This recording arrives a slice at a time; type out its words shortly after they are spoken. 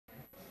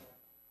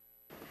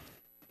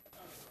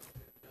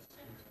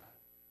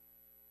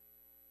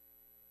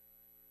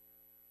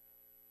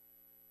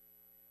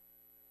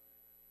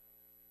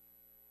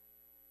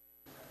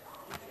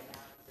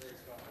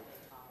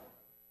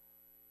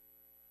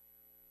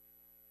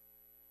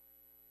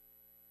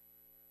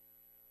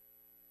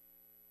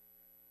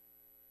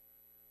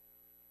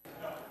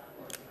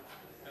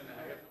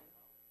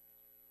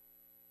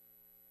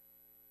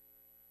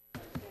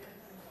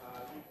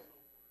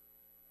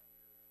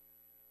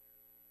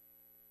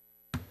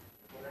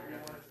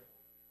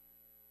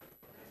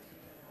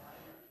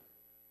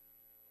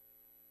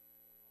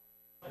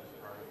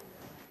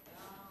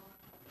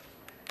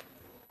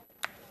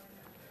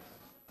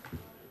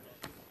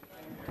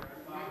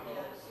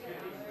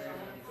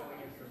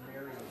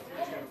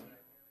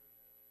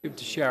Give it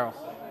to Cheryl.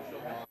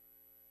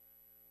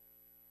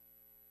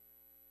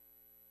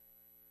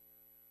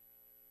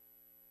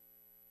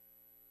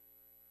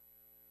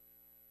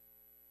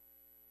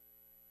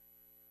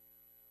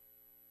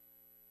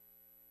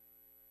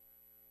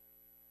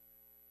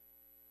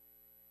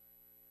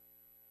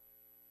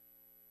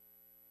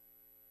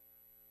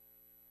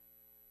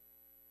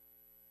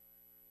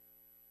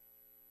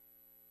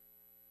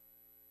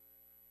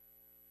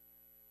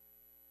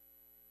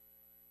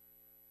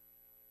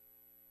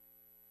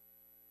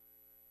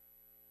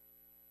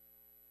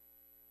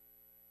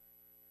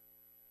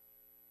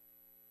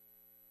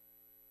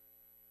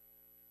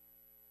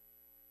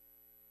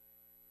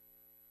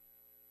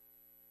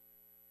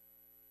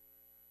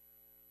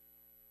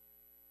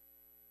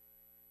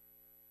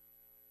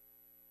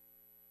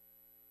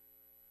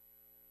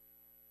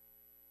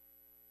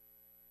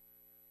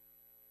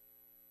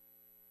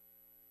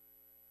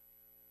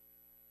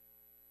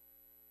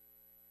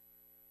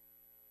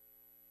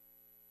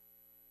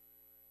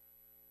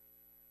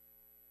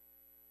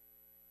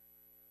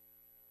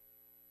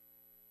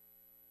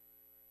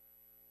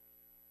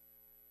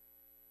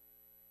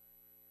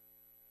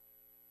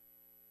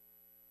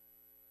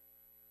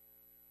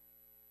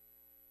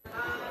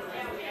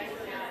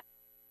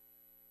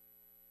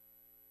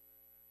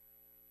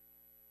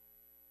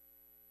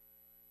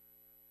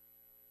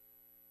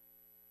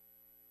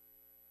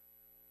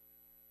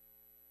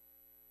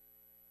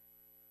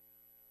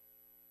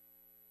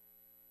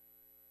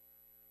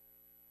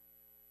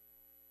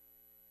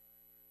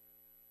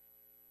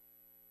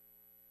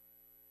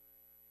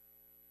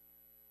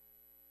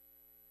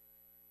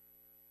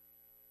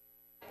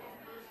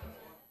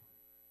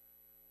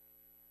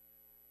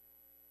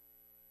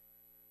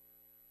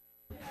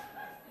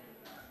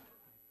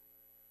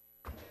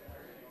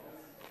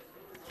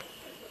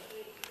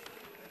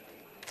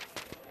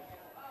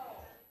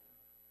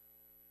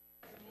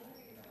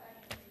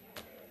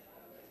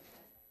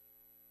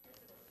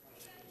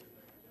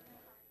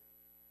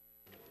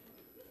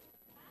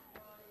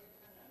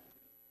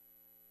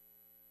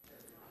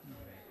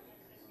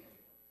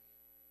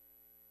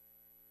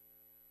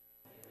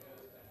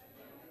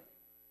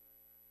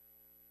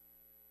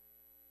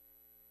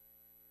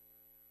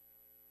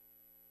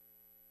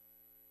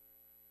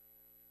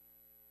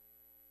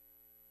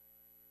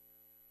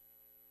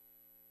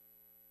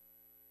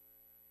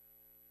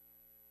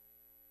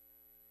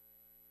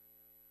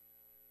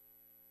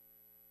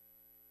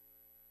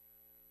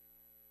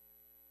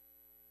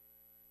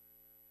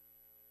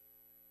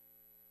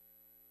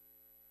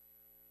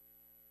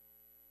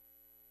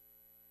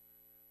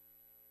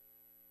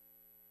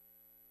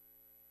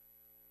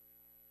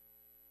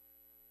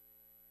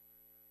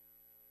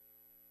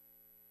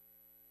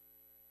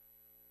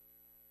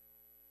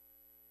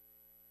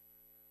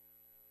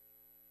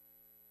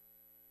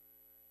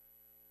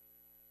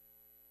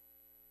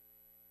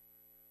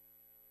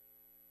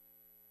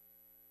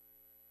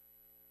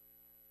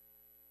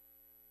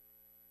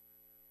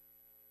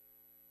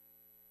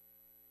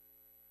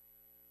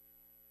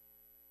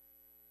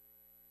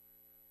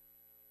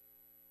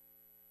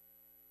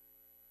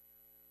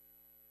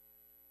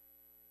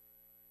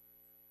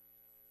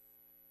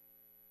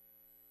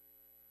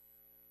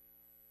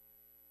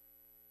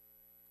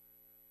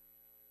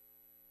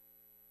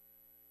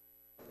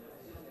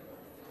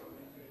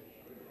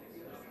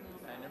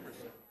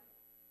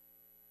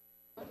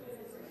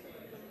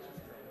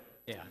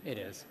 Yeah, it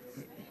is.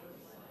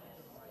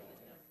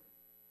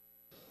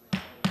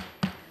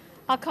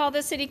 I'll call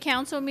the city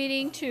council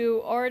meeting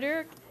to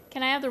order.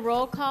 Can I have the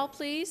roll call,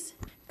 please?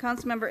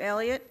 Councilmember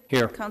Elliott.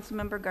 Here.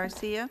 Councilmember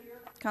Garcia.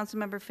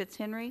 Councilmember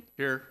Fitzhenry.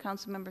 Here.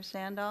 Councilmember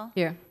Sandal.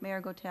 Here.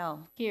 Mayor Gotel.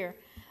 Here.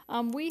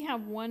 We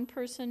have one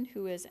person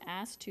who is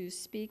asked to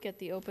speak at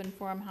the open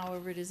forum.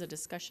 However, it is a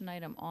discussion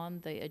item on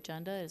the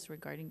agenda as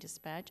regarding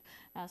dispatch.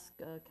 Ask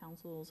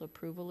council's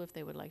approval if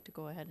they would like to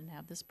go ahead and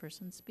have this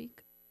person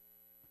speak.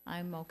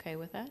 I'm okay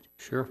with that.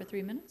 Sure. For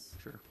 3 minutes?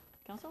 Sure.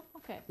 Council?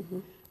 Okay.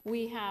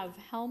 We have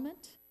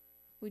Helmut.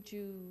 Would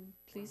you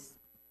please,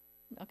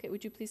 okay,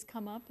 would you please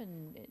come up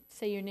and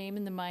say your name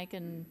in the mic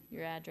and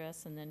your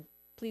address, and then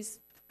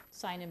please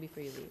sign in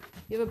before you leave.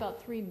 You have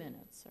about 3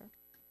 minutes, sir.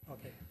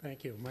 Okay,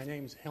 thank you. My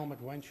name's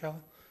Helmut Wenshaw.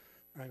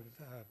 I've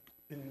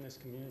been in this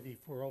community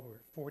for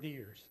over 40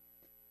 years,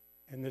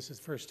 and this is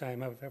the first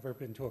time I've ever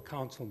been to a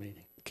council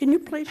meeting. Can you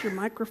place your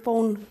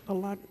microphone a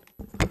lot?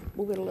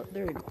 Move it a little.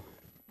 There you go.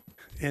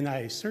 And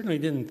I certainly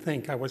didn't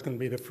think I was going to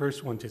be the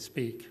first one to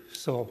speak,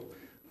 so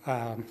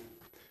I'm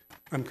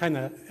kind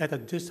of at a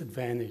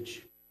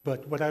disadvantage.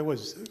 But what I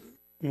was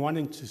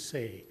wanting to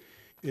say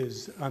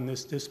is on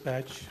this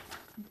dispatch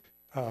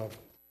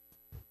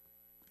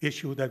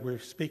issue that we're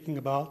speaking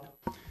about,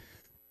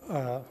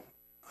 I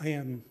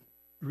am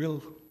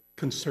real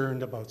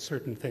concerned about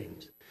certain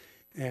things.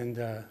 And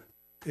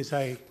as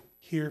I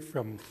hear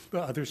from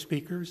other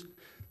speakers,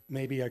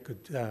 maybe I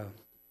could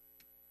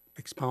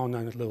expound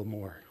on it a little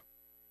more.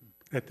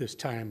 At this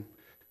time,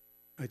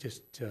 I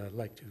just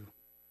like to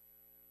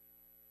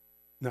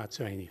not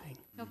say anything.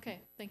 Okay,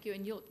 thank you,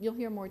 and you'll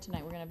hear more tonight.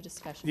 We're going to have a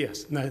discussion.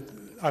 Yes,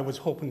 I was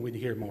hoping we'd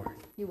hear more.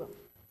 You will.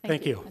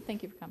 Thank you. And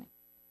thank you for coming.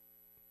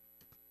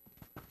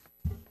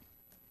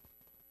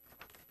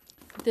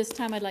 This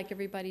time, I'd like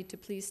everybody to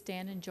please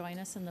stand and join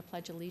us in the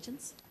Pledge of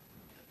Allegiance.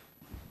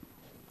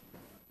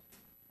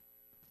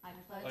 I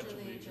pledge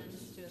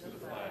allegiance to the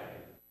flag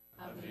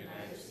of the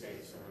United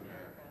States of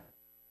America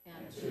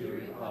and to the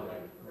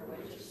republic for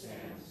which it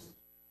stands,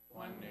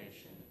 one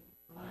nation,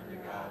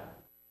 under God,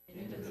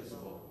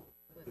 indivisible,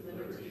 with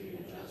liberty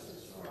and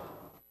justice for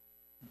all.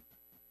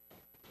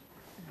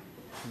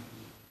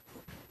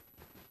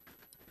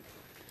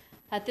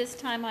 At this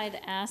time, I'd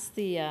ask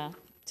the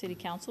City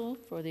Council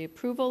for the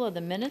approval of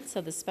the minutes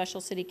of the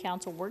Special City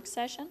Council work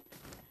session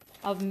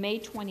of May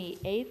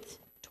 28th,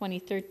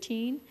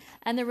 2013,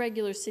 and the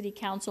regular City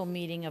Council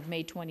meeting of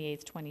May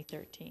 28th,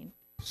 2013.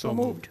 So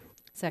moved.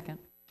 Second.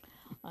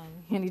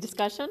 Any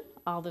discussion?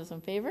 All those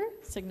in favor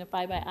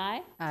signify by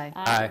aye. Aye.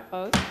 Aye.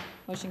 Opposed?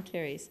 Motion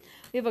carries.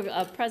 We have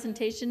a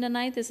presentation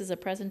tonight. This is a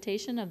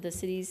presentation of the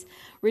city's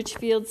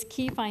Richfield's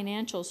key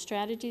financial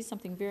strategy,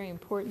 something very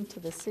important to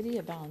the city.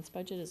 A balanced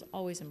budget is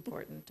always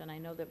important, and I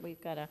know that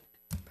we've got a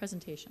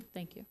presentation.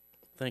 Thank you.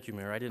 Thank you,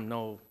 Mayor. I didn't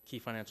know Key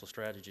Financial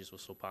Strategies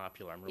was so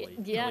popular. I'm really,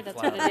 Yeah, really that's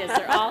flattered. what it is.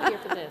 They're all here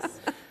for this.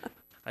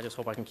 I just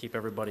hope I can keep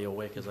everybody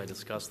awake as I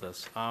discuss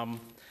this.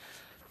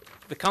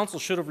 The council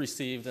should have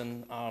received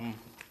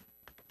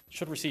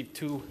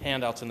two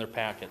handouts in their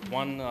packet.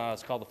 One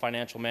is called the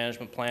Financial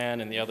Management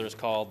Plan, and the other is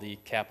called the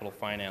Capital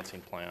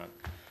Financing Plan.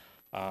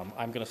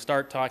 I'm going to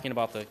start talking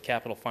about the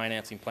Capital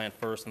Financing Plan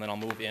first, and then I'll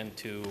move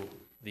into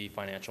the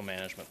Financial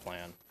Management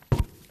Plan.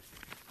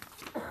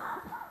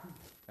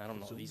 I don't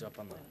know, are these up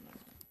on the...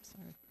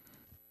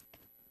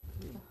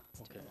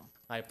 Okay.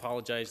 I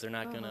apologize, they're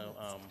not gonna,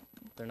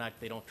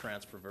 they don't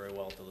transfer very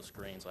well to the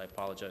screens. I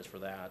apologize for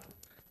that.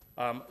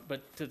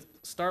 But to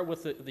start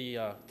with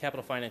the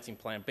capital financing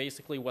plan,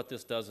 basically what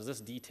this does is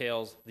this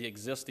details the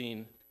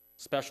existing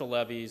special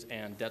levies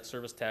and debt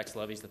service tax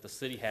levies that the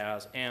city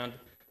has and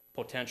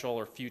potential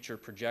or future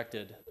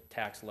projected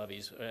tax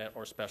levies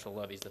or special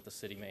levies that the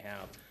city may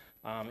have.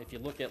 If you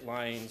look at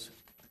lines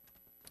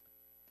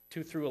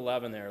 2 through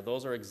 11 there,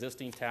 those are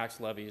existing tax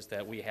levies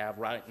that we have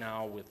right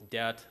now with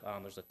debt.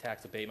 There's a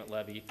tax abatement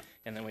levy,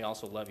 and then we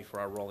also levy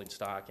for our rolling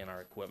stock and our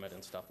equipment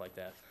and stuff like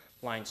that.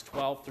 Lines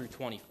 12 through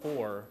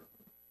 24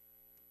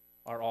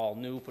 are all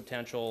new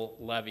potential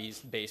levies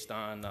based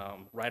on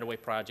right-of-way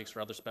projects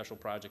or other special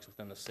projects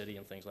within the city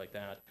and things like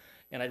that.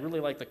 And I'd really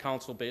like the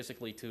council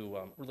basically to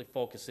really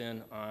focus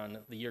in on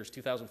the years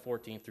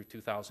 2014 through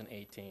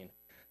 2018.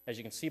 As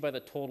you can see by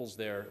the totals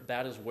there,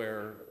 that is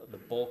where the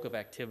bulk of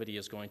activity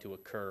is going to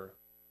occur.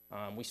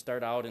 We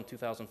start out in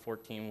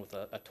 2014 with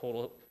a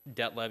total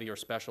debt levy or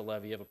special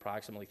levy of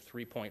approximately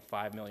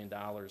 $3.5 million.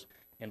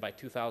 And by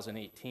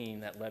 2018,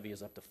 that levy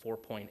is up to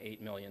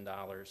 $4.8 million.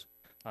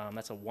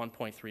 That's a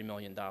 $1.3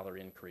 million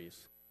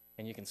increase.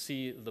 And you can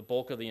see the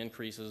bulk of the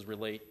increases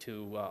relate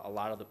to a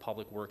lot of the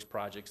public works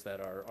projects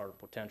that are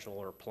potential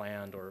or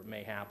planned or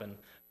may happen,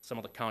 some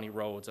of the county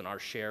roads and our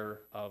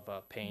share of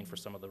paying for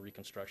some of the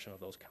reconstruction of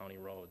those county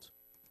roads.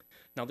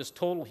 Now this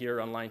total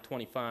here on line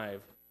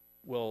 25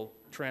 will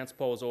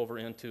transpose over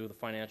into the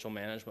financial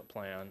management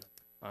plan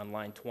on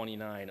line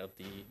 29 of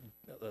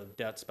the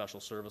debt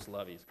special service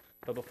levies.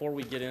 But before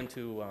we get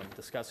into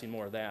discussing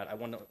more of that, I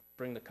want to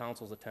bring the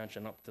council's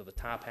attention up to the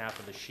top half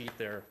of the sheet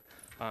there,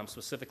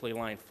 specifically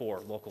line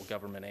 4, local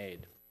government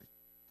aid.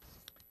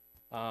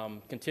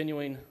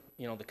 Continuing,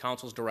 the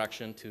council's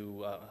direction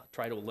to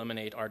try to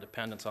eliminate our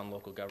dependence on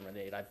local government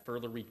aid, I've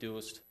further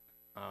reduced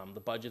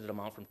the budgeted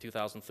amount from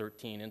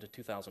 2013 into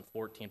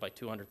 2014 by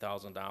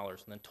 $200,000 and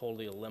then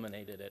totally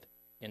eliminated it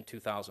in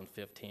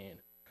 2015.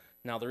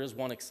 Now, there is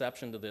one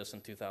exception to this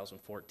in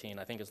 2014.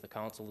 I think as the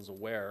council is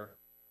aware,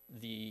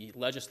 the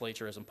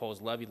legislature has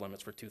imposed levy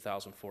limits for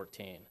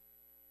 2014.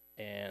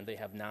 And they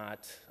have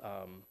not,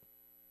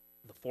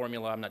 the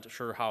formula, I'm not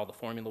sure how the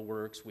formula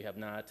works. We have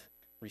not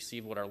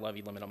received what our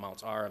levy limit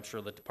amounts are. I'm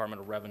sure the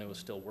Department of Revenue is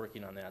still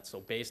working on that. So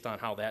based on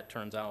how that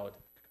turns out,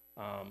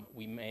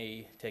 we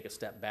may take a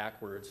step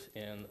backwards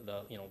in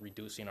the,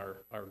 reducing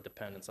our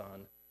dependence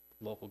on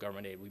local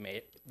government aid.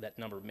 That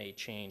number may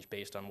change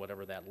based on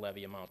whatever that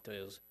levy amount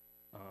is.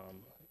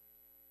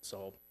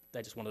 So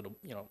I just wanted to,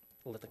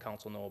 let the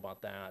council know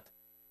about that.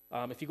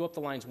 If you go up to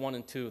lines 1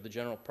 and 2, the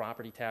general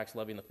property tax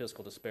levy and the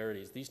fiscal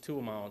disparities, these two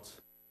amounts,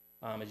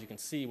 as you can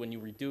see, when you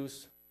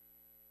reduce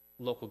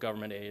local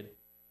government aid,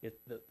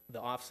 the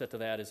offset to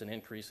that is an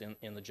increase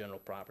in the general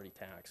property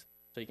tax.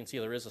 So you can see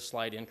there is a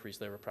slight increase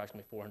there of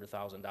approximately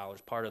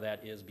 $400,000. Part of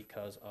that is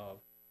because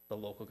of the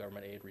local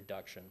government aid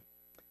reduction.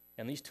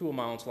 And these two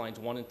amounts, lines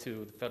 1 and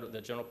 2,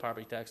 the general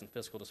property tax and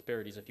fiscal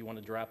disparities, if you want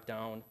to drop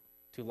down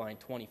to line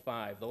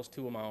 25, those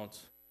two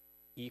amounts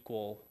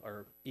equal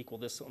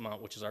this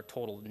amount, which is our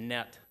total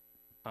net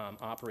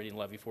operating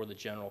levy for the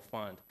general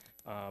fund.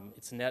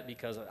 It's net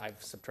because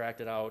I've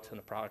subtracted out an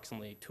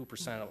approximately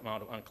 2%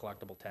 amount of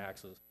uncollectible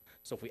taxes.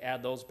 So if we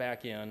add those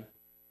back in,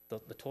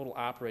 The total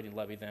operating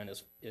levy then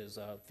is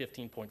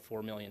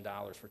 $15.4 million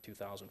for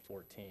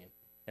 2014.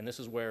 And this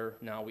is where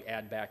now we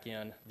add back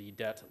in the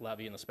debt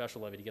levy and the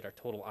special levy to get our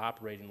total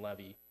operating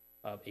levy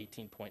of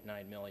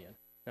 $18.9 million.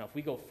 Now, if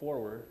we go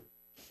forward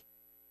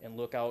and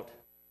look out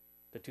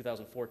to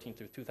 2014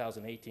 through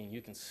 2018,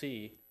 you can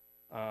see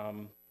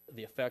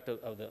the effect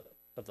of the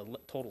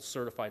total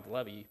certified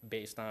levy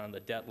based on the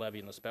debt levy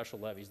and the special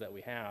levies that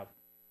we have.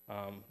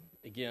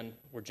 Again,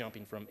 we're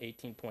jumping from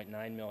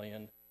 $18.9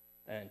 million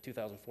in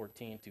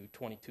 2014 to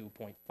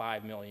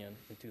 $22.5 million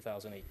in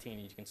 2018.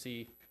 And you can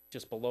see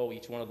just below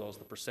each one of those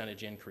the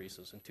percentage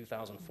increases. In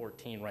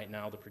 2014, right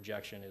now, the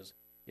projection is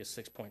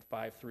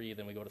 6.53,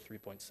 then we go to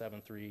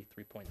 3.73,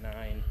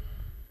 3.9,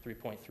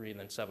 3.3, and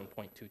then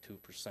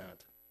 7.22%.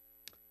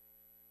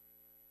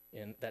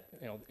 And that,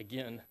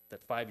 again,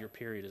 that 5-year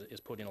period is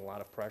putting a lot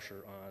of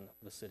pressure on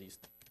the city's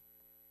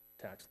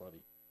tax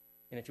levy.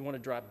 And if you want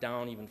to drop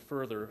down even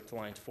further to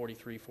lines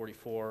 43,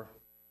 44,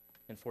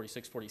 and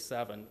 46,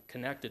 47,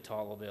 connected to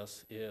all of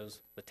this is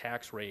the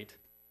tax rate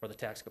or the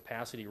tax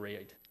capacity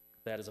rate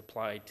that is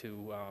applied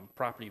to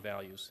property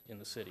values in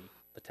the city,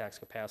 the tax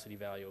capacity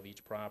value of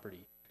each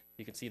property.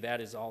 You can see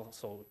that is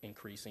also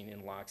increasing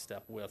in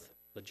lockstep with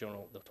the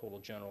total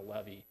general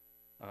levy,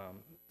 the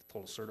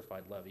total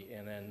certified levy,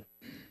 and then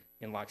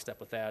in lockstep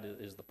with that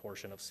is the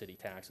portion of city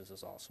taxes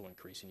is also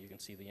increasing. You can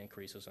see the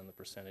increases and the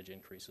percentage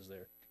increases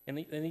there. And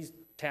these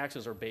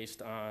taxes are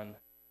based on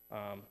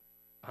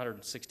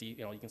 160,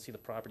 you can see the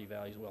property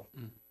values,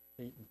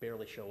 they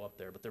barely show up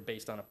there, but they're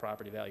based on a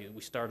property value.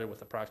 We started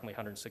with approximately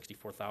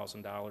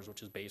 $164,000,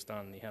 which is based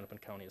on the Hennepin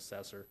County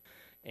assessor.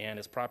 And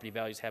as property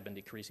values have been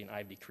decreasing,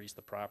 I've decreased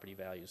the property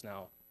values.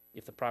 Now,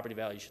 if the property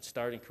value should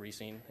start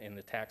increasing and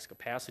the tax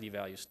capacity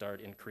values start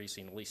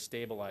increasing, at least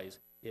stabilize,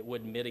 it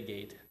would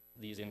mitigate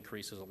these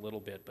increases a little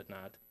bit, but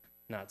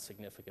not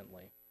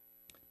significantly.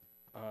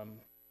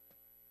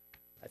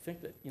 I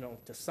think that,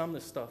 to sum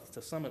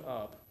it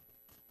up,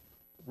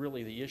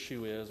 really the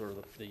issue is, or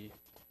the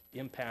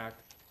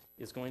impact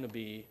is going to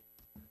be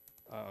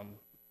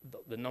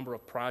the number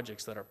of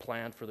projects that are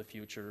planned for the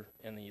future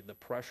and the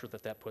pressure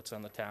that puts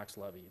on the tax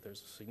levy.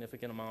 There's a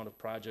significant amount of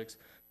projects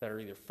that are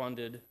either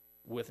funded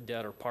with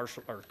debt or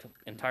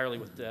entirely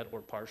with debt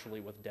or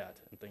partially with debt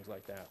and things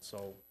like that.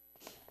 So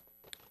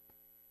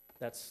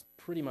that's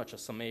pretty much a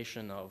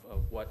summation of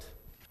what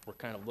we're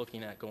kind of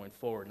looking at going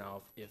forward.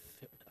 Now, if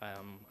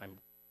I'm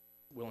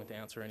willing to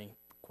answer any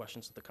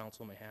questions that the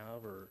council may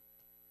have, or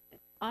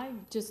I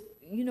just,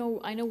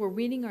 I know we're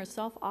weaning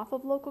ourselves off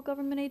of local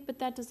government aid, but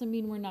that doesn't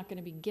mean we're not going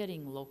to be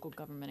getting local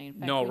government aid. In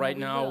fact, no, we know right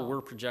we now will.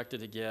 we're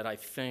projected to get, I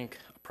think,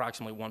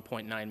 approximately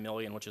 $1.9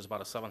 million, which is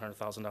about a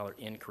 $700,000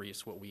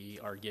 increase what we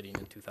are getting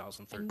in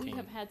 2013. And we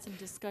have had some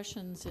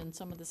discussions in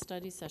some of the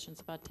study sessions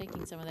about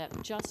taking some of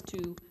that just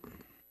to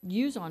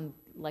use on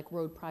like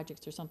road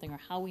projects or something, or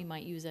how we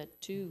might use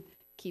it to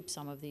keep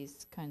some of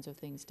these kinds of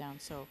things down.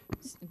 So,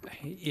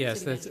 Yes,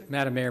 City that's, Manager.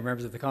 Madam Mayor,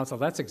 members of the council,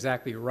 that's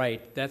exactly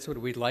right. That's what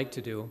we'd like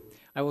to do.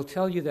 I will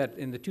tell you that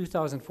in the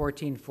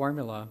 2014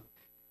 formula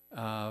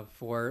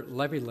for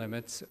levy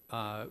limits,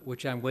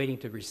 which I'm waiting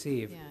to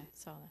receive, yeah, I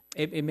saw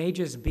that. it may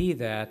just be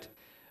that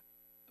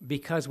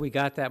because we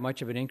got that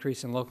much of an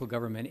increase in local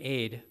government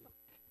aid,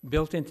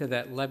 built into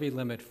that levy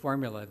limit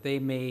formula,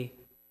 it may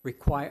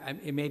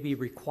be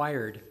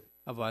required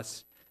of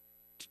us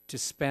to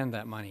spend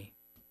that money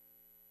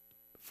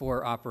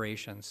for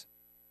operations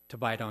to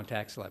buy down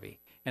tax levy.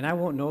 And I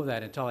won't know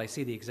that until I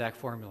see the exact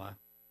formula.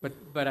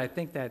 But I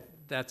think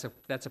that's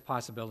a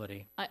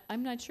possibility.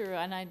 I'm not sure,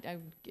 and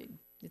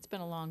it's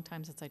been a long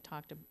time since I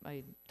talked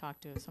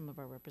to some of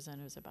our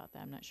representatives about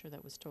that. I'm not sure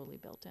that was totally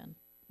built in,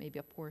 maybe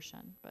a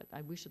portion, but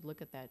we should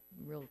look at that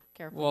real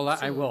carefully. Well, I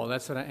soon. will.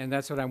 That's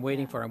what I'm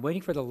waiting Yeah. for. I'm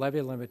waiting for the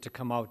levy limit to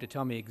come out to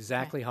tell me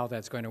exactly how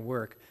that's going to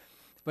work.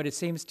 But it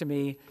seems to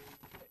me,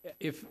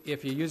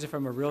 if you use it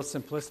from a real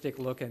simplistic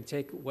look and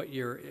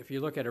if you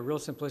look at a real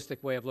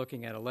simplistic way of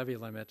looking at a levy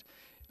limit,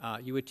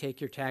 you would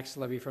take your tax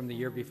levy from the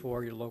year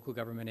before, your local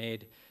government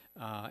aid,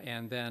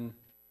 and then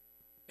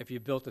if you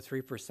built a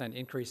 3%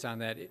 increase on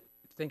that,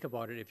 think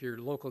about it, if your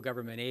local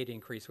government aid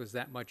increase was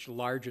that much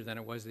larger than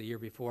it was the year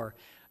before,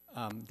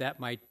 that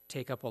might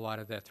take up a lot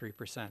of that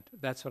 3%.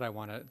 That's what I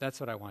want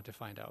to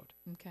find out.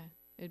 Okay,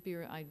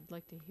 I'd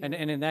like to hear. And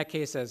in that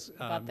case, as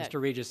About that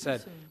Mr. Regis said,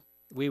 soon.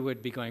 we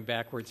would be going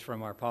backwards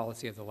from our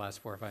policy of the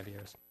last 4 or 5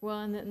 years.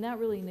 Well, and that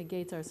really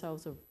negates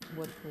ourselves of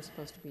what we're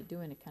supposed to be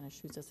doing. It kind of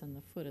shoots us in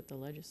the foot at the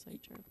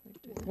legislature if we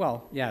do that.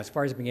 Well, yeah, as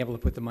far as being able to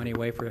put the money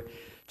away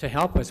to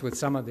help us with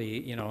some of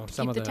the,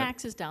 some Keep of the the,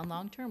 taxes down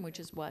long-term, which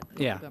is what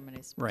local Yeah, government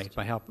is supposed right, to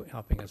by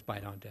helping us buy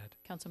down debt.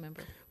 do.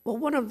 Councilmember. Well,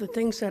 one of the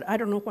things that, I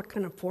don't know what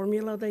kind of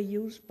formula they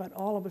use, but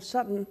all of a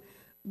sudden,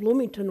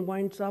 Bloomington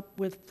winds up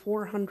with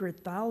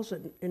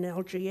 400,000 in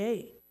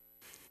LGA,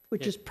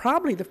 which is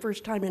probably the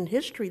first time in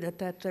history that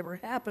that's ever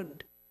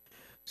happened.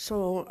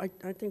 So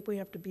I think we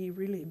have to be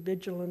really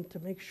vigilant to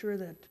make sure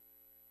that,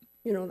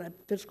 that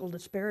fiscal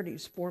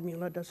disparities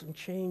formula doesn't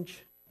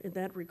change in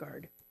that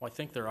regard? Well, I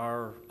think there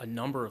are a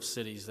number of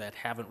cities that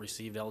haven't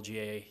received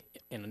LGA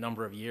in a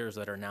number of years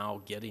that are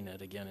now getting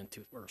it again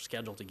or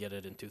scheduled to get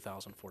it in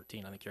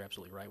 2014. I think you're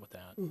absolutely right with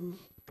that.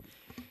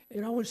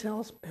 It always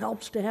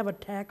helps to have a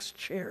tax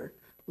share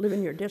live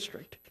in your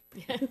district.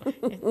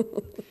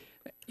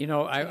 You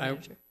know,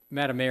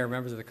 Madam Mayor,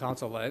 members of the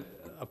council,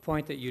 a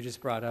point that you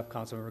just brought up,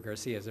 Councilmember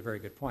Garcia, is a very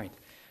good point.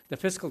 The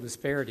fiscal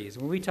disparities,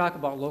 when we talk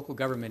about local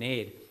government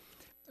aid,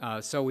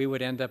 so we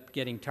would end up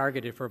getting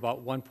targeted for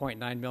about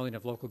 1.9 million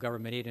of local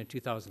government aid in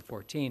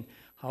 2014.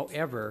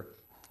 However,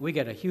 we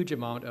get a huge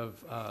amount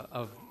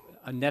of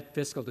net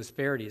fiscal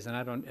disparities, and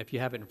I don't, if you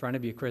have it in front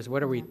of you, Chris,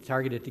 what are we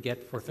targeted to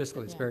get for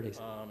fiscal disparities?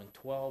 In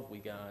 12, we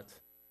got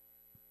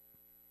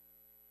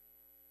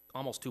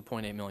almost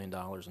 $2.8 million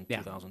in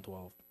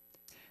 2012.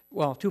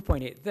 Well,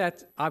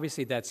 2.8,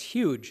 obviously that's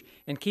huge,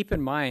 and keep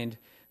in mind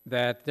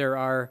that there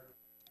are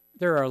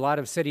a lot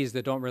of cities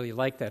that don't really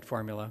like that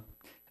formula,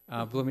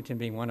 Bloomington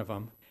being one of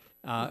them.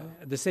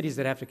 The cities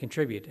that have to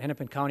contribute,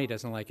 Hennepin County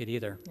doesn't like it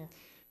either.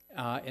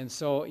 Yeah. And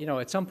so, you know,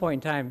 at some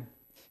point in time,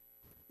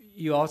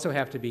 you also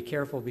have to be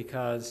careful,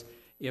 because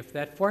if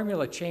that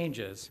formula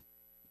changes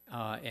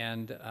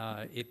and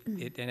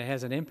it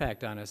has an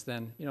impact on us,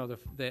 then, you know,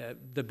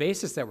 the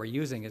basis that we're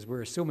using is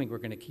we're assuming we're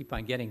going to keep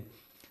on getting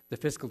the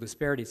fiscal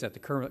disparities at the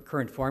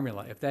current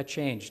formula. If that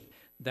changed,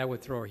 that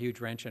would throw a huge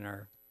wrench in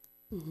our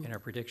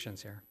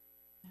predictions here.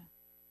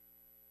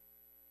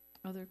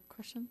 Other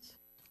questions?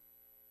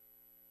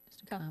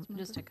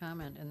 Just a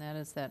comment, and that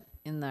is that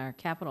in our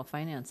capital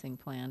financing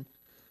plan,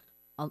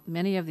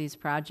 many of these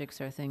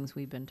projects are things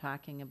we've been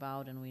talking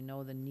about, and we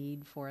know the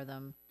need for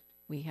them.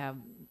 We have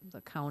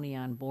the county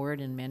on board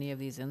in many of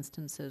these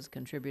instances,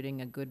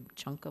 contributing a good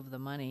chunk of the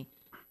money.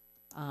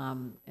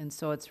 And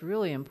so it's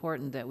really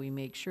important that we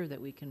make sure that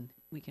we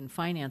can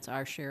finance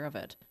our share of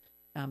it,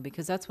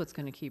 because that's what's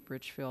going to keep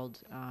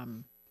Richfield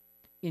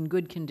in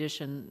good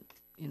condition,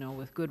 you know,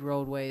 with good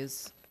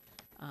roadways,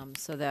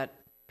 so that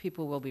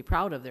people will be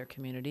proud of their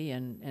community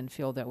and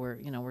feel that we're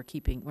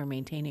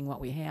maintaining what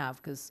we have,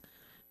 because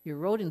your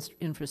road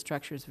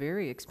infrastructure is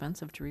very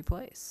expensive to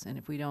replace, and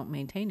if we don't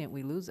maintain it,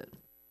 we lose it.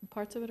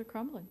 Parts of it are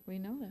crumbling. We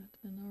know that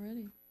and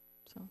already.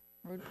 So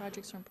road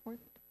projects are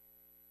important.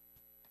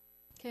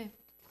 Okay.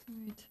 All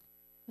right.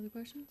 Other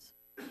questions?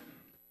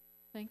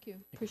 Thank you.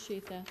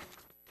 Appreciate that.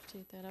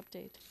 Appreciate that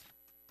update.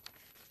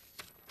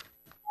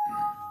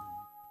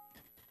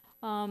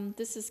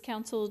 This is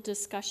council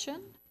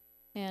discussion,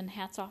 and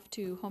hats off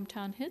to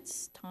Hometown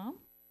Hits. Tom,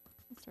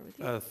 let's start with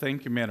you.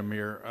 Thank you, Madam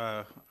Mayor.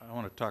 I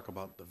want to talk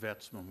about the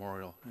Vets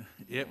Memorial.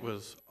 It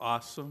was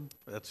awesome.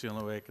 That's the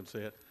only way I can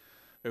say it.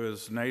 It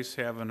was nice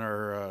having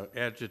our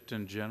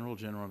Adjutant General,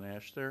 General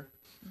Nash, there.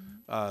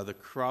 The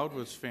crowd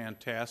was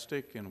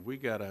fantastic, and we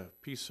got a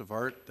piece of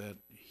art that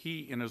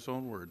he, in his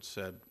own words,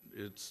 said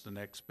it's the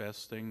next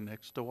best thing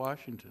next to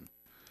Washington.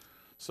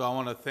 So I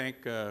want to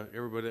thank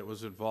everybody that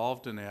was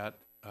involved in that,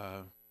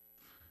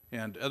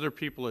 and other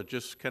people that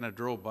just kind of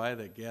drove by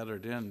that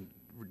gathered in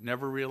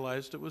never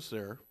realized it was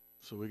there.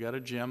 So we got a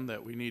gem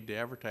that we need to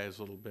advertise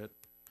a little bit,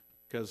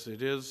 because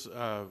it is,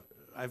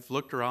 I've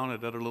looked around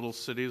at other little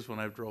cities when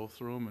I've drove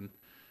through them, and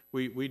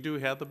we do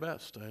have the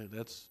best.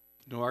 That's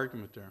no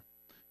argument there.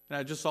 And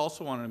I just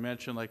also wanted to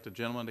mention, like the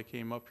gentleman that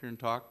came up here and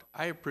talked,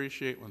 I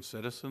appreciate when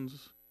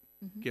citizens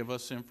give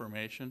us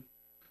information,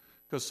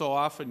 because so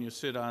often you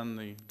sit on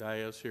the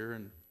dais here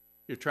and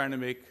you're trying to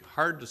make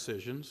hard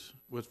decisions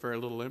with very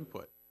little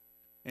input.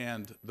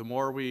 And the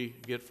more we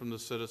get from the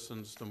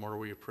citizens, the more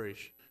we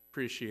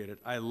appreciate it.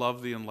 I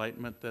love the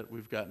enlightenment that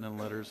we've gotten in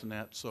letters and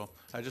that. So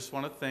I just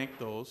want to thank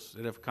those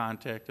that have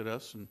contacted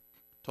us and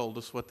told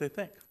us what they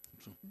think.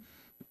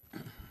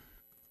 So.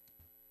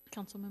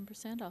 Councilmember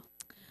Sandal.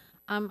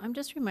 I'm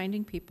just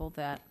reminding people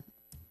that,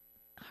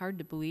 hard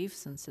to believe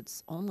since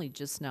it's only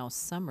just now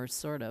summer,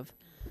 sort of,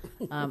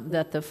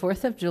 that the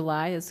 4th of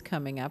July is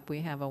coming up. We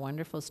have a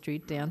wonderful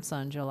street dance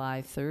on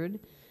July 3rd,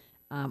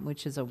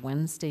 which is a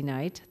Wednesday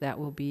night. That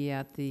will be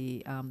at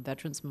the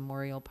Veterans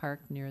Memorial Park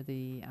near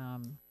the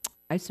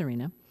ice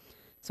arena.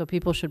 So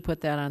people should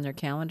put that on their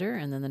calendar,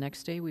 and then the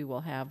next day we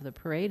will have the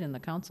parade, and the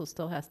council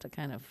still has to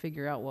kind of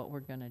figure out what we're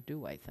going to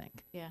do, I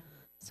think. Yeah.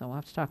 So we'll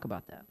have to talk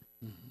about that.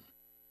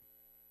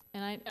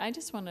 And I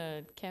just want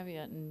to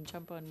caveat and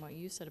jump on what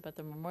you said about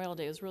the Memorial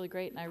Day. It was really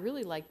great, and I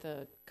really liked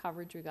the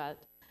coverage we got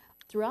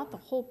throughout the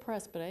whole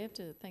press, but I have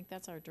to think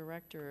that's our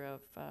director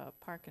of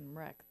Park and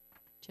Rec,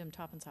 Jim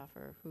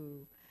Toppenshofer,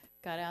 who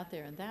got out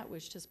there, and that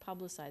was just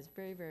publicized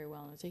very, very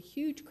well. And it was a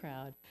huge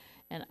crowd,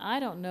 and I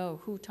don't know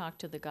who talked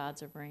to the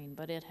gods of rain,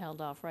 but it held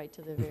off right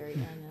to the very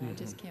end, and I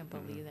just can't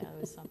believe that. It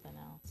was something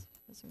else.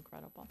 It was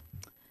incredible.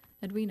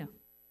 Edwina.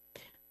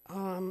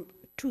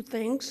 2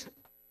 things.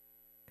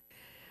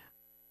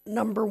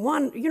 Number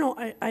one, you know,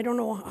 I don't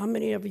know how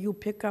many of you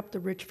pick up the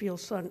Richfield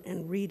Sun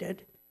and read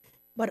it,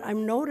 but I've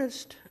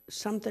noticed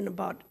something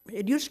about,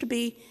 it used to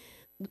be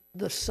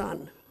the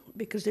Sun,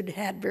 because it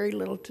had very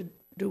little to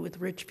do with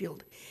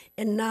Richfield.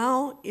 And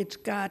now it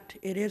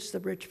is the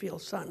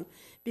Richfield Sun,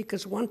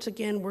 because once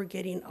again, we're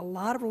getting a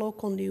lot of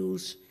local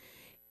news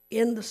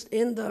in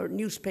the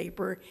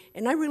newspaper,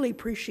 and I really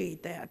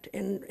appreciate that.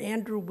 And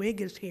Andrew Wigg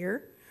is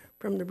here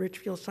from the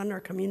Richfield Sun, our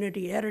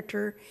community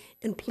editor,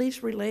 and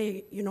please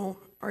relay,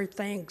 our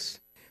thanks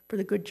for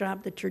the good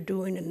job that you're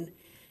doing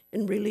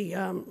and really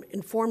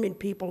informing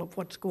people of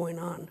what's going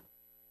on.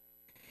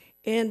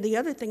 And the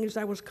other thing is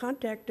I was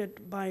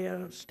contacted by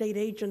a state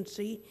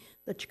agency,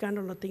 the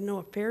Chicano Latino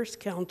Affairs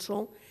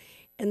Council,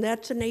 and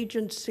that's an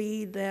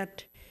agency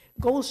that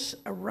goes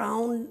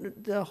around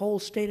the whole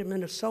state of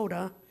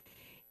Minnesota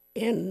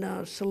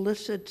and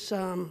solicits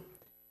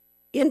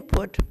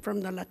input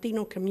from the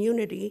Latino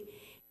community,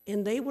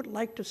 and they would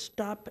like to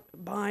stop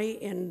by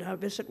and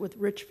visit with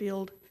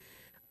Richfield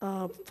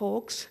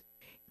folks,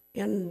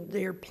 and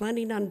they're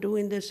planning on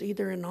doing this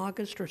either in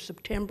August or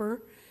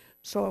September.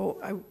 So,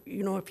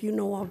 if you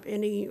know of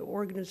any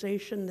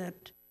organization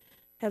that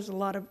has a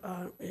lot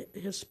of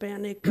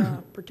Hispanic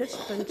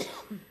participants,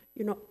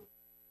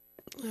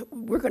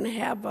 we're going to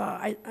have,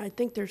 I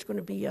think there's going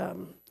to be a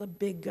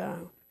big,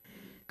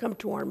 come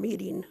to our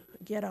meeting,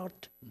 get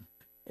out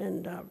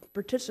and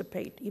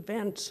participate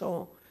event.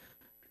 So,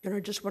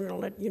 I just wanted to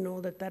let you know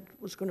that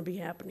was going to be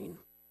happening.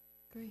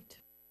 Great.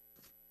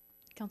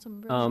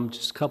 Councilmember?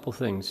 Just a couple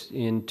things.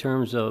 In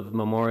terms of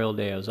Memorial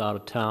Day, I was out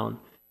of town,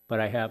 but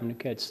I happened to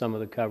catch some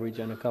of the coverage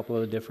on a couple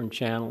of the different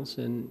channels,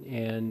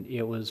 and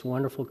it was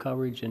wonderful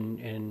coverage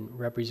and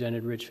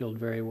represented Richfield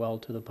very well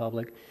to the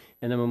public.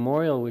 And the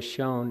memorial was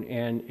shown,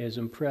 and as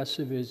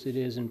impressive as it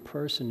is in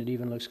person, it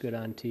even looks good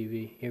on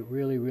TV. It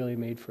really, really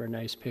made for a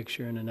nice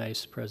picture and a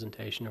nice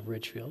presentation of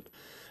Richfield.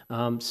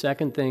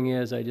 Second thing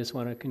is, I just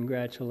want to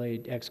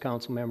congratulate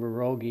ex-council member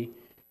Rogie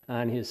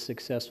on his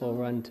successful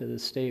run to the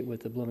state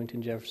with the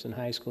Bloomington Jefferson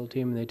High School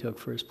team, and they took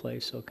first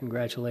place. So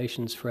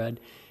congratulations, Fred.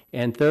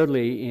 And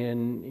thirdly,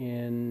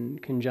 in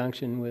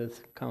conjunction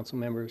with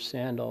Councilmember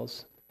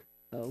Sandal's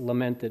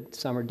lament that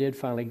summer did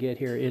finally get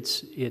here,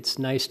 it's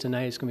nice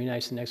tonight. It's going to be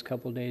nice the next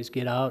couple of days.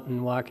 Get out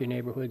and walk your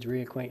neighborhoods,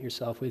 reacquaint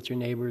yourself with your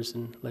neighbors,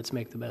 and let's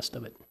make the best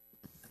of it.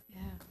 Yeah,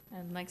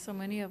 and like so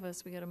many of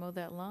us, we got to mow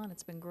that lawn.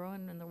 It's been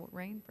growing in the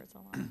rain for so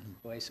long.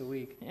 Twice a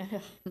week. Yeah,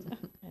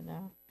 I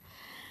know.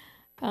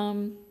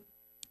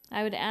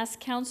 I would ask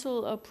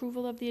council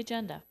approval of the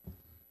agenda.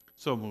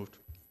 So moved.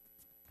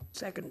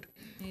 Second.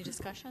 Any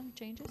discussion,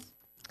 changes?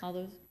 All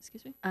those,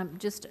 excuse me?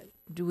 Just,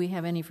 do we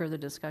have any further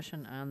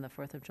discussion on the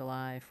 4th of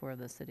July for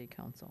the city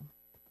council?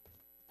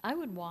 I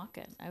would walk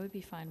it. I would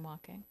be fine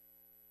walking.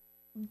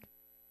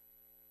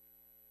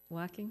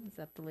 Walking, is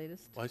that the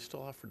latest? Well, I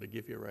still offered to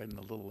give you a ride in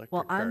the little electric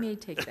Well, car. I may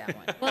take that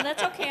one. Well,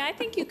 that's okay. I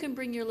think you can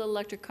bring your little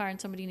electric car and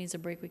somebody needs a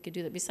break, we could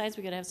do that. Besides,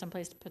 we gotta have some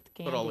place to put the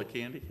candy. Put all the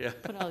candy, yeah.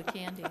 Put all the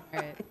candy. All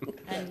right,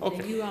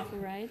 And you offer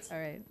rides? all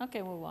right,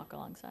 Okay, we'll walk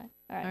alongside.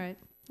 All all right. right.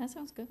 That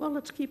sounds good. Well,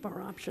 let's keep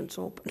our options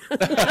open.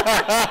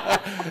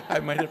 I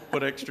might have to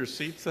put extra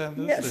seats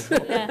on this.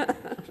 Yes.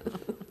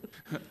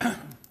 Yeah.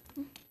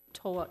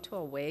 Tow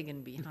a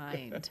wagon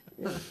behind.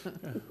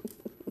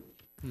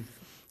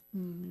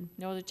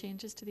 No other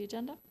changes to the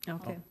agenda?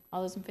 Okay.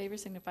 All those in favor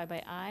signify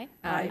by aye.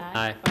 Aye.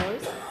 Aye.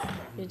 Opposed?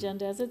 The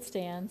agenda as it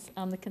stands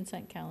on the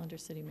consent calendar,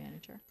 city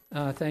manager.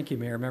 Thank you,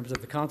 Mayor, members of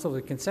the council.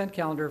 The consent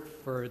calendar,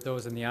 for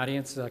those in the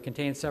audience,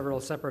 contains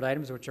several separate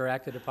items which are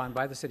acted upon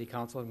by the city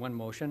council in one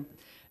motion.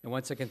 And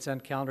once the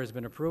consent calendar has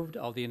been approved,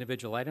 all the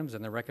individual items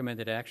and the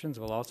recommended actions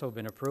will also have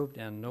been approved,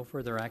 and no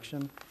further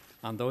action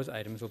on those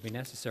items will be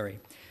necessary.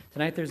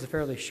 Tonight, there's a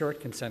fairly short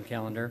consent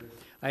calendar.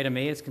 Item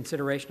A is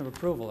consideration of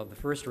approval of the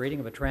first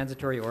reading of a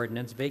transitory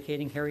ordinance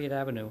vacating Harriet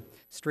Avenue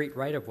street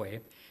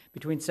right-of-way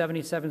between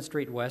 77th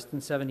Street West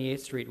and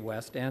 78th Street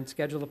West, and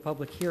schedule a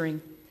public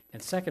hearing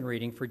and second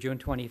reading for June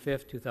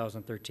 25th,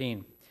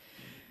 2013.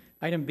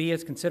 Item B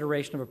is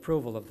consideration of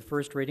approval of the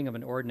first reading of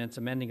an ordinance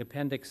amending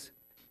Appendix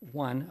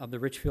 1 of the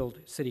Richfield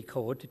City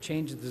Code to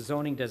change the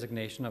zoning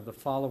designation of the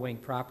following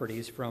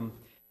properties from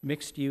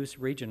mixed-use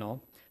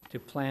regional to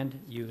planned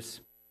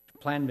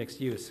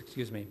mixed use,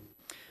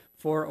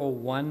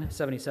 401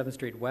 77th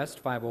Street West,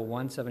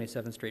 501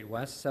 77th Street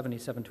West,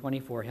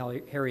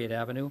 7724 Harriet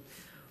Avenue,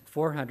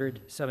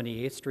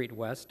 478th Street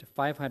West,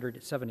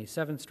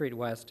 577th Street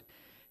West,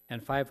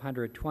 and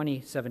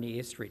 520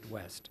 78th Street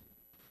West.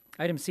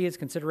 Item C is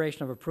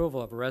consideration of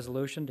approval of a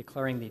resolution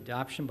declaring the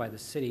adoption by the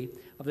city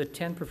of the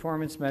 10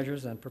 performance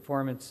measures and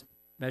performance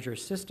measure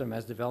system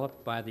as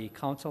developed by the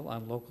Council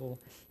on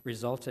Local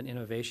Results and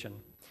Innovation.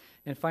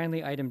 And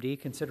finally, item D,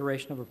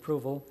 consideration of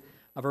approval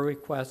of a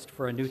request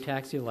for a new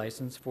taxi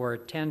license for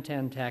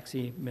 1010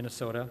 Taxi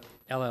Minnesota,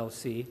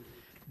 LLC,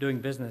 doing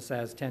business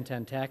as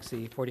 1010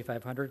 Taxi,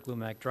 4500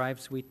 Glumac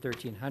Drive, Suite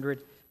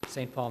 1300,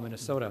 St. Paul,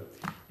 Minnesota.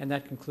 And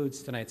that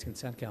concludes tonight's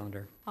consent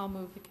calendar. I'll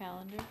move the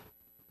calendar.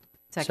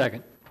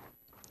 Second.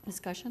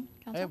 Discussion,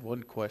 I council? have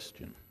one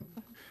question.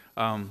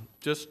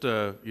 Just,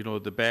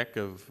 the back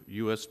of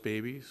U.S.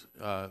 Babies,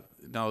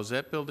 now is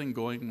that building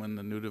going when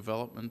the new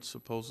development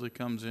supposedly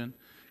comes in?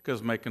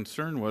 Because my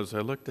concern was, I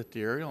looked at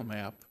the aerial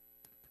map,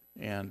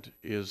 and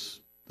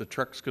is the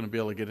truck's going to be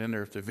able to get in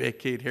there if they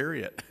vacate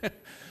Harriet?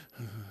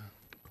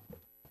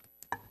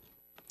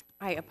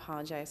 I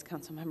apologize,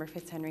 Councilmember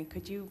Fitzhenry.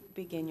 Could you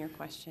begin your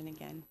question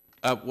again?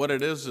 What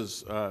it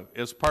is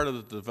as part of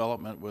the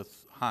development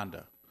with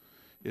Honda.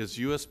 Is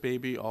US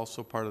Baby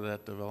also part of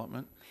that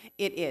development?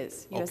 It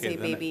is. Okay, USA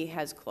then Baby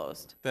has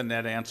closed. Then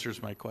that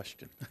answers my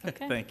question.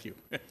 Okay. Thank you.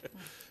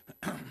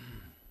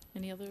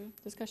 Any other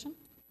discussion?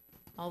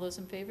 All those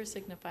in favor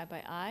signify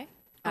by aye.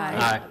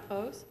 Aye.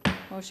 Opposed?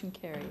 Motion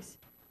carries.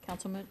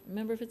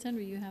 Councilmember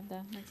Fitzhenry, you have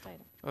the next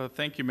item.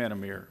 Thank you,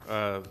 Madam Mayor.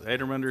 The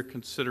item under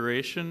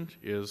consideration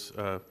is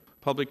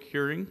public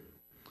hearing,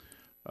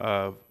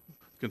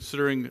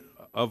 considering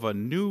of a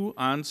new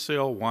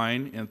on-sale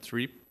wine and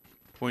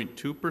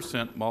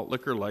 3.2% malt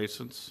liquor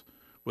license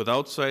with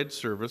outside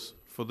service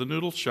for the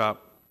Noodle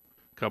Shop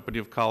Company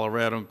of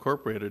Colorado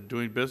Incorporated,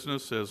 doing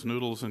business as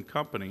Noodles and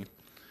Company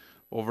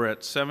over at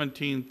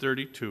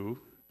 1732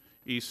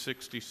 East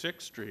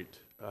 66th Street.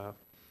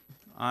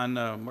 On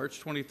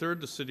March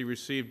 23rd, the city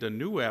received a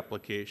new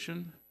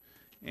application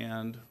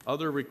and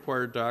other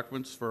required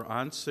documents for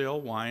on-sale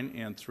wine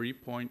and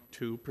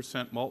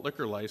 3.2% malt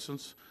liquor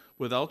license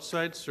with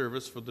outside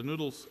service for the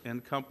Noodles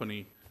and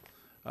Company.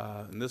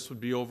 And this would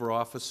be over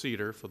off of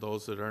Cedar for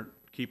those that aren't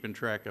keeping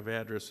track of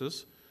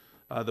addresses.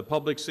 The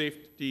public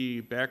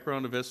safety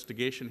background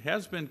investigation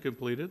has been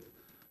completed.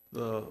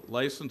 The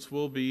license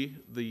will be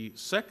the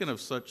second of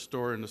such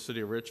store in the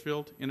city of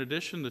Richfield. In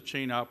addition, the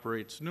chain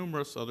operates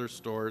numerous other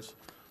stores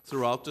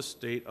throughout the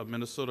state of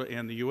Minnesota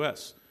and the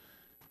U.S.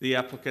 The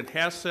applicant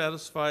has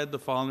satisfied the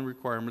following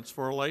requirements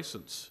for a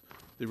license.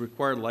 The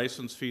required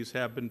license fees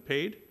have been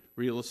paid.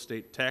 Real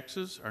estate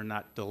taxes are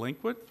not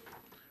delinquent.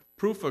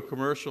 Proof of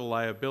commercial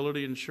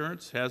liability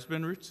insurance has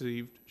been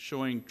received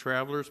showing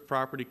Travelers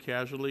Property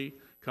Casualty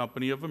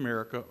Company of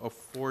America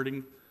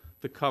affording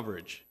the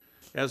coverage.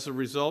 As a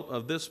result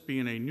of this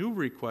being a new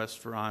request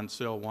for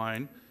on-sale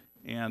wine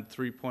and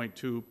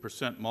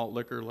 3.2% malt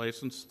liquor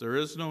license, there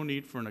is no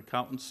need for an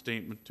accountant's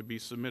statement to be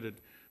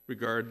submitted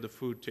regarding the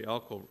food to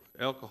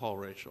alcohol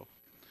ratio.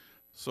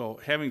 So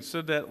having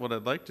said that, what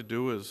I'd like to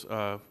do is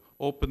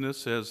open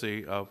this as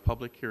a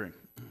public hearing.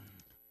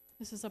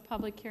 This is a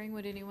public hearing.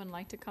 Would anyone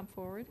like to come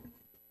forward?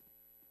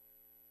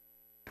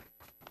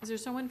 Is there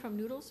someone from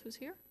Noodles who's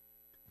here?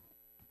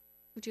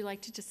 Would you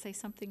like to just say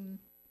something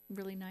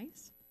really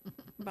nice?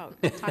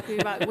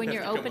 Talking about when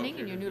you're opening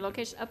in your new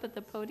location up at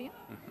the podium?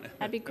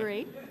 That'd be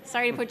great.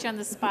 Sorry to put you on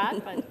the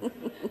spot, but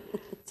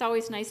it's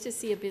always nice to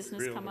see a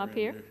business come up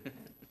here.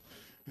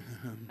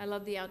 I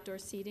love the outdoor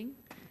seating.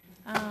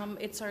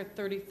 It's our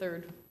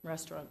 33rd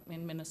restaurant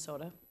in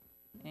Minnesota,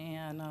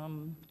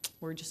 and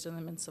we're just in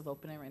the midst of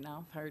opening right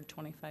now. I've hired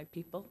 25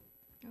 people,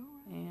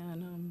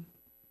 and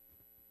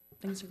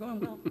things are going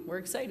well. We're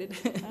excited.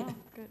 Oh,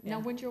 good. Yeah. Now,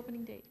 when's your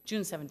opening date?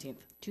 June 17th.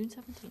 June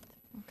 17th.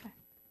 Okay.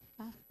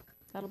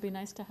 That'll be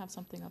nice to have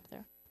something up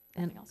there.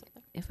 And Something else up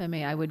there. if I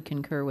may, I would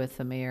concur with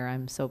the mayor.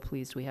 I'm so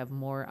pleased we have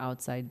more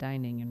outside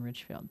dining in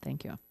Richfield.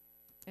 Thank you.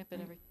 If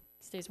it ever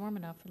stays warm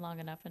enough and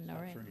long enough and no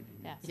rain.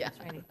 Yes, Yeah. it's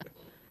raining.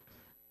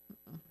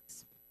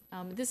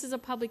 This is a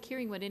public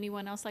hearing. Would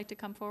anyone else like to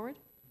come forward?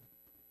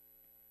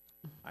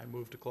 I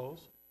move to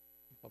close.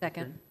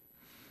 Second.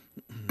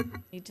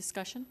 Any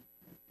discussion?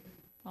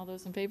 All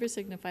those in favor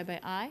signify by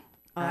aye.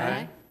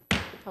 Aye. The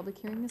public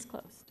hearing is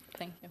closed.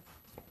 Thank you.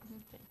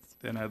 Thanks.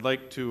 Then I'd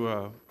like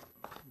to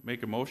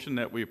make a motion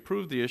that we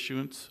approve the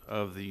issuance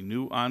of the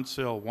new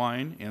on-sale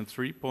wine and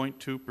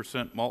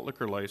 3.2% malt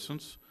liquor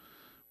license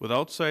with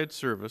outside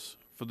service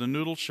for the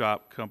Noodle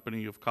Shop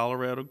Company of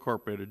Colorado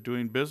Incorporated,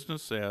 doing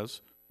business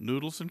as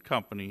Noodles and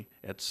Company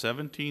at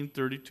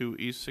 1732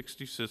 East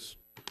 66th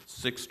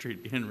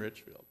Street in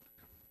Richfield.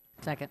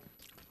 Second.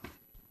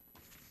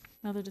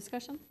 Another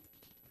discussion?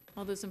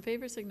 All those in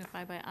favor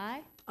signify by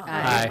aye.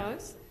 Aye.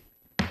 Opposed?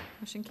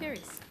 Motion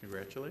carries.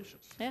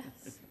 Congratulations. Yes.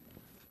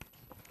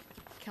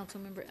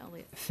 Councilmember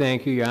Elliott.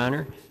 Thank you, Your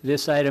Honor.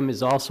 This item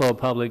is also a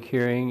public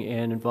hearing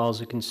and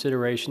involves a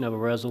consideration of a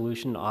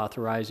resolution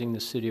authorizing the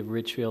City of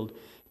Richfield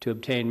to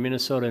obtain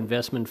Minnesota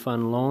Investment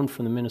Fund loan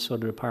from the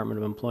Minnesota Department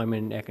of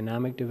Employment and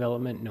Economic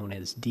Development, known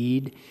as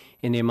DEED,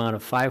 in the amount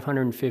of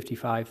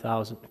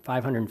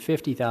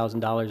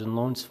 $550,000 in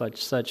loans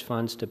such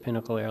funds to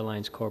Pinnacle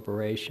Airlines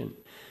Corporation.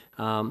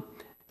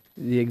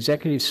 The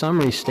executive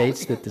summary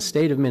states that the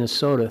state of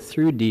Minnesota,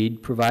 through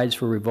DEED, provides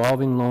for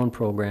revolving loan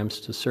programs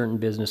to certain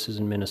businesses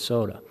in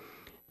Minnesota.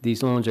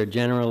 These loans are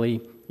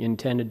generally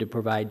intended to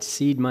provide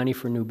seed money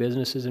for new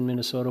businesses in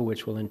Minnesota,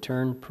 which will in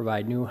turn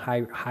provide new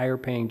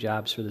higher-paying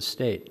jobs for the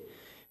state.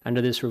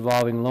 Under this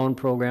revolving loan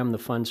program, the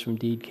funds from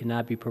DEED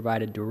cannot be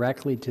provided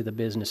directly to the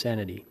business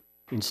entity.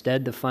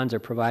 Instead, the funds are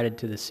provided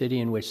to the city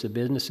in which the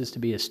business is to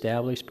be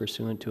established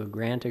pursuant to a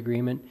grant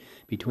agreement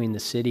between the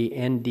city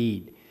and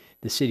DEED.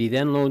 The city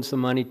then loans the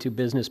money to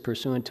business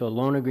pursuant to a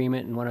loan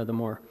agreement and one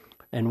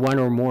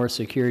or more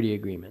security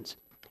agreements.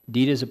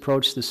 DEED has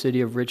approached the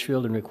city of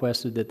Richfield and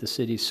requested that the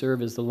city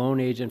serve as the loan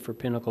agent for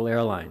Pinnacle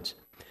Airlines.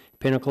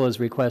 Pinnacle is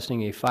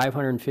requesting a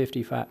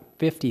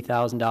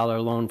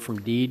 $550,000 loan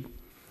from DEED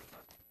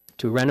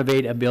to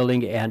renovate a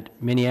building at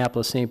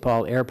Minneapolis-St.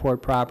 Paul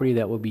Airport property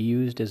that will be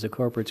used as the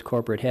corporate's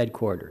corporate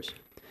headquarters.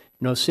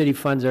 No city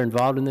funds are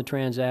involved in the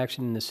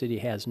transaction, and the city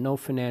has no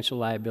financial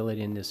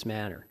liability in this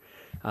matter.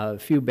 A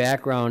few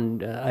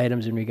background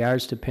items in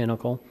regards to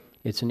Pinnacle.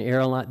 It's an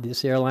airline.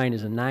 This airline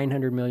is a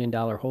 $900 million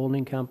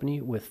holding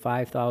company with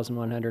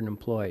 5,100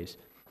 employees.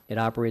 It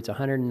operates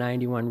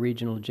 191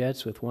 regional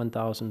jets with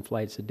 1,000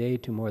 flights a day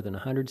to more than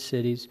 100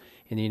 cities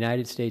in the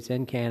United States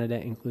and Canada,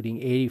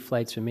 including 80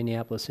 flights from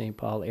Minneapolis-St.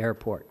 Paul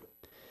Airport.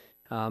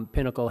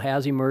 Pinnacle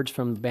has emerged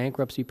from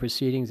bankruptcy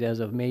proceedings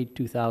as of May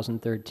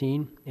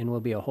 2013 and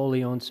will be a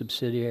wholly owned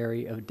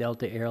subsidiary of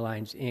Delta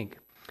Airlines, Inc.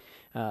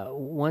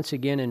 Once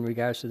again, in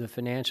regards to the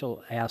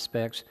financial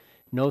aspects,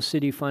 no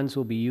city funds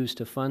will be used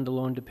to fund the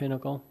loan to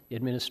Pinnacle.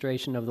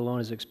 Administration of the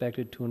loan is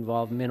expected to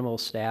involve minimal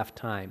staff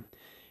time.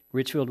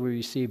 Richfield will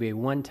receive a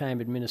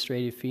one-time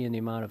administrative fee in the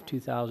amount of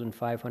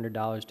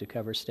 $2,500 to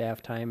cover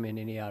staff time and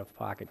any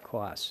out-of-pocket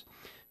costs.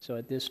 So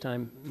at this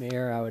time,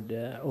 Mayor, I would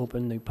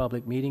open the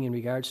public meeting in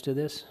regards to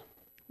this.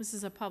 This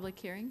is a public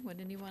hearing.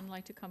 Would anyone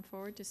like to come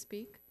forward to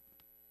speak?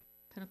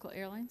 Pinnacle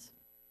Airlines?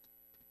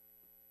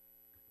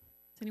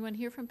 Is anyone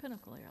here from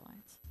Pinnacle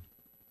Airlines?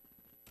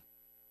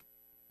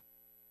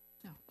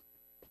 No.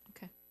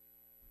 Okay.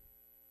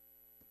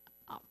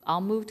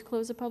 I'll move to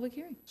close the public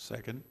hearing.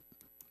 Second.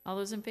 All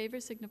those in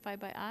favor signify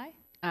by aye.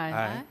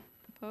 Aye.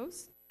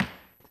 Opposed?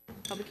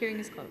 Public hearing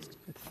is closed.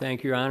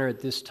 Thank you, Your Honor. At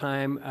this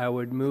time, I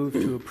would move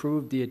to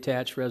approve the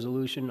attached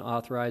resolution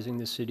authorizing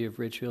the City of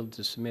Richfield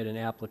to submit an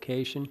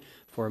application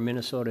for a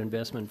Minnesota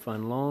Investment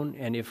Fund loan,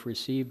 and if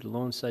received,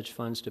 loan such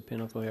funds to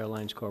Pinnacle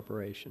Airlines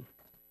Corporation.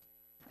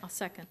 I'll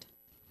second.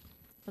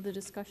 Other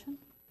discussion?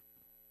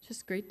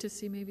 Just great to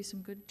see maybe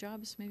some good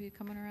jobs maybe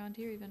coming around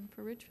here, even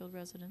for Richfield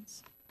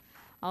residents.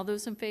 All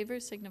those in favor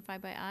signify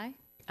by aye.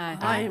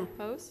 Aye.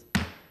 Opposed?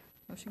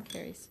 Motion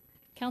carries.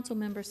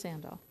 Councilmember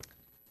Sandal.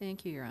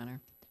 Thank you, Your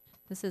Honor.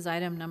 This is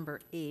item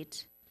number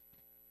 8,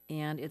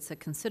 and it's a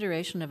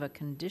consideration of a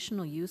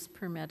conditional use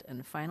permit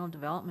and final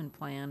development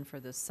plan for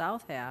the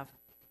south half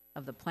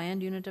of the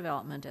planned unit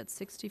development at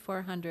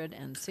 6400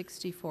 and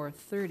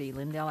 6430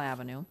 Lindell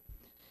Avenue.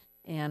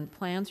 And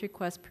plans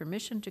request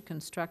permission to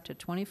construct a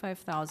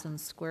 25,000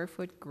 square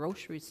foot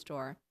grocery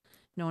store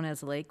known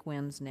as Lake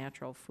Winds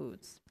Natural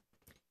Foods.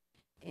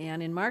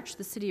 And in March,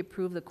 the city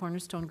approved the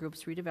Cornerstone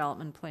Group's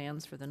redevelopment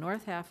plans for the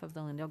north half of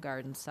the Lindell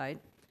Garden site,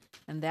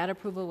 and that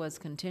approval was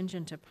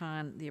contingent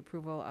upon the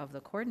approval of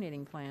the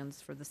coordinating plans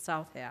for the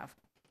south half,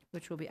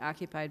 which will be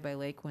occupied by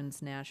Lake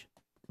Winds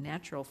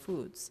Natural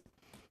Foods.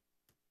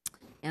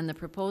 And the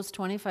proposed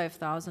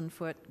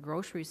 25,000-foot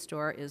grocery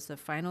store is the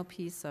final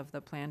piece of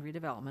the planned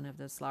redevelopment of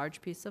this large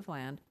piece of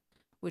land,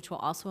 which will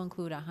also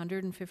include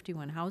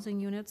 151 housing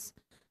units,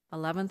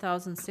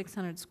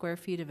 11,600 square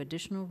feet of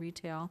additional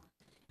retail,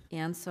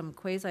 and some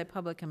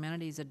quasi-public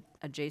amenities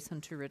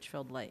adjacent to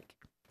Richfield Lake.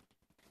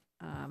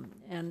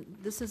 And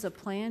this is a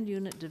planned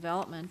unit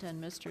development,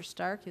 and Mr.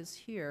 Stark is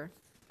here.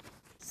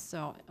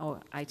 So,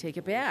 I take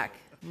it back.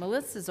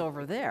 Melissa's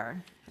over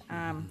there.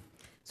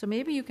 So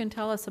maybe you can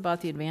tell us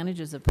about the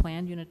advantages of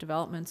planned unit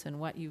developments and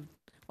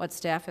what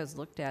staff has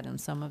looked at in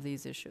some of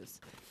these issues.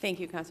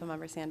 Thank you,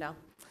 Councilmember Sandell.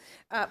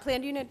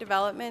 Planned unit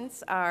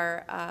developments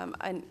are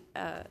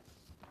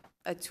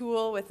a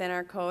tool within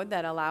our code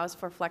that allows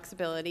for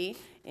flexibility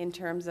in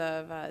terms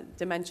of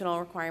dimensional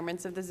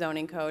requirements of the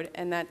zoning code,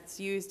 and that's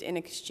used in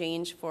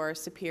exchange for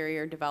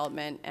superior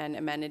development and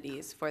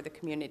amenities for the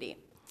community.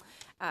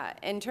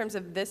 In terms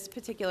of this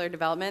particular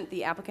development,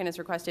 the applicant has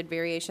requested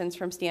variations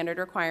from standard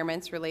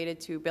requirements related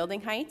to building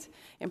height,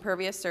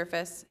 impervious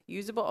surface,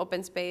 usable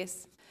open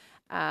space,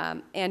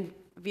 and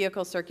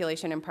vehicle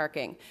circulation and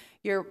parking.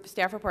 Your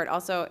staff report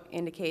also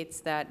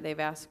indicates that they've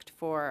asked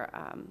for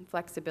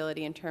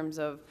flexibility in terms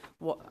of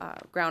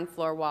ground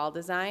floor wall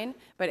design,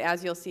 but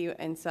as you'll see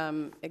in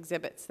some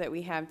exhibits that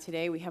we have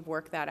today, we have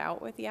worked that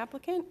out with the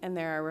applicant, and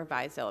there are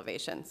revised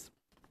elevations.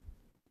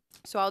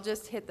 So I'll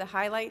just hit the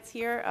highlights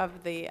here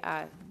of the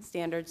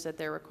standards that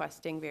they're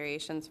requesting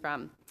variations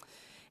from.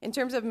 In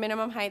terms of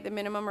minimum height, the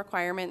minimum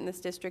requirement in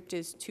this district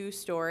is 2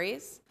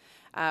 stories.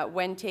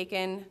 When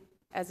taken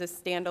as a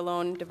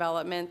standalone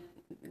development,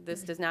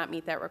 this does not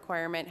meet that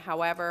requirement.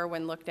 However,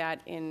 when looked at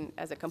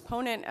as a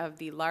component of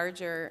the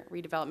larger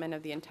redevelopment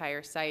of the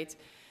entire site,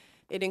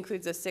 it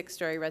includes a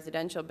 6-story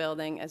residential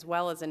building as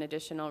well as an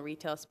additional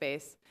retail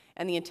space.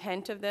 And the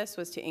intent of this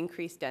was to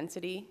increase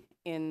density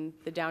in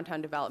the downtown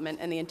development,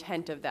 and the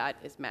intent of that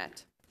is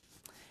met.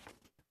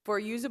 For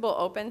usable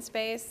open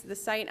space, the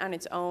site on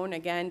its own,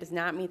 again, does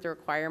not meet the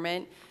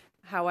requirement.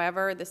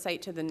 However, the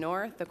site to the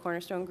north, the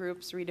Cornerstone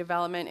Group's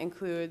redevelopment,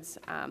 includes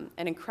an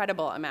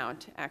incredible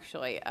amount,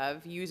 actually,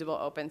 of usable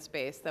open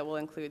space that will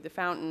include the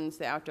fountains,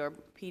 the outdoor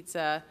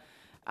pizza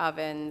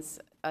ovens,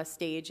 a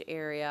stage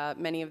area,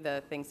 many of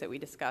the things that we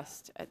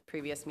discussed at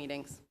previous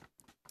meetings.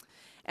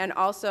 And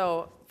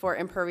also for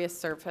impervious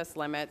surface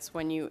limits,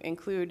 when you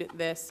include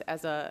this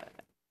as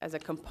a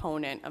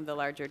component of the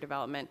larger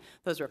development,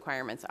 those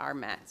requirements are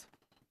met.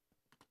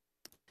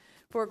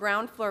 For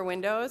ground floor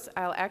windows,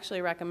 I'll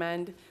actually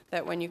recommend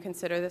that when you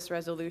consider this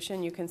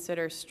resolution, you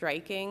consider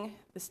striking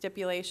the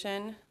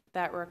stipulation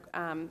that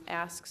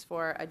asks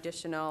for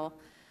additional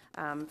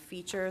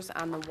features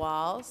on the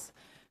walls.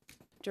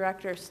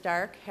 Director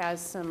Stark has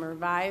some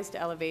revised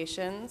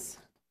elevations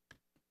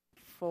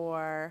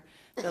for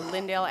the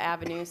Lindale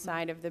Avenue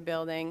side of the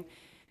building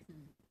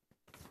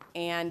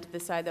and the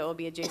side that will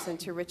be adjacent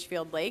to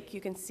Richfield Lake.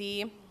 You can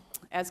see,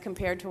 as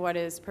compared to what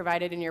is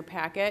provided in your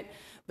packet,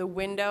 the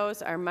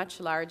windows are much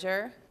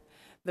larger.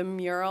 The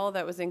mural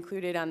that was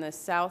included on the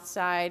south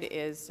side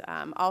is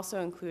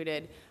also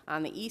included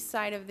on the east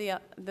side of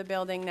the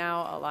building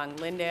now along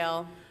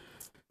Lindale.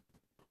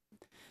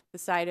 The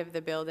side of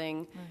the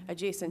building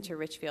adjacent to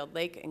Richfield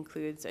Lake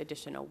includes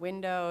additional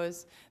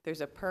windows.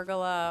 There's a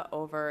pergola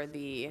over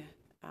the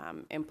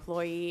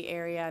employee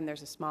area, and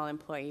there's a small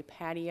employee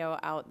patio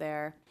out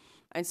there.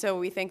 And so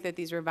we think that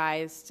these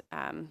revised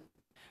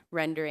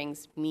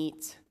renderings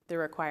meet the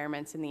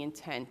requirements and the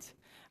intent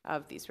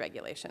of these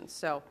regulations.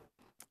 So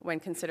when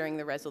considering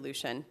the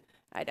resolution,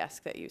 I'd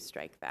ask that you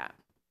strike that.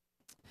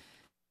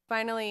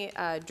 Finally,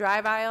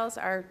 drive aisles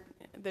are,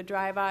 the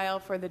drive aisle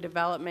for the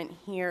development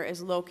here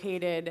is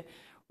located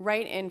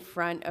right in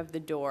front of the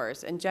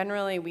doors. And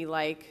generally, we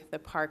like the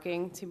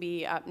parking to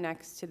be up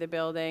next to the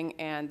building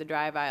and the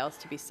drive aisles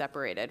to be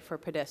separated for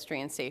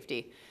pedestrian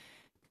safety.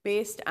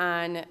 Based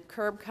on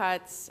curb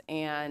cuts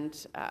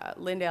and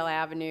Lindale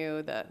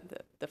Avenue,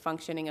 the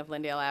functioning of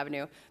Lindale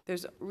Avenue,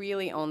 there's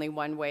really only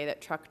one way that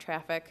truck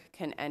traffic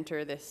can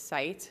enter this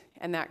site,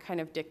 and that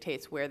kind of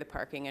dictates where the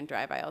parking and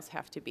drive aisles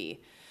have to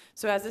be.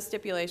 So as a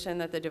stipulation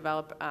that the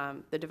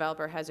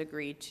developer has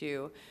agreed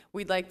to,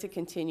 we'd like to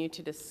continue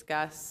to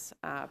discuss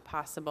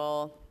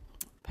possible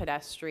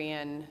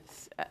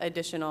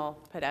additional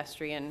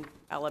pedestrian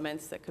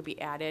elements that could be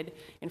added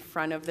in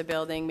front of the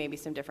building, maybe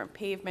some different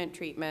pavement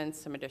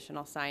treatments, some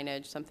additional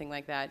signage, something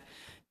like that,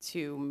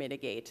 to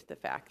mitigate the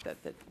fact that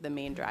the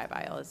main drive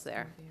aisle is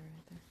there.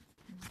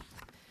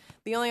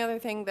 The only other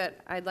thing that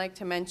I'd like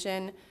to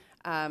mention,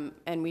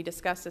 and we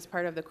discussed as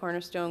part of the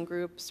Cornerstone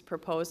Group's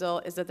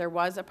proposal, is that there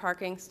was a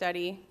parking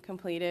study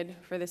completed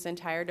for this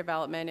entire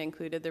development,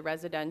 included the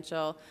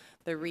residential,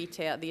 the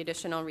retail, the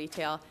additional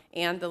retail,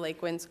 and the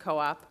Lake Winds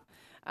Co-op.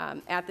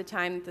 At the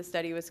time that the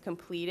study was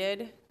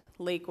completed,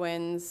 Lake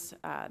Winds,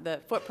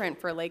 the footprint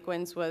for Lake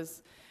Winds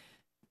was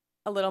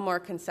a little more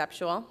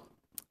conceptual.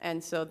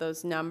 And so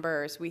those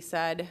numbers, we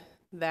said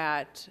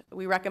that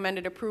we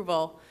recommended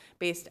approval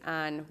based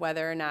on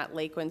whether or not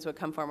Lake Winds would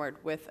come forward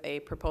with a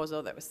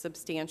proposal that was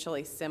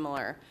substantially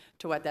similar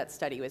to what that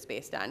study was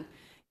based on.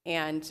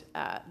 And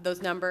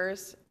those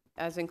numbers,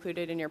 as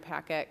included in your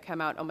packet, come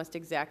out almost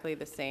exactly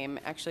the same.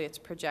 Actually, it's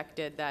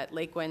projected that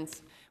Lake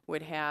Winds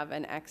would have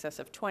an excess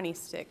of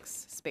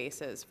 26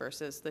 spaces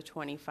versus the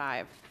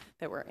 25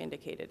 that were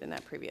indicated in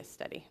that previous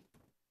study.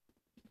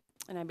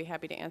 And I'd be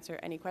happy to answer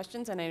any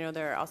questions, and I know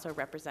there are also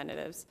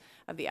representatives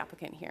of the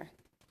applicant here.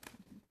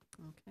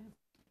 Okay.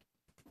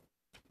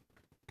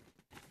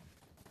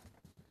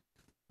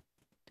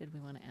 Did we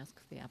want to ask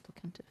the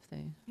applicant if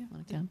they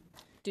want to come?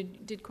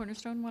 Did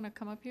Cornerstone want to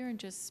come up here and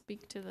just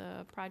speak to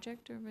the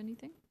project or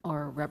anything?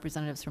 Or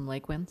representatives from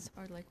Lake Winds?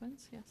 Or Lake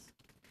Winds, yes.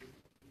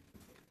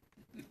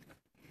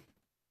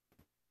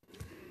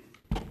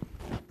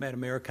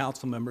 Madam Mayor,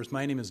 council members,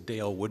 my name is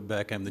Dale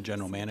Woodbeck. I'm the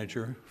general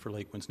manager for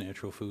Lake Winds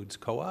Natural Foods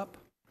Co-op.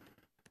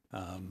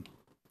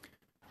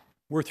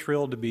 We're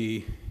thrilled to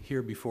be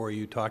here before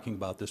you talking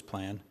about this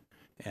plan,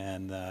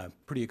 and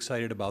pretty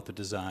excited about the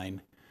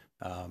design.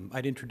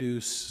 I'd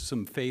introduce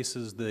some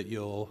faces that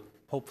you'll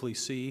hopefully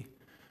see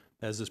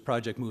as this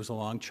project moves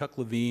along. Chuck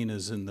Levine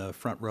is in the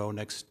front row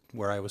next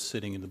where I was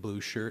sitting in the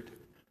blue shirt.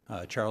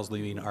 Charles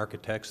Levine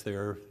Architects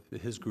there,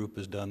 his group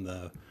has done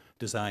the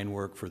design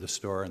work for the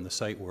store and the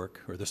site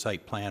work, or the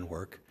site plan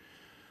work.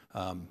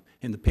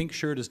 In the pink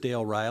shirt is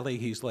Dale Riley.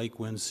 He's Lake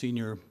Winds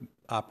Senior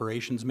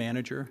Operations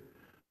Manager.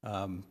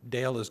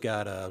 Dale has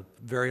got a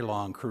very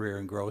long career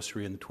in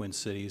grocery in the Twin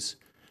Cities,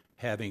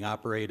 having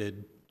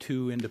operated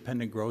 2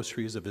 independent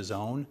groceries of his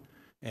own,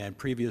 and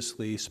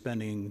previously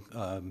spending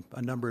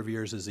a number of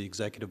years as the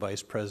executive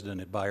vice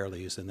president at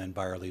Byerly's and then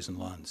Byerly's and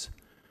Lund's.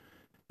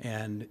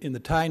 And in the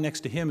tie next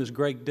to him is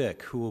Greg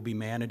Dick, who will be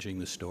managing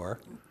the store.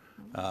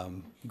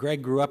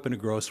 Greg grew up in a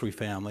grocery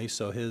family,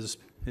 so his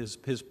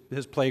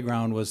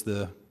playground was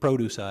the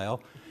produce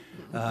aisle.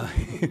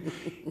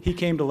 He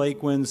came to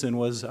Lake Winds and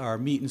was our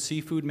meat and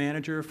seafood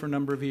manager for a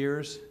number of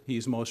years.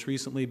 He's most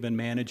recently been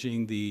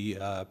managing the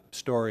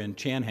store in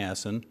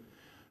Chanhassen,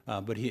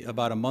 but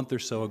about a month or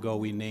so ago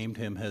we named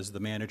him as the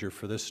manager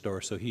for this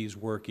store, so he's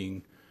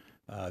working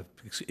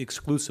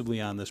exclusively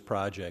on this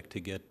project to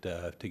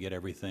get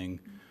everything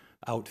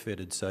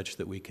outfitted such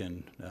that we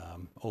can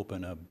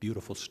open a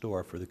beautiful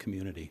store for the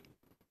community.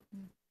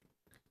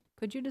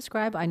 Could you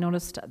describe, I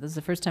noticed, this is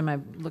the first time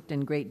I've looked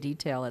in great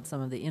detail at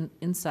some of the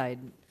inside.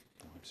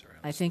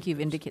 I think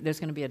you've indicated there's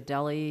going to be a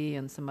deli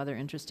and some other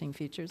interesting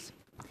features.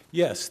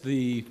 Yes,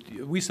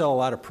 we sell a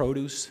lot of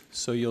produce,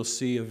 so you'll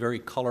see a very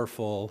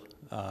colorful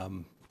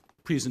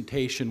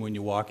presentation when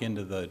you walk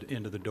into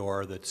the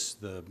door. That's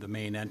the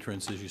main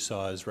entrance, as you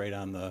saw, is right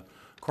on the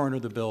corner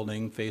of the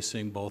building,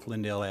 facing both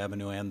Lindale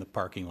Avenue and the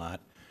parking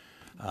lot.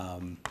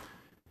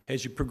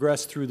 As you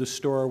progress through the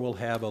store, we'll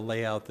have a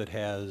layout that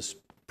has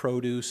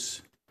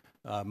produce,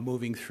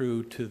 moving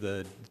through to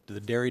the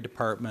dairy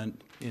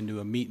department, into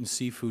a meat and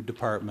seafood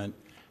department,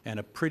 and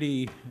a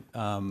pretty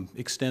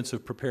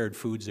extensive prepared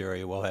foods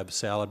area. We'll have a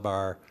salad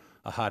bar,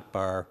 a hot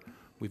bar.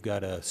 We've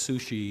got a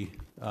sushi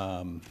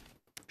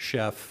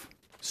chef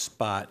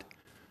spot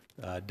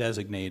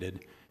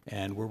designated,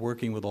 and we're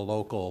working with a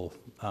local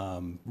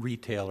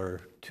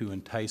retailer to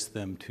entice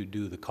them to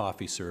do the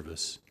coffee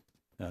service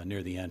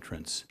near the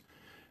entrance.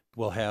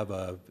 We'll have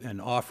an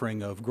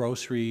offering of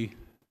grocery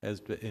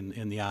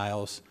in the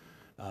aisles,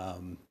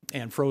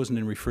 and frozen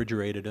and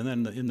refrigerated. And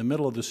then in the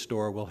middle of the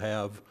store, we'll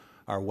have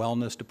our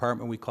wellness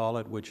department, we call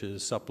it, which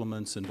is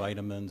supplements and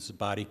vitamins,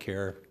 body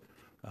care,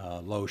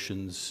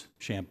 lotions,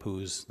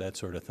 shampoos, that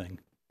sort of thing.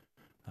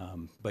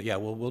 But yeah,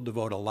 we'll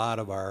devote a lot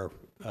of our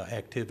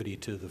activity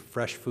to the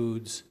fresh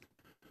foods,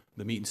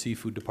 the meat and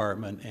seafood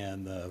department,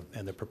 and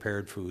the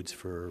prepared foods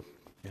for,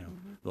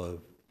 the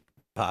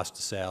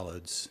pasta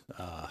salads,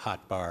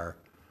 hot bar,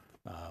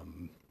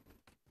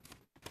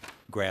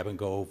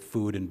 grab-and-go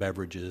food and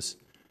beverages,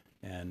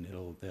 and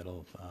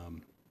it'll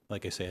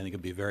like I say, I think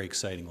it'll be a very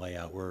exciting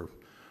layout.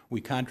 We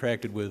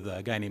contracted with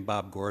a guy named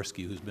Bob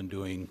Gorski, who's been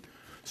doing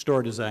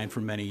store design for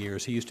many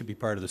years. He used to be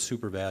part of the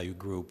Super Value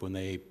Group when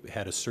they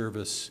had a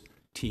service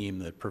team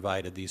that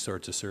provided these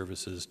sorts of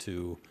services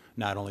to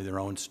not only their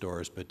own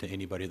stores, but to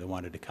anybody that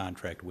wanted to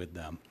contract with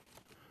them.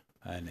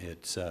 And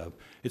it's a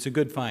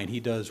good find. He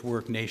does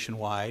work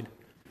nationwide.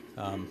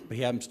 But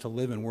he happens to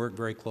live and work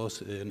very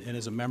close and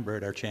is a member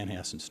at our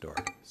Chanhassen store.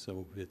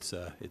 So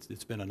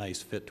it's been a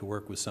nice fit to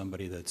work with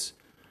somebody that's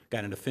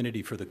got an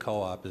affinity for the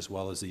co-op as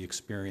well as the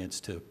experience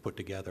to put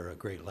together a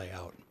great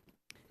layout.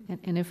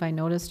 And if I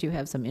noticed, you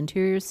have some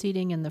interior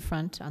seating in the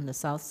front on the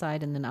south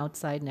side, and then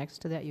outside next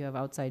to that, you have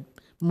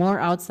more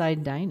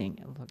outside dining,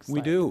 it looks like.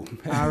 We do.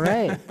 All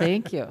right,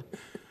 thank you.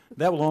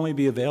 That will only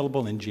be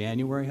available in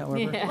January, however.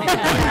 Okay,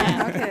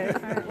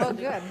 well,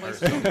 good.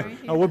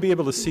 We'll be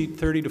able to seat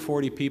 30 to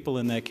 40 people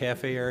in that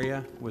cafe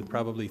area with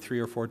probably 3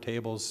 or 4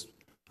 tables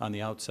on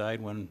the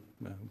outside when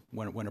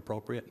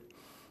appropriate.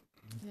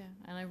 Yeah,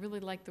 and I really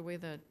like the way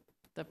the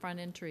front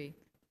entry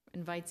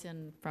invites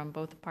in from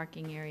both the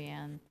parking area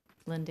and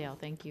Lindale.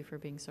 Thank you for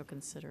being so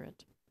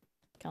considerate.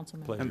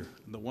 Councilman. Pleasure. And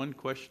the one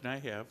question I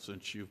have,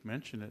 since you've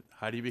mentioned it,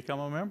 how do you become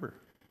a member?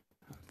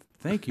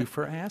 Thank you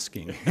for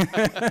asking.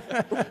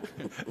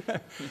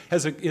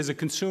 As a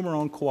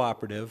consumer-owned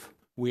cooperative,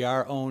 we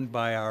are owned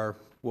by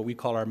what we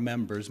call our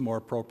members, more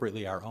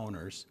appropriately our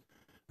owners.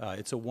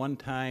 It's a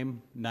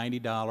one-time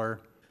 $90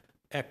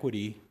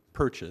 equity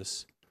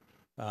purchase,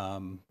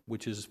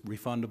 which is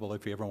refundable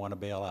if you ever want to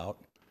bail out.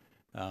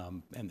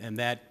 And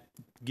that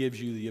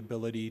gives you the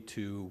ability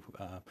to,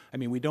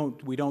 we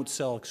don't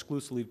sell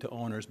exclusively to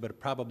owners, but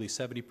probably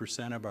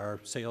 70% of our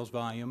sales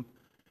volume,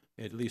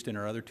 at least in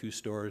our other 2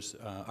 stores,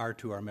 are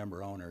to our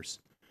member owners.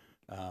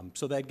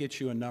 So that gets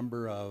you a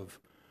number of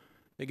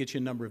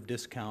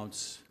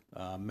discounts,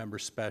 member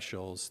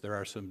specials. There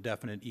are some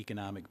definite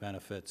economic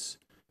benefits.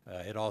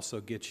 It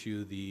also gets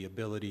you the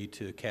ability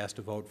to cast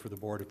a vote for the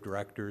board of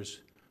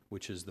directors,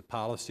 which is the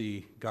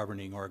policy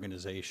governing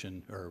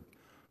organization or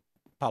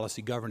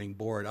policy governing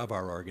board of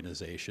our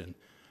organization.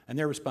 And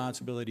their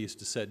responsibility is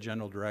to set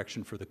general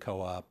direction for the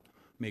co-op,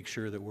 make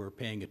sure that we're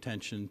paying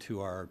attention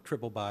to our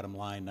triple bottom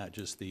line, not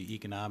just the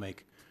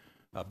economic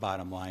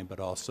bottom line, but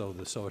also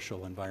the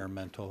social,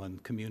 environmental,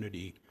 and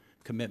community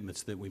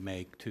commitments that we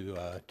make to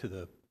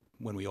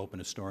when we open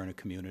a store in a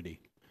community.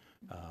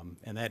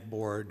 And that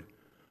board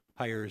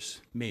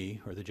hires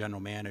me, or the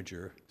general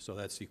manager, so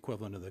that's the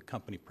equivalent of the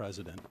company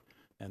president,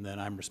 and then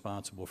I'm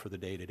responsible for the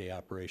day-to-day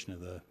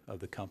operation of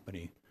the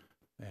company,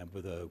 and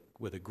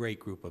with a great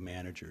group of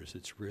managers.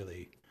 It's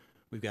really,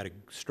 we've got a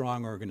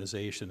strong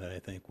organization that I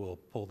think will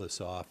pull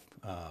this off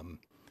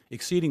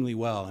exceedingly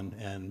well,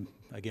 and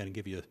again,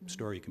 give you a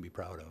story you can be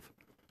proud of.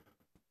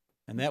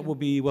 And that will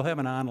be, we'll have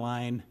an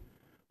online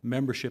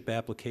membership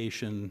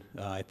application,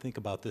 I think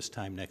about this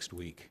time next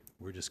week.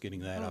 We're just getting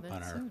that up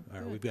on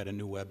our we've got a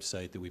new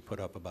website that we put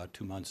up about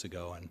 2 months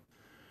ago,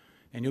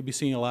 and you'll be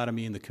seeing a lot of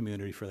me in the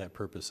community for that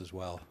purpose as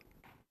well.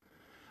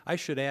 I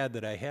should add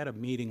that I had a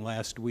meeting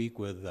last week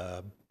with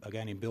a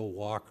guy named Bill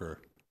Walker,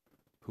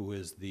 who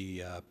is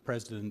the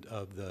president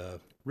of the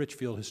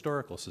Richfield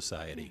Historical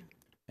Society,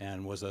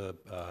 and was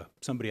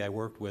somebody I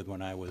worked with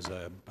when I was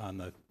on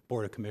the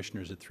Board of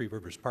Commissioners at Three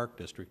Rivers Park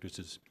District,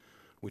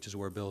 which is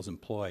where Bill's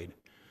employed.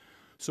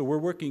 So we're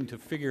working to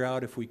figure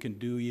out if we can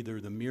do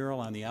either the mural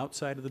on the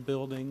outside of the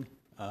building,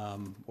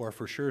 or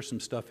for sure some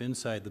stuff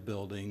inside the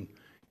building,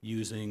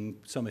 using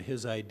some of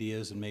his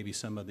ideas and maybe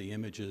some of the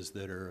images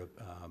that are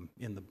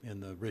in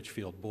the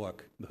Richfield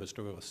book, the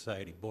Historical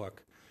Society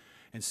book,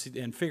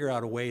 and figure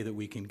out a way that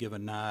we can give a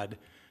nod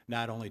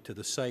not only to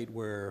the site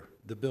where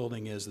the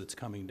building is that's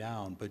coming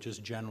down, but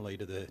just generally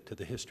to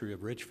the history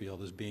of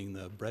Richfield as being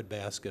the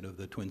breadbasket of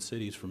the Twin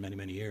Cities for many,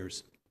 many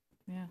years.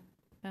 Yeah,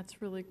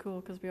 that's really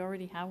cool, because we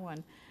already have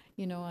one,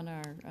 on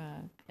our,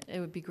 it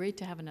would be great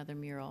to have another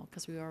mural,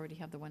 because we already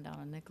have the one down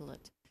on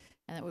Nicollet.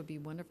 And that would be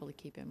wonderful to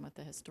keep in with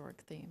the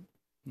historic theme.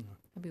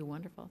 That'd be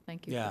wonderful.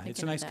 Thank you. Yeah,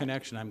 it's a nice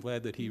connection. I'm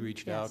glad that he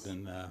reached out,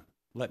 and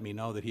let me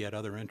know that he had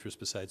other interests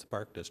besides the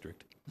Park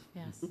District.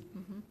 Yes.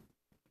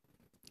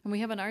 And we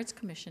have an Arts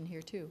Commission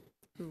here too,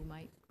 who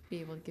might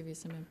be able to give you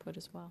some input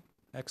as well.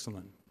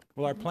 Excellent.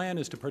 Well, our plan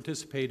is to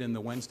participate in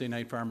the Wednesday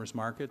night farmers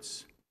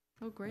markets.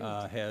 Oh, great.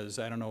 I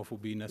don't know if we'll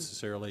be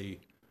necessarily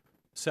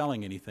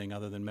selling anything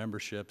other than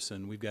memberships,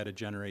 and we've got to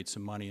generate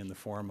some money in the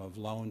form of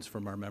loans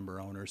from our member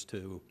owners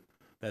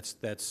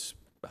that's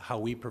how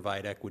we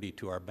provide equity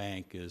to our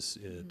bank is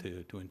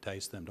to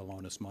entice them to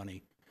loan us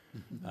money.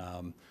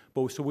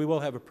 So we will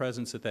have a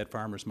presence at that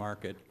farmers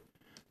market,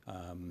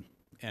 and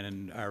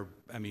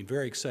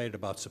very excited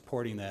about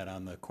supporting that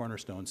on the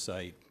Cornerstone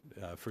site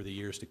for the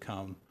years to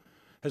come,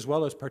 as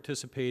well as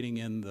participating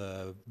in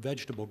the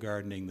vegetable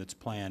gardening that's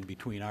planned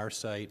between our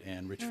site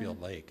and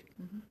Richfield Lake.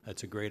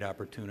 That's a great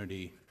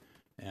opportunity,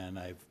 and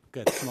I've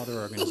got some other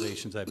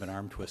organizations I've been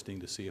arm twisting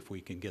to see if we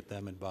can get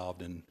them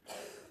involved and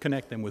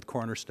connect them with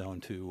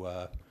Cornerstone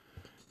to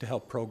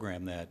help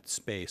program that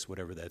space,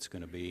 whatever that's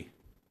going to be.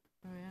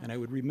 Oh, yeah. And I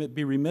would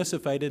be remiss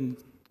if I didn't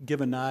give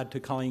a nod to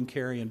Colleen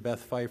Carey and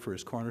Beth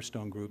Pfeiffer's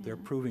Cornerstone Group. They're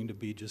proving to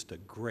be just a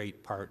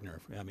great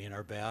partner. I mean,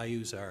 our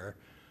values are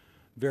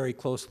very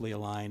closely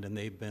aligned, and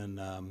they've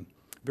been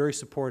very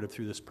supportive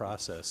through this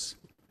process.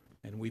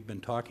 And we've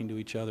been talking to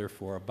each other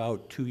for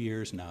about 2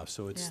 years now,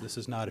 so this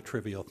is not a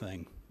trivial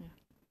thing. Yeah.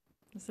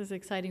 This is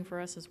exciting for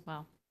us as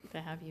well,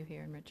 to have you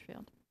here in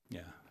Richfield.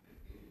 Yeah.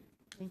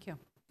 Thank you.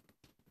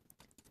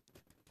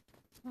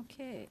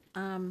 Okay,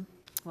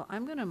 well,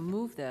 I'm going to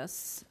move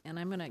this, and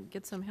I'm going to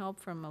get some help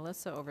from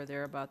Melissa over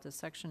there about the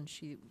section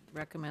she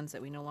recommends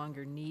that we no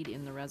longer need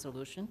in the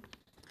resolution.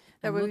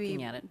 I'm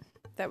looking at it.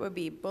 That would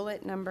be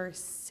bullet number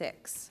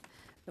 6,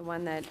 the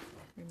one that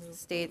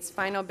states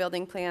final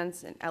building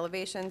plans and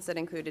elevations that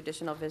include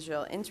additional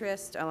visual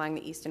interest along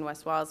the east and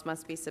west walls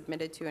must be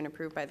submitted to and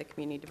approved by the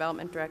Community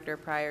Development Director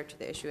prior to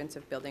the issuance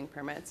of building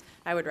permits.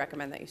 I would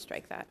recommend that you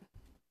strike that.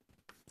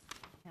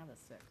 Have a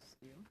 6,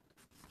 do you?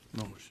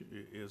 No,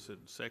 is it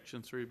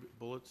section 3,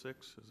 bullet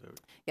 6? Is that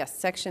Yes,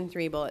 section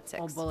 3, bullet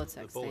 6. Oh, bullet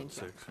 6, bullet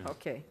thank you. 6, yeah.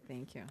 Okay,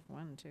 thank you.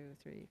 1, 2,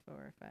 3,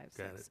 4, 5, 6.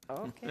 Got it.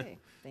 Okay,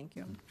 thank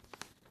you.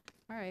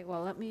 All right,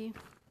 well, let me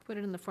put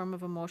it in the form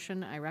of a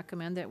motion. I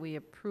recommend that we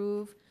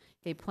approve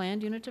a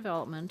planned unit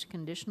development,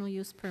 conditional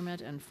use permit,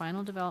 and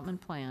final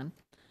development plan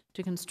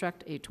to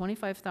construct a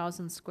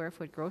 25,000 square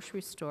foot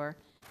grocery store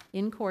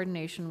in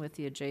coordination with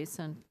the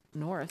adjacent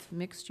north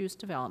mixed-use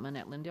development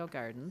at Lindale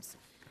Gardens.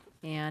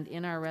 And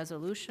in our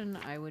resolution,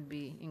 I would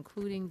be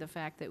including the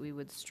fact that we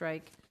would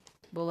strike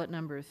bullet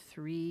number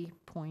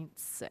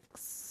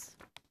 3.6.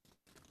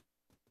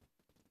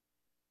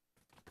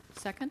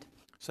 Second?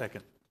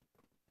 Second.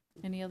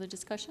 Any other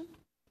discussion?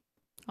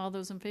 All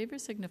those in favor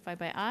signify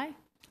by aye.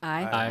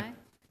 Aye.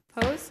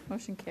 Opposed?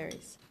 Motion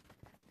carries.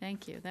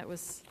 Thank you. That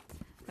was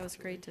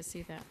great to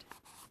see that.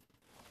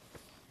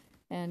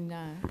 And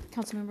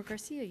Councilmember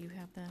Garcia, you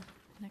have the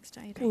next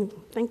item. Okay,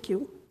 thank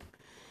you.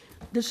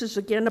 This is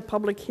again a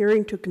public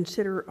hearing to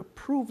consider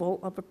approval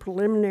of a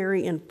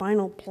preliminary and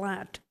final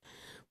plat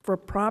for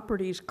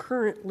properties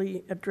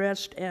currently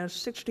addressed as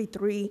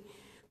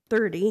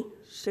 6330,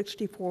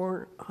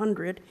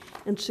 6400,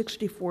 and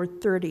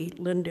 6430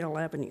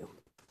 Lindale Avenue.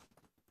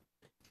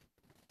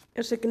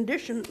 As a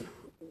condition,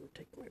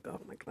 take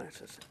off my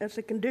glasses. As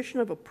a condition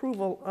of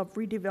approval of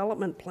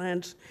redevelopment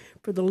plans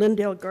for the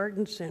Lindale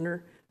Garden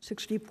Center,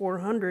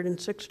 6400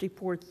 and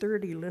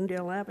 6430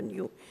 Lindale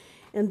Avenue,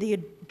 and the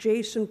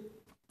adjacent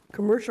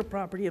commercial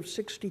property of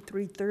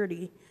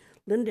 6330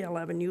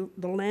 Lindale Avenue,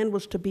 the land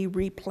was to be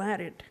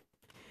replatted.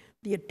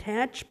 The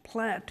attached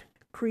plat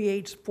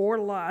creates 4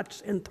 lots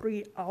and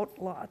 3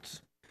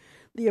 outlots.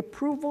 The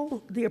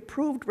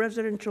approved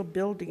residential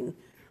building,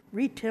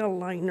 retail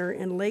liner,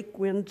 and Lake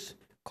Winds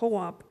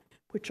Co-op,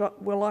 which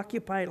will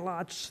occupy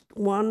lots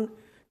 1,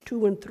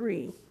 2, and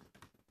 3.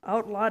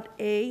 Outlot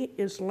A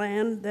is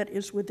land that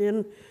is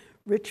within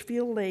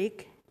Richfield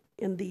Lake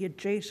and the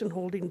adjacent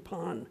holding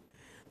pond.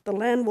 The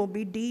land will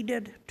be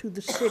deeded to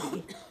the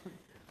city.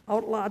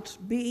 Outlots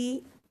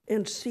B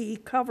and C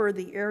cover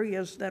the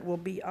areas that will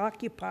be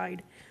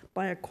occupied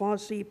by a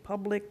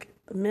quasi-public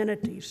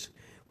amenities,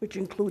 which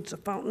includes a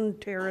fountain,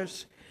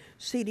 terrace,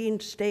 seating,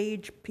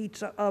 stage,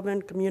 pizza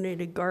oven,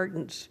 community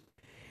gardens.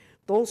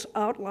 Those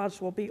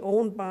outlots will be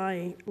owned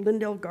by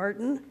Lindale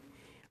Garden.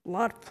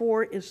 Lot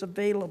 4 is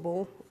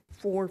available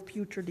for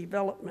future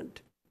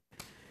development.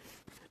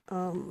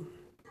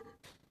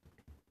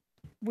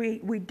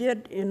 We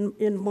did,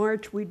 in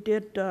March, we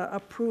did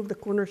approve the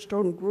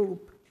Cornerstone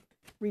Group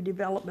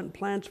redevelopment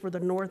plans for the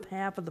north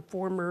half of the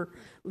former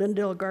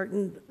Lindale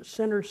Garden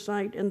Center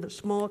site and the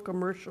small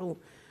commercial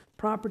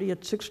property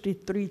at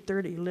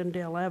 6330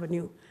 Lindale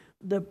Avenue.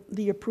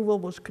 The approval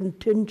was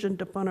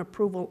contingent upon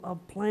approval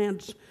of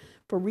plans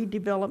for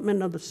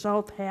redevelopment of the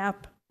south half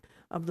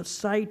of the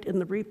site and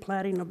the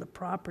replatting of the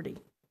property.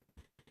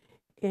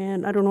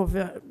 And I don't know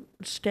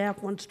if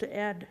staff wants to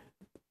add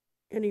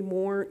any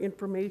more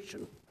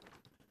information.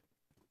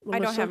 I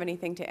don't Melissa? have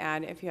anything to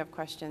add. If you have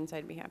questions,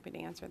 I'd be happy to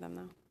answer them,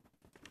 though.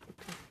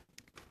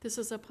 This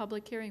is a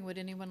public hearing. Would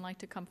anyone like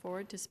to come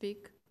forward to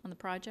speak on the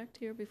project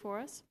here before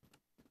us?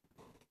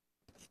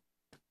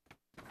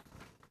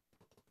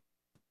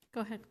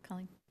 Go ahead,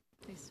 Colleen,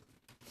 please.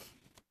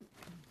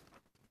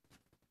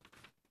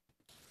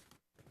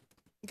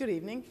 Good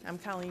evening. I'm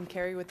Colleen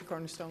Carey with the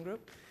Cornerstone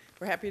Group.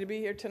 We're happy to be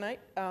here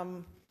tonight.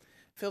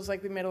 Feels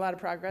like we've made a lot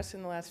of progress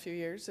in the last few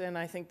years, and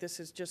I think this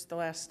is just the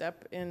last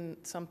step in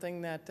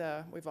something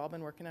that we've all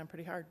been working on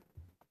pretty hard.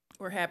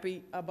 We're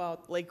happy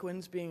about Lake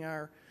Winds being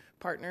our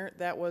partner.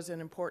 That was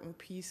an important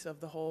piece of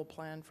the whole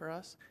plan for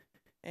us,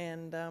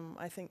 and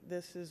I think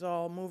this is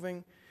all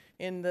moving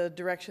in the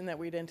direction that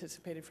we'd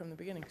anticipated from the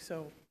beginning.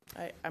 So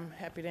I'm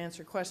happy to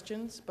answer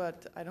questions,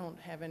 but I don't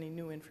have any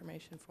new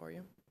information for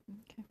you.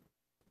 Okay.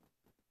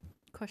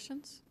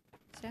 Questions?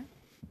 Staff?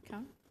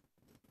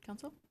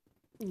 Council?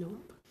 No.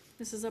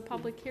 This is a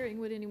public hearing.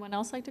 Would anyone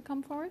else like to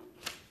come forward?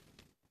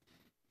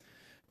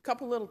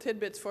 Couple little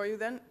tidbits for you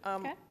then.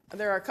 Okay.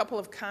 There are a couple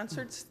of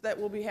concerts that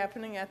will be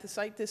happening at the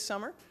site this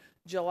summer.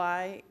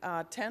 July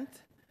 10th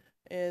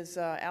is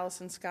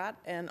Allison Scott,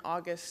 and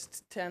July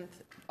 10th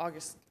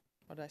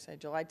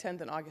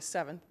and August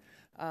 7th.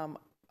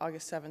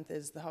 August 7th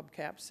is the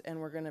Hubcaps, and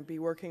we're going to be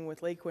working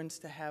with Lake Winds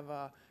to have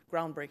a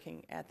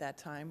groundbreaking at that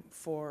time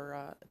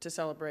for to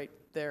celebrate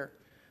the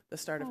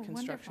start of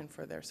construction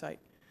for their site.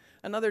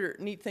 Another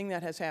neat thing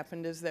that has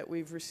happened is that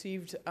we've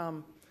received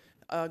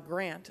a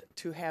grant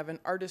to have an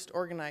artist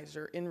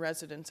organizer in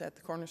residence at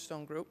the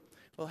Cornerstone Group.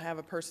 We'll have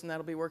a person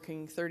that'll be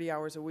working 30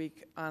 hours a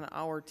week on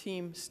our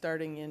team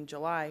starting in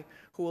July,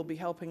 who will be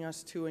helping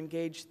us to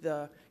engage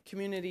the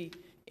community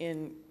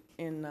in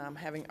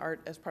having art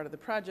as part of the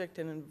project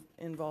and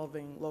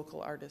involving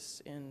local artists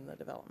in the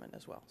development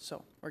as well.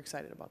 So we're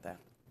excited about that.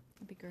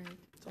 That'd be great.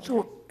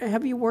 So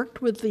have you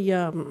worked with the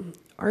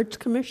Arts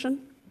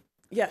Commission?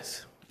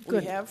 Yes,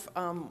 Good. we have.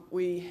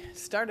 We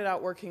started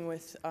out working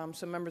with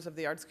some members of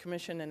the Arts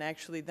Commission and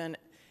actually then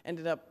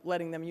ended up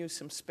letting them use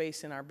some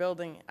space in our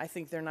building. I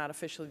think they're not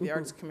officially the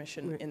Arts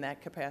Commission in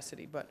that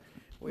capacity, but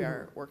we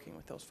are working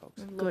with those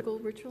folks. Local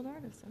Richfield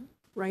artists, huh?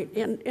 Right,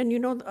 and you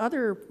know, the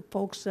other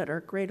folks that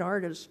are great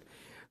artists,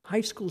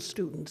 high school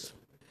students.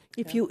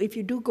 If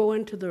you do go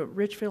into the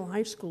Richfield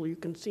High School, you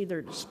can see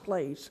their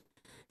displays,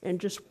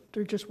 and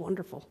they're just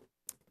wonderful.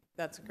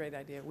 That's a great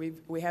idea.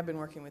 We have been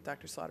working with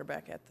Dr.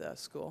 Slaughterback at the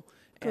school,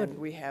 Good. and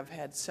we have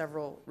had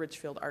several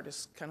Richfield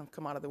artists kind of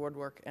come out of the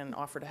woodwork and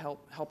offer to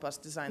help us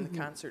design the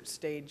concert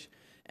stage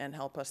and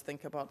help us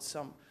think about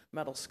some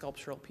metal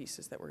sculptural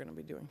pieces that we're going to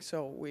be doing.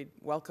 So we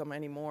welcome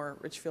any more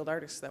Richfield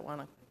artists that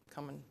want to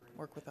come and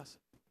work with us.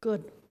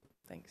 Good,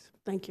 Thanks.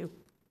 thank you.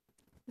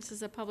 This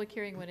is a public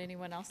hearing. Would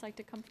anyone else like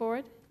to come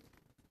forward?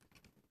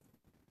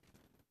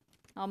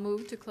 I'll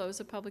move to close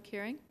the public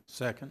hearing.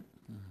 Second.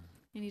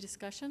 Any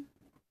discussion?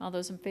 All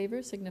those in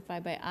favor signify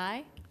by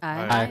aye.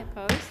 Aye.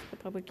 Opposed? The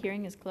public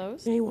hearing is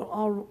closed. Okay,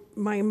 well,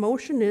 my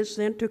motion is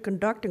then to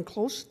conduct and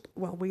close,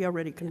 well, we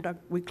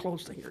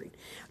closed the hearing,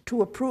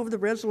 to approve the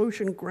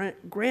resolution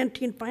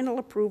granting final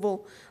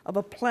approval of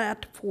a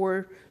plat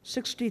for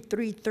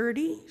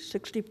 6330,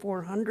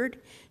 6400,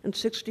 and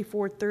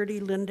 6430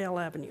 Lindell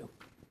Avenue.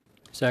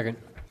 Second.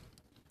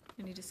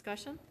 Any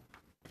discussion?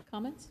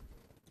 Comments?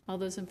 All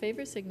those in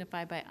favor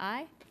signify by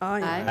aye.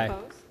 Aye. Aye.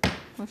 Opposed?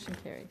 Motion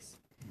carries.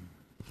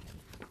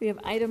 We have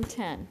item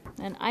 10,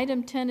 and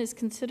item 10 is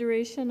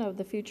consideration of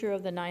the future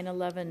of the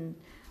 9/11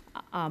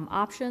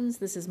 options.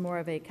 This is more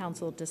of a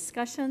council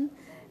discussion,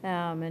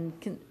 and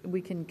we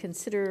can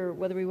consider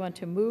whether we want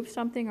to move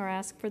something or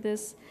ask for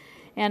this.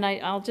 And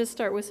I'll just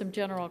start with some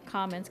general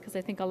comments, because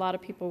I think a lot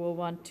of people will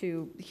want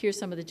to hear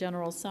some of the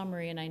general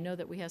summary, and I know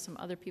that we have some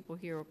other people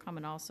here who will come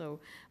and also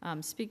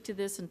speak to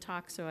this and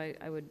talk, so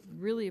I would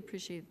really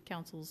appreciate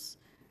council's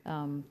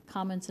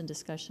comments and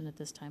discussion at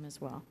this time as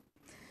well.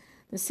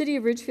 The City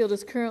of Richfield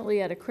is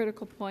currently at a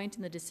critical point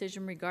in the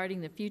decision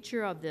regarding the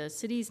future of the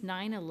city's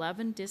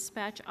 9/11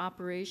 dispatch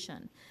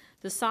operation.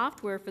 The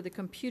software for the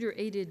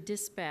computer-aided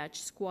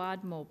dispatch,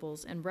 squad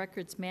mobiles, and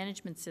records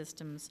management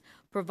systems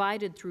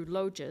provided through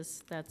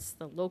LOGIS, that's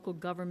the Local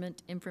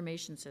Government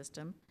Information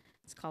System,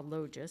 it's called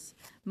LOGIS,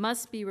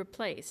 must be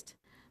replaced.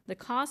 The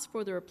cost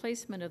for the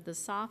replacement of the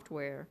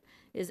software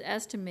is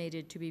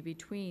estimated to be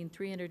between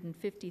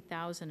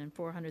 $350,000 and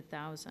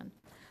 $400,000.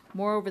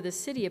 Moreover, the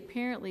city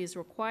apparently is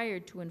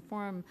required to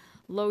inform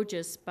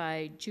LOGIS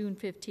by June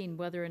 15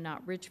 whether or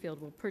not Richfield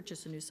will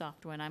purchase a new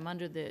software, and I'm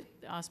under the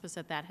auspice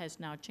that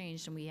has now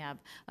changed, and we have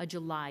a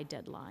July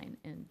deadline,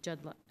 in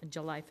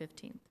July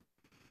 15th.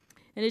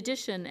 In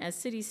addition, as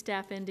city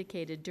staff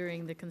indicated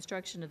during the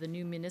construction of the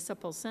new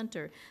municipal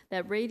center,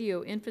 that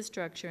radio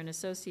infrastructure and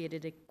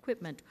associated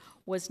equipment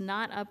was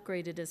not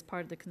upgraded as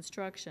part of the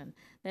construction.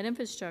 That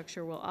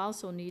infrastructure will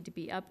also need to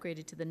be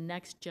upgraded to the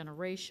next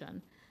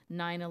generation,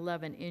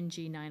 9/11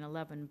 NG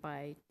 9/11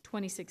 by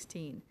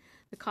 2016.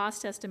 The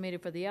cost estimated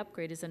for the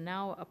upgrade is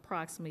now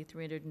approximately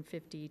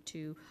 $350,000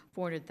 to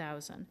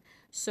 $400,000.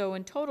 So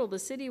in total, the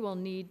city will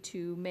need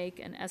to make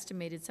an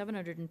estimated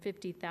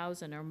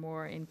 $750,000 or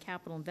more in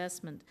capital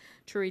investment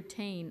to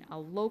retain a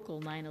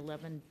local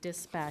 9/11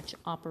 dispatch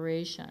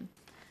operation.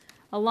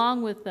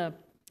 Along with the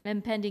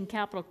impending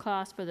capital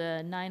cost for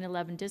the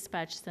 9/11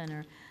 dispatch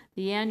center,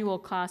 The annual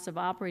cost of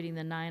operating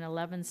the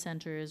 9/11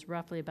 center is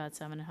roughly about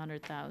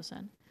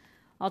 $700,000.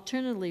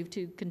 Alternatively,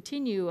 to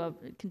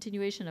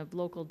continuation of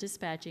local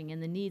dispatching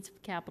and the needs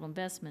of capital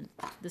investment,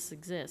 this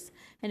exists.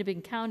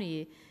 Hennepin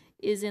County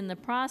is in the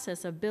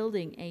process of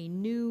building a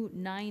new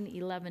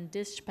 9/11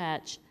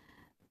 dispatch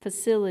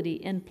facility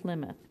in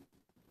Plymouth.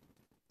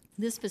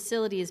 This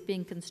facility is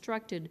being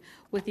constructed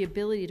with the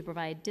ability to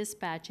provide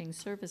dispatching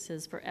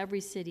services for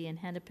every city in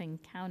Hennepin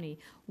County,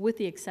 with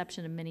the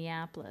exception of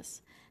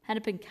Minneapolis.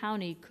 Hennepin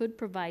County could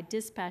provide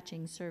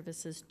dispatching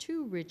services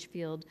to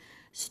Richfield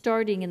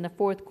starting in the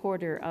fourth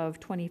quarter of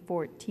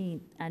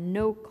 2014 at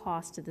no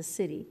cost to the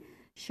city.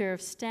 Sheriff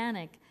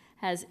Stanek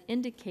has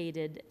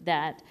indicated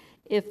that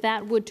if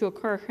that would to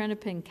occur,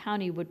 Hennepin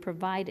County would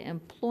provide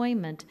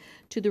employment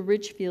to the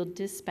Richfield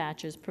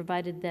dispatchers,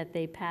 provided that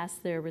they pass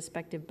their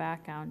respective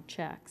background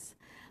checks.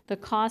 The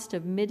cost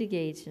of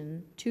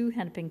mitigation to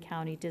Hennepin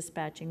County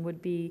dispatching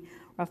would be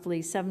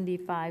roughly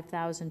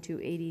 $75,000 to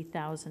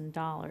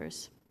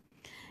 $80,000.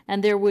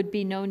 And there would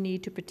be no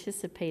need to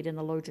participate in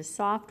the LOGIS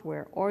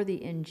software or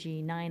the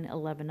NG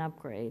 911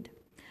 upgrade.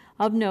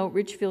 Of note,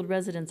 Richfield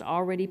residents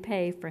already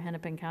pay for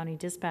Hennepin County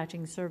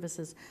dispatching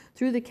services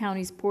through the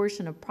county's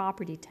portion of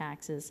property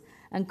taxes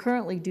and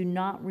currently do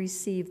not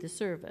receive the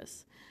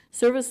service.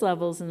 Service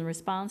levels and the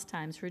response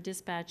times for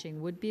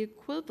dispatching would be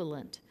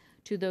equivalent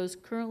to those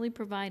currently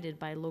provided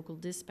by local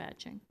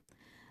dispatching.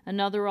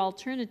 Another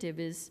alternative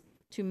is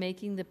to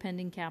making the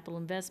pending capital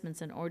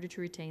investments in order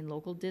to retain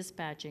local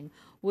dispatching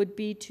would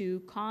be to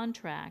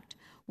contract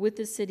with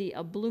the city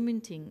of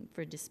Bloomington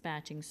for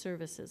dispatching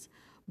services.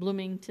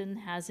 Bloomington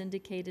has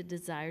indicated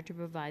desire to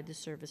provide the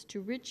service to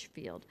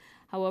Richfield.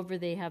 However,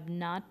 they have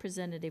not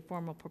presented a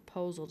formal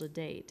proposal to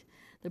date.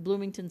 The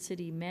Bloomington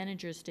city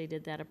manager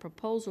stated that a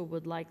proposal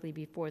would likely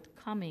be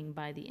forthcoming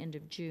by the end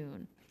of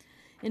June.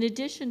 In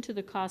addition to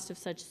the cost of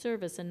such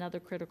service,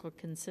 another critical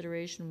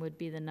consideration would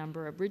be the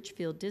number of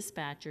Richfield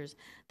dispatchers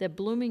that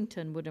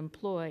Bloomington would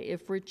employ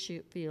if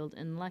Richfield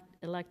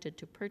elected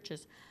to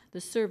purchase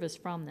the service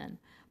from them.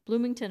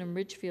 Bloomington and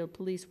Richfield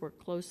police work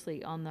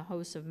closely on the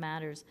host of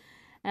matters,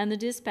 and the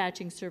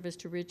dispatching service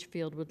to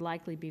Richfield would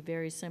likely be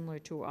very similar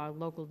to our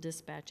local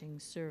dispatching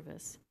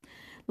service.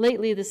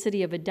 Lately, the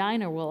city of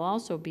Edina will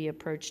also be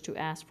approached to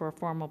ask for a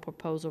formal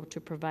proposal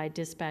to provide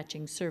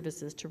dispatching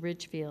services to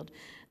Richfield.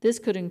 This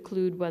could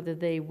include whether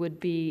they would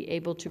be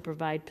able to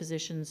provide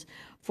positions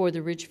for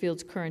the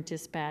Richfield's current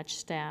dispatch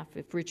staff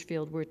if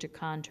Richfield were to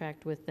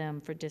contract with them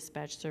for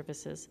dispatch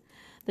services.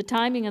 The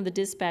timing of the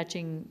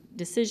dispatching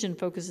decision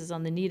focuses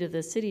on the need of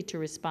the city to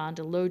respond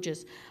to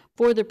LOGIS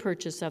for the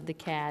purchase of the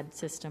CAD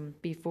system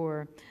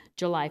before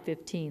July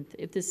 15th.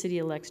 If the city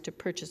elects to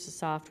purchase the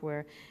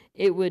software,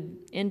 it would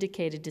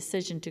indicate a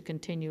decision to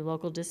continue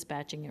local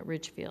dispatching at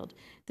Richfield.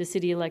 If the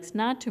city elects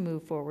not to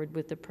move forward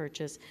with the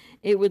purchase,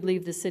 it would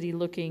leave the city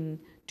looking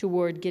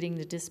toward getting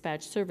the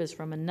dispatch service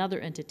from another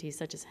entity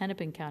such as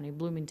Hennepin County,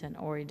 Bloomington,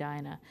 or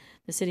Edina.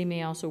 The city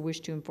may also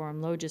wish to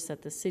inform LOGIS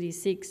that the city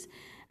seeks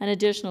an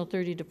additional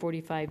 30 to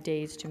 45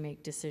 days to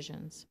make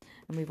decisions,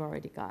 and we've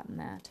already gotten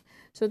that.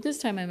 So at this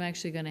time, I'm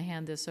actually going to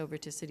hand this over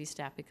to city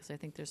staff because I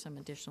think there's some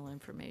additional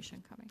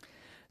information coming.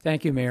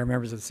 Thank you, Mayor,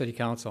 members of the City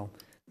Council.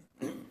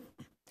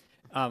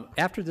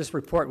 After this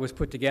report was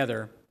put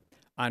together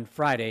on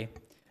Friday,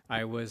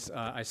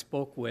 I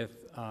spoke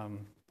with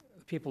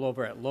people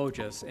over at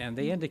LOGIS, and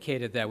they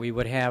indicated that we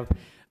would have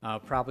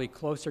probably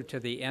closer to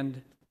the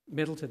end,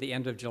 middle to the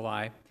end of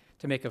July,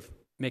 to make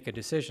a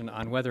decision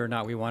on whether or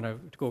not we want to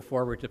go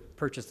forward to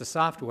purchase the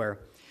software.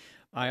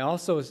 I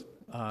also,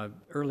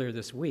 earlier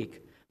this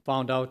week,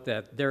 found out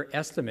that their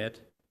estimate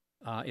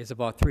is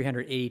about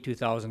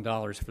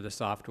 $382,000 for the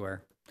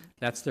software.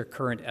 That's their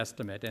current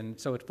estimate, and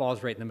so it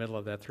falls right in the middle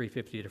of that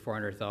 $350,000 to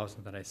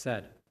 $400,000 that I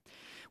said.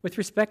 With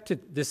respect to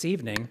this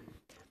evening,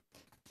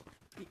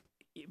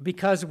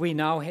 because we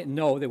now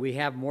know that we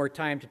have more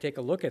time to take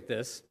a look at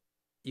this,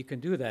 you can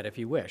do that if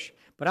you wish.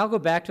 But I'll go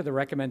back to the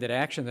recommended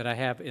action that I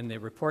have in the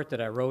report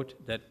that I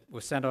wrote that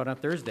was sent out on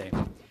Thursday.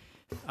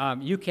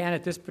 You can,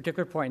 at this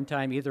particular point in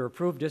time, either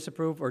approve,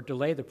 disapprove, or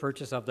delay the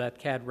purchase of that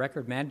CAD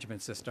record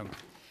management system.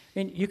 I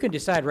mean, you can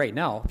decide right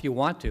now, if you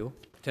want to,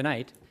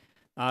 tonight,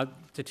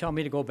 to tell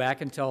me to go back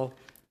and tell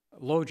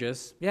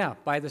LOGIS, yeah,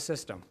 buy the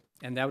system.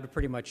 And that would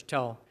pretty much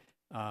tell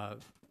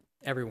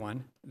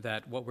everyone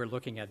that what we're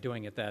looking at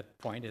doing at that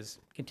point is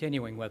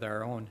continuing with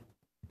our own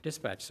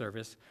dispatch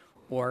service,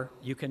 or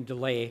you can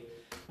delay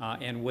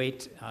and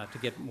wait to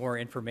get more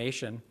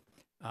information.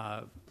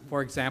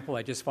 For example,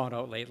 I just found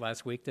out late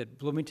last week that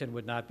Bloomington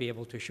would not be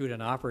able to shoot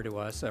an offer to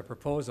us, a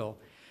proposal,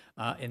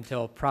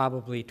 until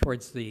probably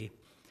towards the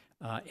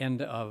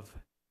end of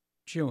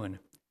June.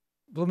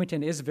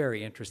 Bloomington is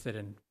very interested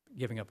in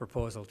giving a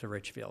proposal to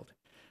Richfield.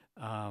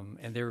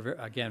 And they're,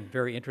 again,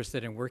 very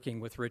interested in working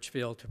with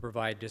Richfield to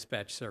provide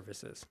dispatch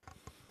services.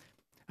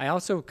 I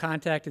also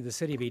contacted the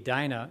city of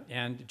Edina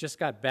and just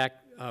got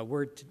back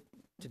word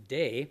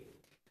today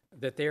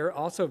that they're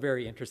also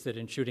very interested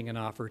in shooting an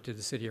offer to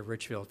the city of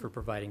Richfield for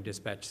providing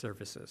dispatch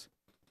services.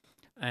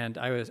 And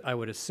I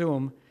would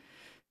assume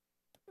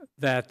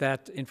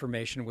that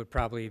information would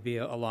probably be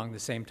along the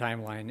same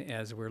timeline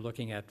as we're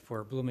looking at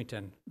for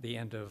Bloomington, the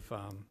end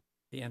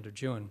of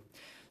June.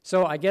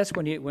 So I guess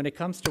when it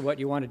comes to what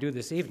you want to do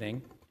this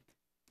evening,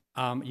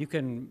 you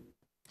can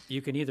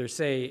either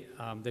say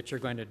that you're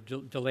going to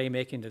delay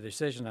making the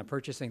decision on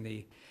purchasing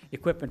the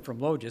equipment from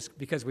Logis,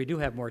 because we do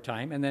have more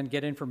time, and then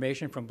get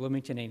information from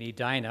Bloomington and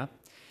Edina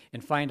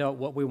and find out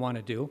what we want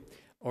to do,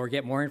 or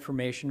get more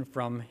information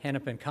from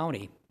Hennepin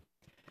County.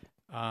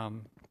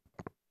 And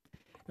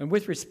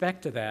with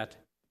respect to that,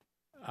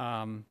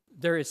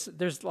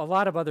 there's a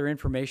lot of other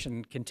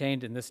information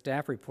contained in this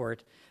staff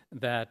report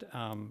that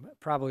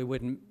probably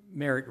wouldn't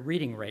merit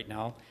reading right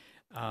now,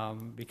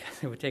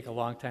 because it would take a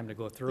long time to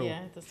go through.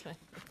 Yeah, that's fine.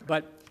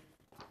 But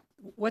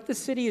what the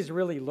city is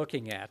really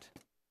looking at,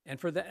 and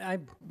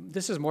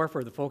this is more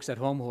for the folks at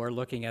home who are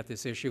looking at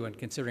this issue and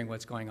considering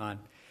what's going on.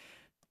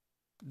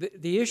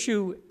 The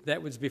issue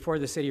that was before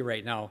the city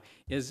right now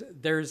is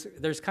there's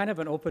kind of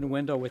an open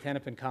window with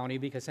Hennepin County,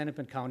 because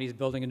Hennepin County is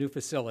building a new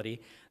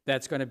facility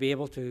that's going to be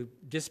able to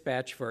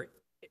dispatch for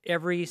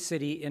every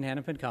city in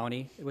Hennepin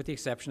County, with the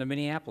exception of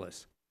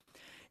Minneapolis.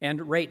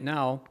 And right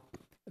now,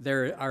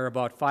 there are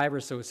about 5 or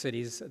so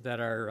cities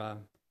that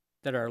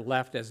are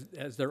left as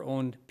their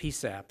own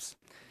PSAPs,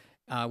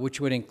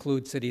 which would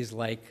include cities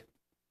like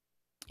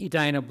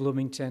Edina,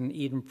 Bloomington,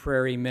 Eden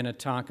Prairie,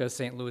 Minnetonka,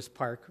 St. Louis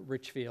Park,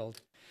 Richfield,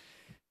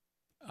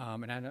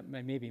 and I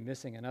may be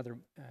missing another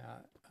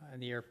in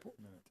the airport.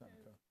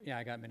 Minnetonka. Yeah,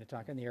 I got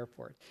Minnetonka in the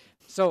airport.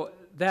 So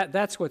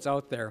that's what's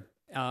out there.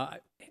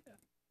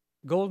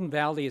 Golden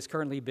Valley is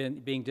currently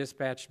being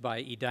dispatched by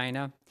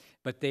Edina,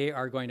 but they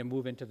are going to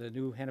move into the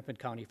new Hennepin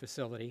County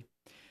facility.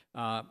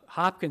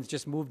 Hopkins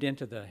just moved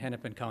into the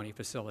Hennepin County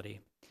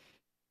facility.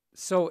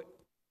 So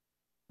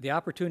the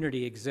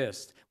opportunity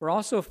exists. We're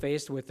also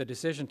faced with the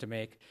decision to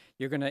make.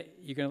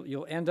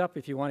 You'll end up,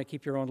 if you want to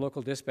keep your own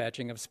local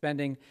dispatching, of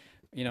spending,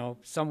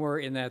 somewhere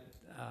in that,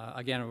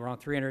 again, around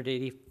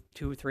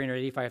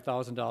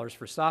 $385,000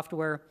 for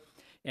software,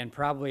 and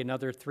probably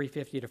another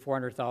 $350,000 to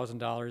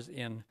 $400,000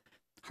 in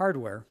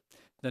hardware,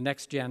 the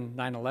next gen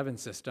 911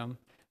 system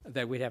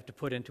that we'd have to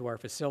put into our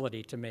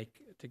facility to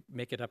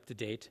make it up to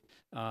date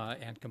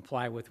and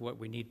comply with what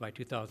we need by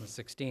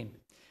 2016.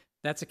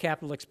 That's a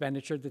capital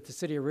expenditure that the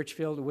city of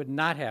Richfield would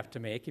not have to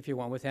make if you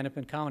went with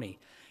Hennepin County.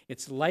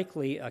 It's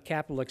likely a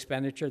capital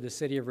expenditure the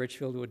city of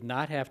Richfield would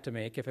not have to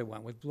make if it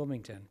went with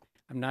Bloomington.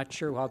 I'm not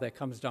sure how that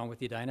comes down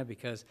with Edina,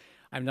 because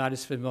I'm not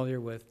as familiar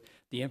with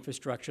the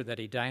infrastructure that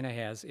Edina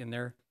has in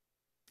their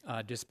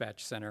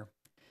dispatch center.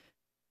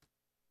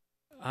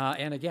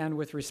 And again,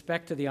 with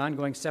respect to the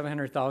ongoing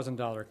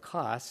 $700,000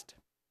 cost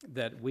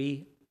that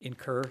we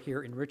incur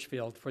here in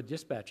Richfield for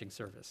dispatching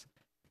service,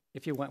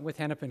 if you went with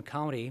Hennepin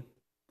County,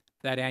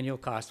 that annual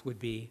cost would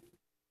be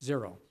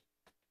 $0.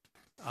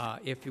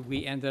 If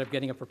we ended up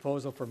getting a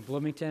proposal from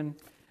Bloomington,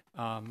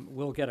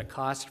 we'll get a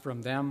cost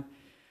from them.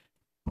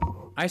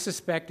 I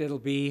suspect it'll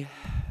be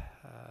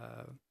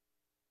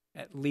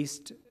at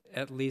least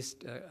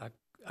a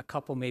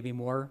couple, maybe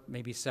more,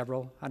 maybe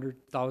several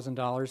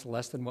 $100,000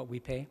 less than what we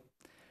pay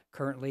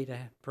currently to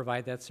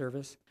provide that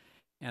service.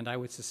 And I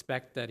would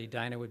suspect that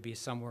Edina would be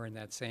somewhere in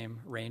that same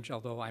range,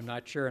 although I'm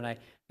not sure, and I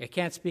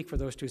can't speak for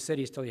those two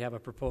cities till you have a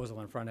proposal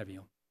in front of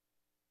you.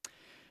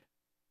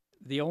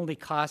 The only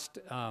cost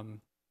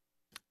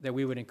that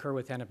we would incur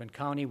with Hennepin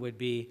County would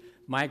be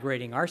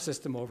migrating our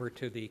system over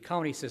to the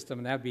county system,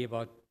 and that would be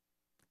about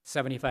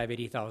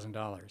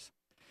 $75,000,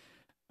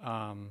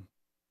 $80,000.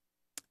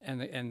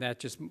 And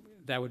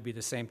that would be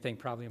the same thing,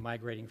 probably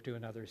migrating to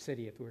another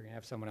city if we were going to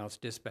have someone else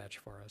dispatch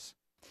for us.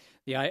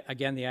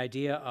 Again, the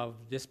idea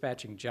of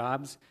dispatching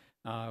jobs,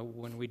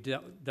 when we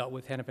dealt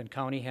with Hennepin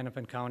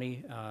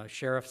County,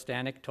 Sheriff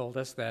Stanek told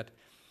us that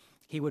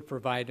he would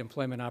provide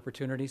employment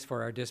opportunities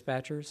for our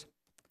dispatchers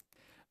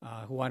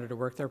who wanted to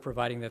work there,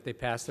 providing that they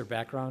passed their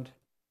background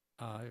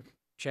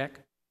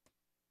check.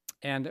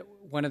 And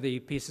one of the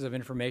pieces of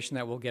information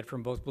that we'll get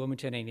from both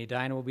Bloomington and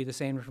Edina will be the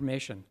same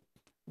information.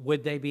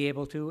 Would they be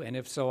able to, and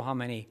if so, how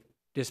many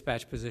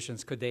dispatch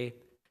positions could they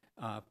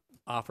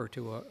offer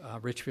to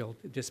Richfield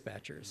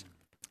dispatchers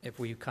if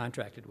we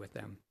contracted with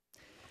them?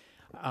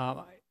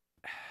 I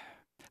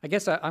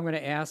guess I'm going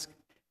to ask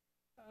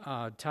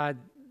Todd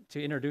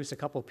to introduce a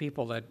couple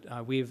people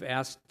that we've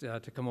asked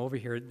to come over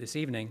here this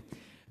evening.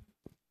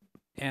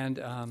 And,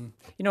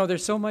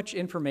 there's so much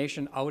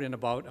information out and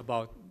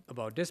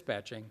about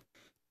dispatching.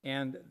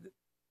 And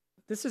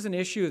this is an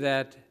issue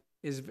that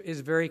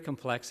is very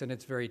complex and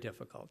it's very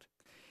difficult.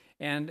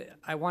 And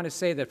I want to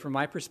say that from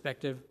my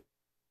perspective,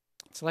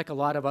 it's like a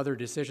lot of other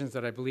decisions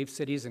that I believe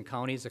cities and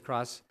counties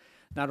across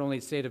not only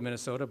the state of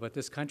Minnesota, but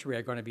this country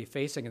are going to be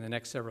facing in the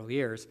next several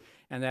years,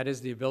 and that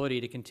is the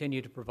ability to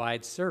continue to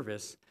provide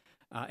service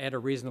at a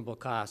reasonable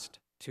cost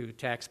to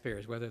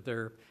taxpayers, whether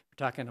they're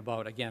talking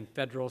about, again,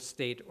 federal,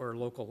 state, or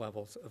local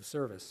levels of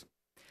service.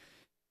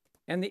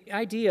 And the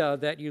idea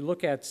that you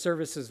look at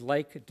services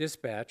like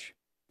dispatch,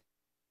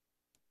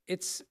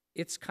 it's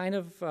kind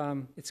of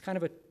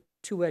a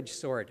two-edged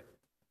sword.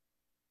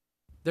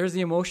 There's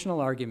the emotional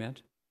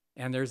argument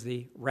and there's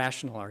the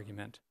rational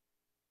argument.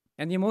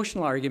 And the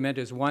emotional argument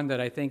is one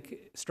that I think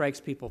strikes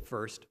people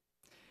first,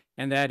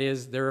 and that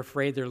is they're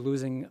afraid they're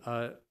losing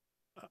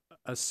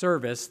a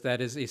service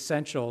that is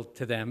essential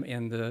to them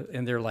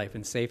in their life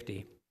and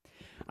safety.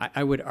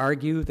 I would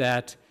argue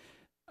that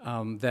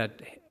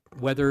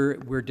whether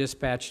we're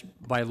dispatched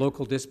by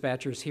local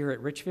dispatchers here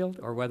at Richfield,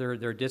 or whether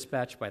they're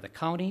dispatched by the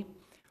county,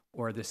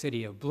 or the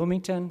city of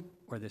Bloomington,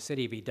 or the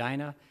city of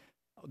Edina,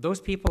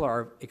 those people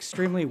are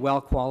extremely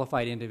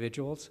well-qualified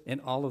individuals in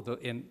all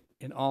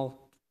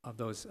of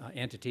those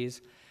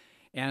entities,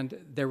 and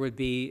there would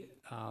be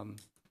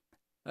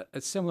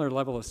a similar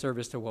level of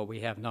service to what we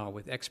have now,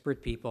 with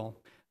expert people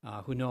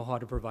who know how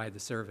to provide the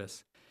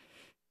service.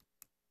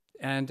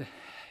 And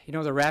you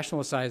know, the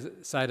rational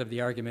side of the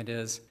argument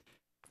is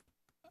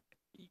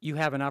you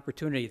have an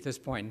opportunity at this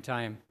point in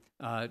time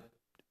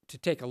to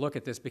take a look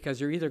at this, because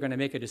you're either going to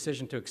make a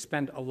decision to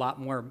expend a lot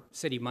more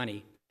city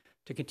money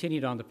to continue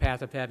down the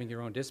path of having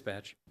your own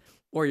dispatch,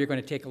 or you're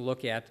going to take a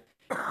look at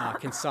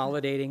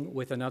consolidating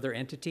with another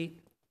entity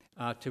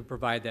to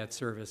provide that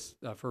service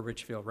for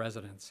Richfield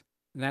residents.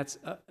 And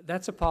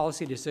that's a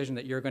policy decision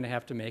that you're going to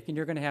have to make, and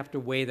you're going to have to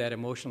weigh that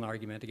emotional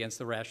argument against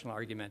the rational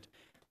argument.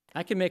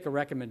 I can make a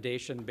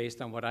recommendation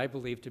based on what I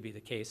believe to be the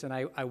case, and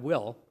I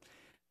will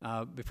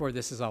before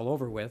this is all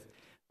over with,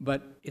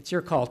 but it's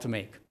your call to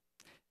make.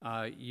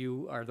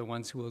 You are the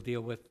ones who will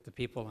deal with the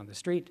people on the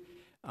street.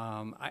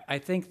 I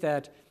think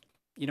that,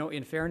 you know,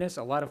 in fairness,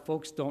 a lot of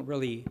folks don't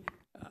really,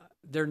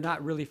 they're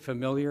not really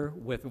familiar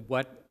with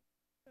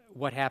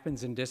what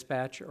happens in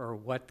dispatch or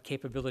what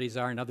capabilities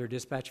are in other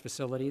dispatch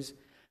facilities.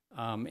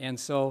 And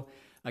so,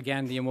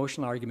 again, the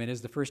emotional argument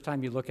is the first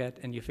time you look at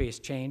and you face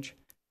change,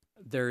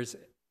 there's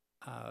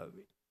a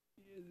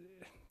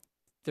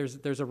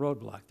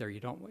roadblock there.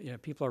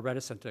 People are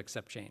reticent to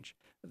accept change.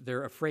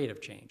 They're afraid of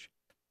change.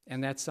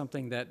 And that's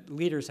something that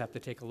leaders have to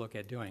take a look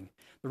at doing.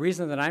 The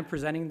reason that I'm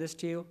presenting this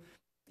to you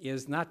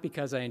is not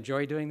because I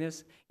enjoy doing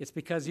this, it's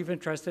because you've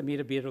entrusted me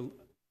to be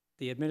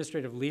the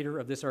administrative leader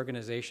of this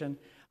organization.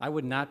 I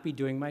would not be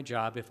doing my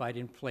job if I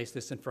didn't place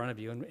this in front of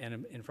you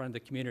and in front of the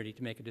community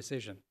to make a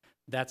decision.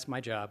 That's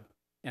my job,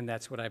 and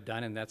that's what I've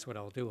done, and that's what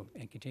I'll do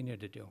and continue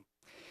to do.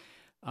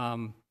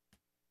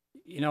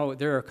 You know,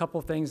 there are a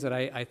couple things that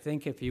I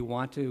think if you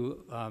want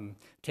to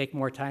take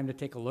more time to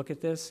take a look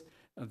at this,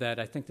 that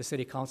I think the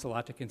City Council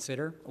ought to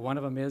consider. One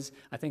of them is,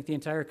 I think the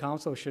entire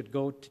council should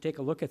go to take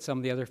a look at some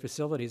of the other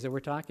facilities that we're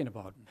talking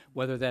about,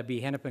 whether that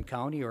be Hennepin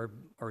County or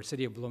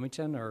City of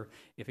Bloomington, or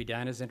if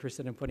Edina is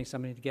interested in putting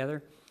something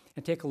together,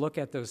 and take a look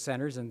at those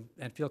centers and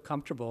feel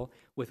comfortable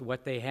with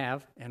what they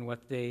have and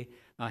what they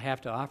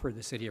have to offer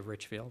the City of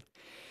Richfield.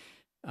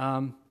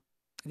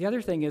 The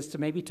other thing is to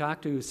maybe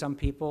talk to some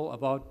people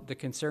about the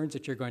concerns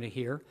that you're going to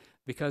hear,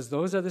 because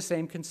those are the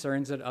same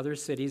concerns that other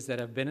cities that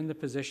have been in the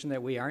position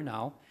that we are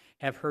now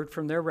have heard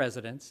from their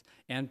residents,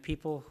 and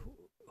people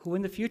who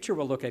in the future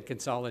will look at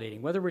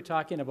consolidating, whether we're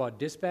talking about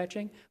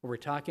dispatching or we're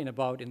talking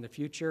about in the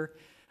future.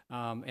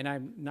 And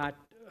I'm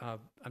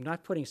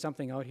not putting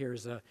something out here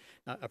as a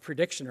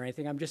prediction or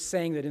anything. I'm just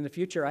saying that in the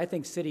future, I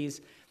think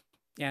cities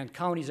and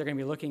counties are going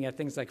to be looking at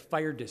things like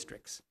fire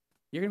districts.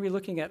 You're going to be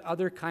looking at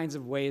other kinds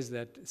of ways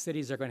that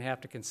cities are going to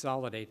have to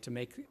consolidate to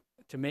make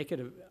it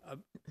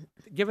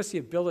give us the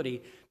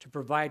ability to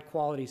provide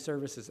quality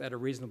services at a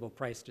reasonable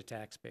price to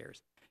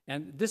taxpayers.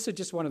 And this is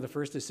just one of the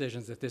first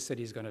decisions that this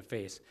city is going to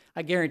face.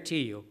 I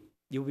guarantee you,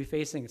 you'll be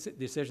facing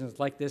decisions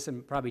like this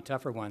and probably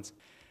tougher ones,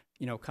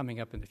 you know, coming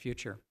up in the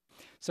future.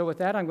 So with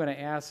that, I'm going to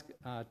ask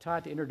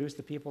Todd to introduce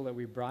the people that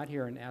we brought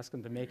here and ask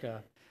them to make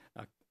a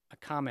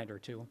comment or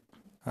two.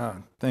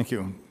 Thank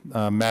you,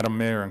 Madam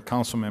Mayor and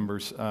council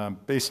members.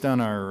 Based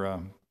on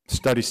our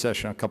study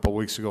session a couple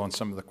weeks ago and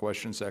some of the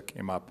questions that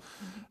came up,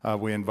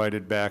 we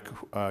invited back,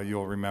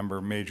 you'll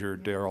remember, Major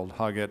Darrell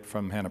Huggett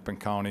from Hennepin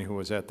County, who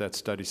was at that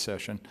study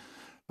session.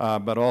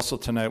 But also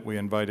tonight we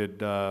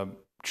invited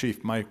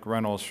Chief Mike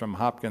Reynolds from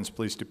Hopkins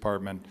Police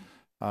Department.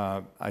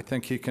 I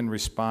think he can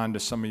respond to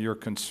some of your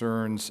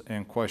concerns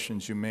and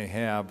questions you may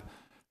have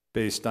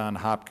based on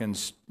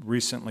Hopkins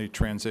recently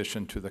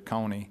transitioned to the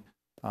county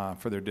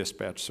for their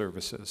dispatch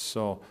services.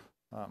 So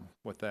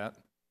with that.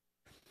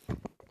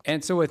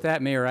 And so with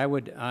that, Mayor, I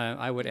would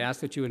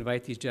ask that you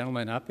invite these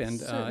gentlemen up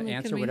and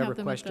answer whatever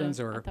questions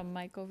or the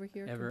mic over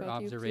here for ever both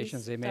of you,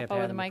 observations please. they may have Step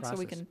over had the in the mic so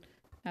we process.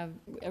 can have,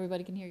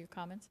 everybody can hear your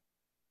comments.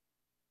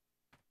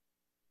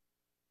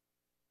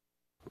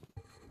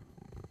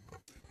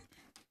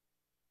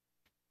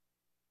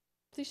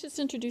 Please just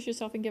introduce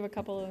yourself and give a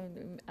couple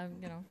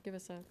of, give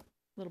us a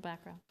little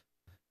background.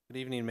 Good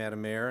evening,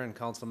 Madam Mayor and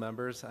council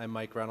members. I'm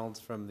Mike Reynolds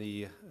from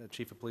the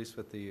Chief of Police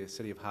with the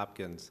City of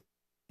Hopkins,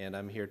 and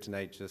I'm here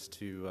tonight just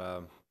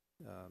to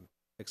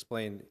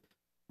explain.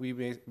 We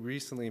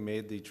recently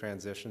made the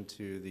transition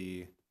to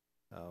the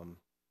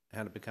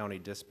Hennepin County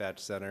Dispatch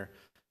Center,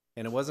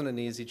 and it wasn't an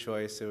easy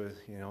choice. It was,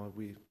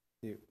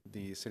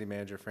 the city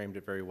manager framed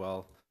it very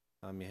well.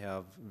 You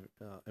have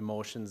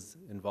emotions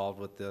involved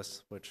with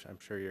this, which I'm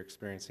sure you're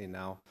experiencing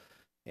now,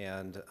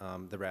 and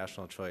the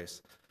rational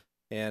choice.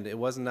 And it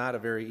was not a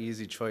very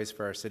easy choice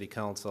for our city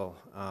council.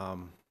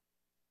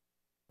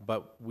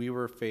 But we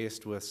were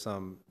faced with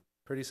some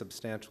pretty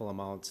substantial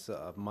amounts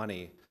of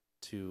money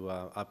to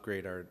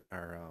upgrade our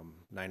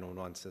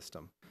 911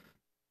 system.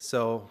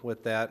 So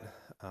with that,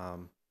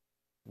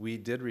 we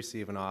did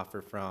receive an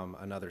offer from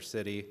another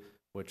city,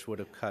 which would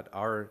have cut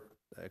our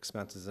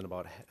expenses in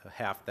about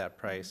half that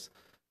price.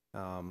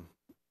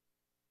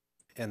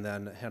 And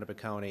then Hennepin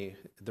County,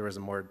 there was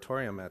a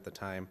moratorium at the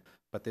time,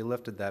 but they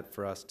lifted that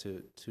for us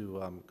to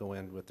go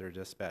in with their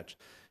dispatch.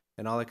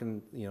 And all I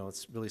can,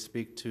 really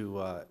speak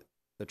to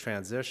the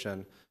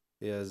transition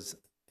is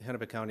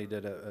Hennepin County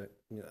did a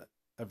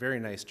very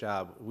nice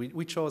job.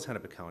 We chose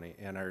Hennepin County,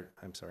 and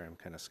I'm sorry, I'm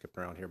kind of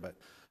skipping around here, but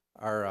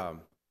our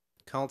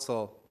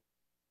council,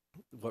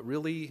 what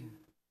really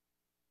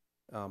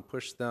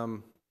pushed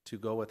them to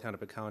go with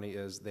Hennepin County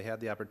is they had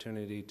the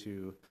opportunity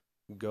to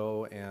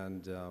go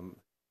and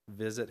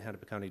visit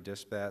Hennepin County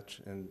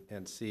Dispatch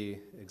and see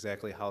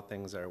exactly how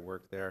things are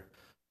worked there.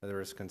 There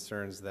was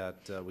concerns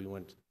that we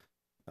wouldn't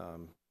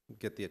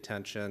get the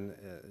attention,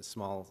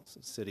 small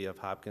city of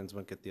Hopkins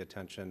wouldn't get the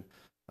attention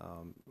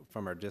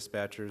from our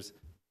dispatchers.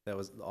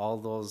 All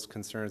those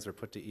concerns were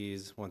put to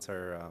ease once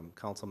our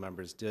council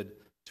members did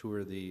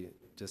tour the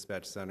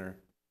dispatch center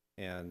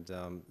and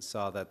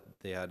saw that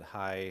they had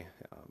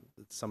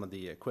some of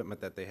the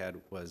equipment that they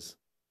had was,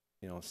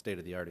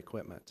 state-of-the-art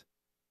equipment.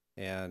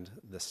 And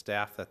the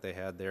staff that they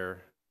had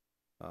there,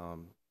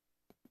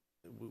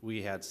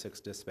 we had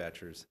 6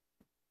 dispatchers,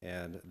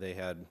 and they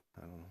had,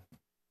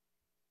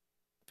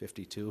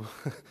 52.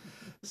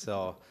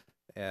 So,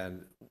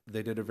 and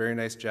they did a very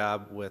nice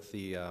job with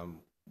the,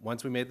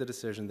 once we made the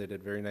decision, they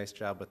did a very nice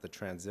job with the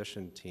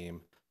transition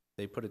team.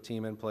 They put a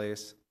team in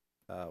place.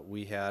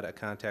 We had a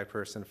contact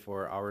person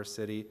for our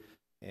city,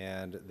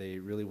 and they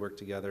really worked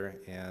together.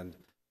 And,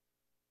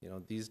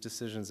 these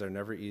decisions are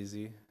never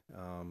easy.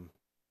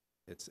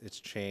 It's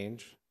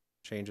change.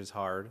 Change is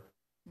hard.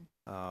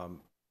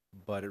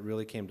 But it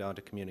really came down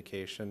to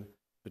communication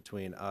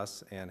between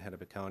us and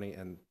Hennepin County,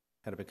 and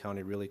Hennepin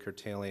County really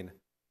curtailing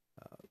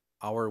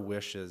our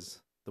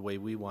wishes, the way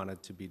we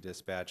wanted to be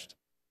dispatched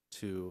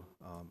to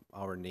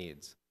our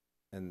needs.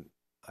 And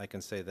I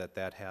can say that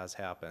that has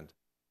happened.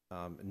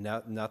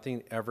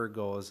 Nothing ever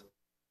goes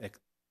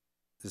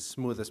as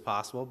smooth as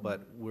possible,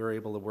 but we're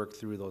able to work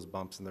through those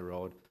bumps in the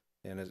road,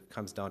 and it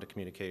comes down to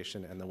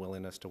communication and the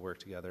willingness to work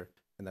together,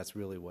 and that's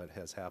really what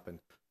has happened.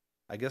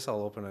 I guess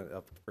I'll open it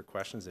up for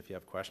questions if you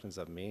have questions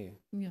of me.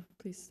 Yeah,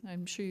 please.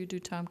 I'm sure you do,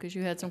 Tom, because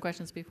you had some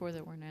questions before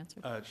that weren't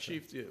answered.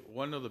 Chief,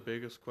 one of the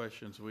biggest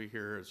questions we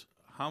hear is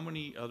how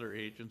many other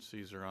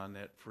agencies are on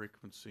that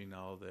frequency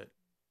now that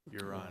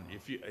you're on?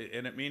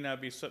 And it may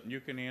not be something you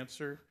can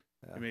answer.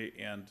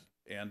 Yeah.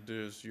 And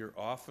does your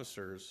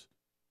officers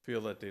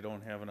feel that they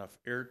don't have enough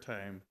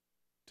airtime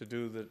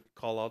to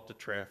call out the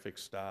traffic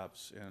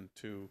stops and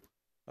to,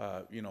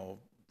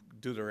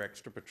 do their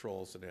extra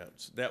patrols? And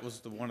that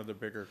was one of the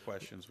bigger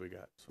questions we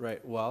got. So.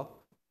 Right. Well,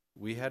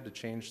 we had to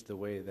change the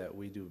way that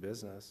we do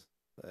business.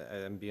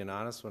 I'm being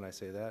honest when I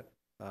say that.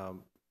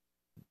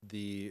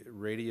 The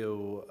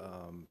radio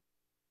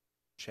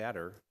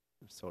chatter,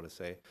 so to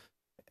say,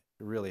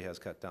 really has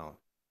cut down.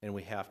 And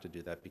we have to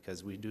do that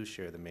because we do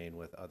share the main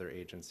with other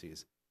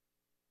agencies.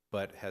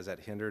 But has that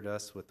hindered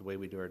us with the way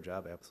we do our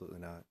job? Absolutely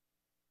not.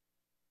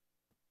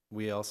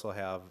 We also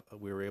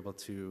we were able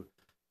to,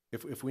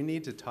 if we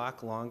need to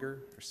talk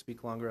longer or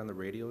speak longer on the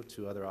radio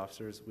to other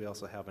officers, we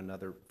also have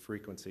another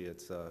frequency.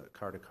 It's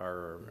car to car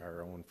or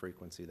our own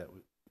frequency that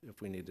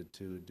if we needed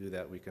to do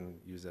that, we can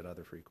use that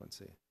other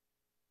frequency.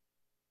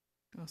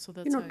 Oh, so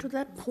that's to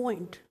that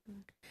point,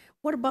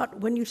 what about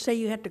when you say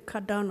you had to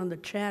cut down on the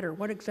chatter?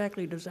 What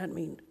exactly does that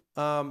mean?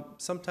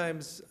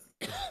 Sometimes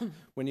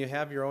when you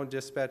have your own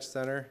dispatch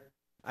center,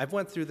 I've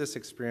went through this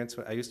experience.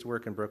 I used to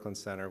work in Brooklyn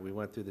Center. We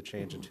went through the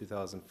change in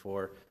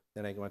 2004.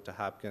 Then I went to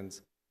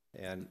Hopkins,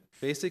 and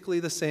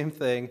basically the same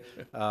thing.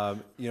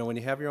 When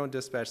you have your own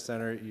dispatch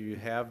center, you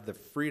have the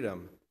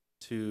freedom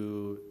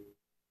to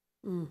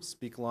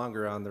speak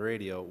longer on the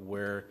radio,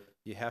 where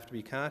you have to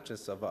be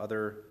conscious of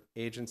other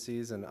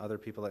agencies and other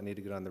people that need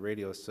to get on the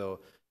radio. So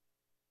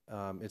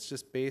it's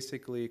just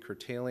basically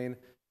curtailing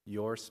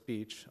your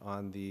speech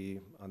on the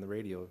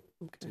radio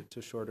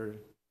to shorter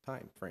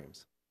time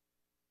frames.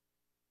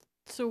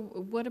 So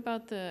what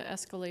about the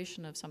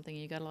escalation of something?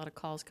 You got a lot of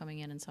calls coming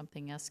in and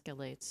something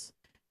escalates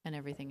and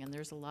everything, and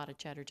there's a lot of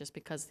chatter just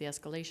because the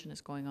escalation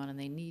is going on and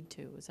they need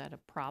to. Is that a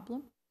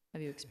problem?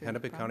 Have you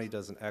experienced Hennepin County problems?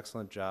 does an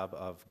excellent job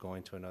of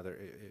going to another.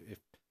 If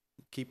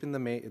keeping the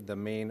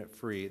main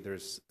free,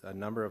 there's a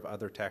number of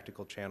other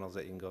tactical channels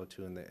that you can go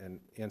to, and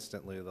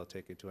instantly they'll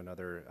take you to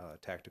another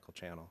tactical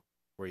channel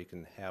where you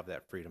can have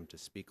that freedom to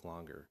speak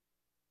longer.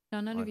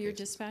 Now, none of your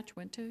cases. dispatch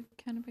went to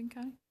Hennepin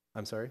County?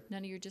 I'm sorry?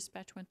 None of your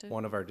dispatch went to?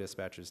 One of our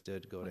dispatchers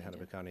did go to they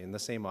Hennepin did. County, and the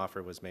same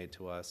offer was made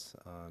to us,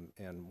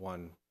 and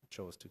one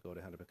chose to go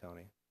to Hennepin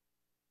County.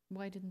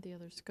 Why didn't the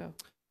others go?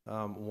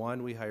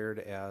 One we hired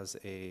as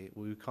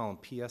we call them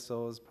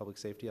PSOs, public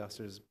safety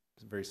officers,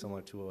 very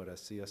similar to what a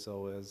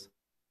CSO is.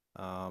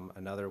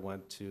 Another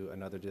went to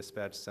another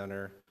dispatch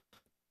center.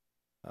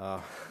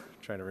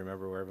 Trying to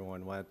remember where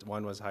everyone went.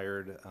 One was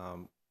hired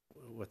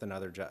with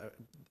another job.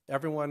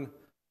 Everyone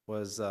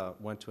was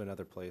went to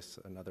another place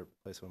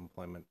of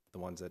employment. The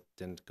ones that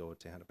didn't go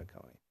to Hennepin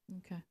County.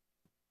 Okay.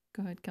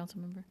 Go ahead,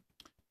 Councilmember.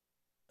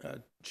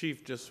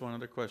 Chief, just one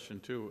other question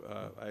too.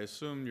 I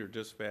assume your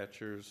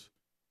dispatchers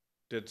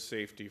did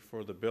safety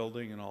for the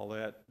building and all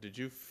that. Did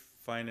you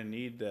find a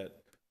need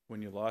that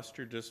when you lost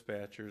your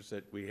dispatchers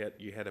that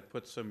you had to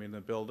put some in the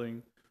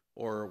building,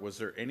 or was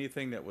there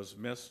anything that was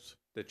missed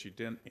that you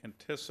didn't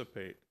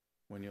anticipate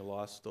when you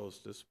lost those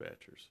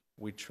dispatchers?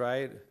 We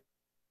tried.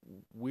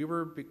 We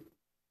were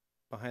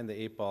behind the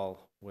 8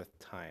 ball with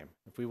time.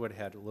 If we would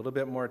have had a little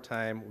bit more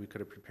time, we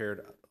could have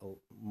prepared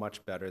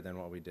much better than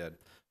what we did.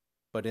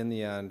 But in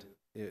the end,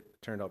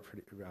 it turned out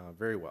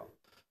very well.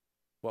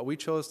 What we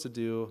chose to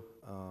do,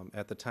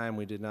 at the time,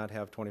 we did not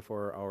have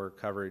 24-hour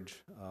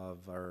coverage of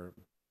our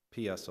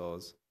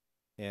PSOs.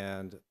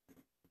 And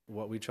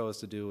what we chose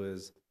to do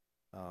is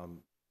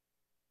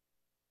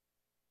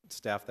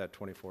staff that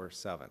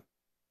 24/7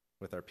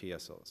 with our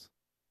PSOs.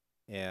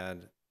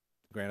 And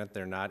granted,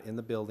 they're not in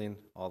the building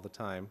all the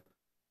time,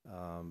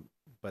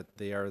 but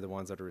they are the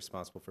ones that are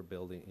responsible for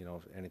building,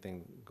 if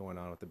anything going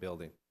on with the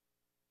building.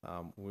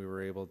 We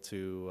were able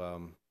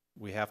to,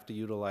 we have to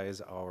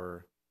utilize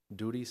our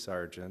duty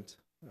sergeant,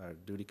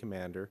 duty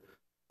commander,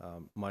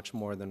 much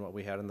more than what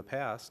we had in the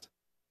past,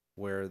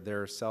 where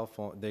their cell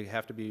phone, they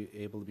have to be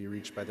able to be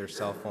reached by their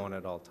cell phone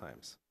at all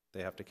times.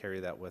 They have to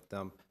carry that with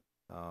them.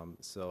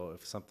 So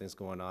if something's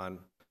going on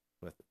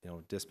with,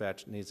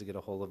 dispatch needs to get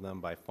a hold of them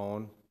by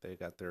phone, they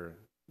got their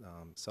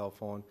cell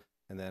phone,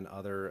 and then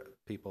other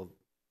people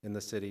in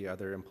the city,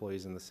 other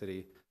employees in the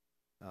city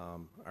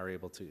are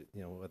able to,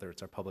 whether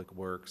it's our public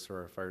works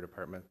or our fire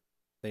department,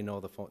 they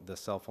know the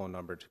cell phone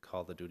number to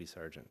call the duty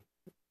sergeant,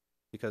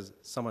 because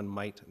someone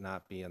might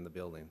not be in the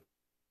building.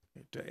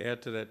 To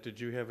add to that, did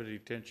you have a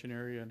detention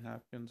area in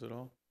Hopkins at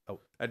all? Oh.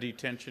 A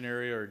detention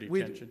area or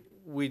detention?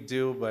 We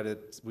do,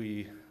 but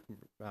we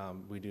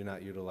do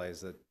not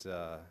utilize it.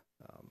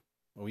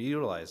 We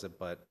utilize it,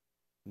 but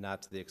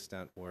not to the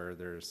extent where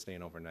they're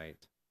staying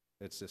overnight.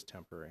 It's just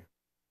temporary.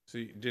 So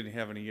you didn't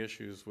have any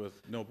issues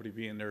with nobody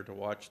being there to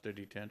watch the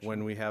detention?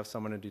 When we have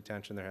someone in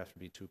detention, there have to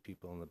be 2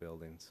 people in the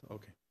building. So.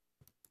 Okay.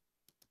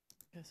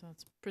 Okay, so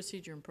it's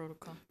procedure and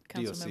protocol.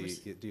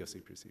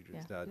 DOC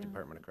procedures, Yeah.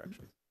 Department of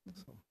Corrections.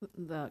 So.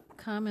 The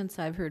comments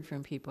I've heard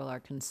from people are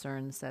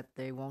concerns that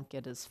they won't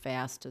get as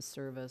fast a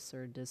service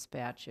or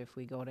dispatch if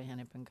we go to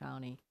Hennepin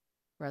County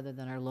rather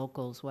than our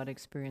locals. What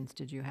experience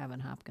did you have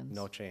in Hopkins?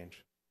 No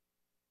change.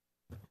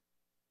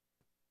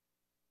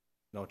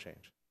 No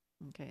change.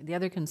 Okay. The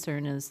other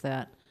concern is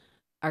that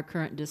our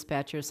current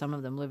dispatchers, some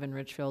of them live in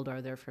Richfield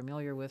or they're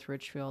familiar with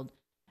Richfield.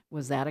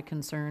 Was that a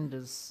concern?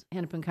 Does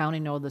Hennepin County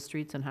know the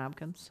streets in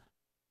Hopkins?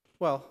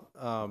 Well,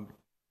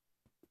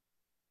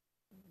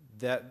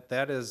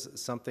 that is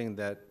something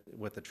that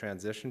with the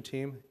transition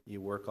team, you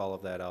work all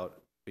of that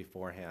out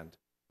beforehand.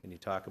 And you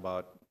talk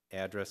about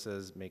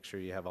addresses, make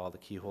sure you have all the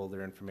key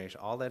holder information,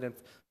 all that.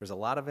 There's a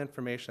lot of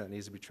information that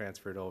needs to be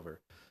transferred over.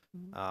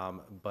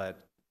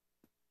 But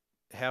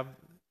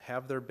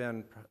have there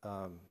been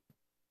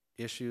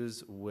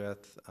issues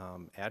with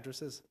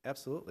addresses?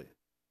 Absolutely.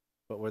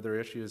 But were there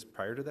issues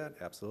prior to that?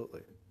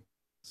 Absolutely.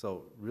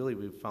 So really,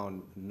 we've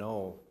found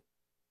no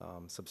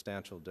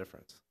substantial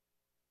difference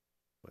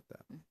with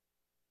that.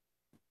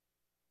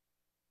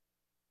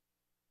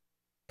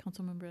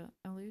 Councilmember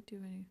Elliott, do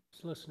you have any?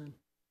 Just listening.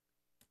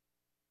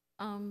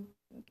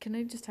 Can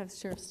I just have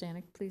Sheriff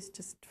Stanek, please,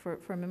 just for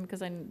a minute,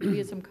 because we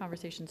had some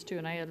conversations too,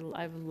 and I have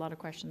a lot of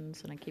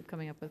questions, and I keep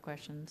coming up with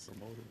questions.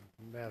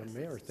 Madam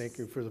Mayor, thank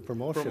you for the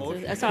promotion.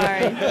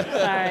 Sorry.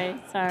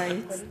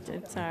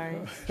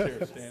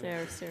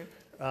 Sheriff.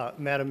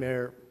 Madam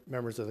Mayor,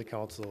 members of the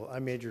council,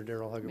 I'm Major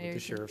Darrell Huggett with Mayor, the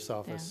Sheriff's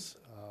Office.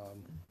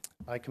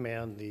 I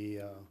command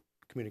the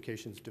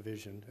Communications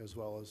Division as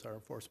well as our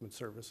Enforcement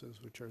Services,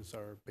 which is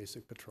our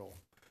basic patrol.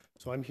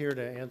 So I'm here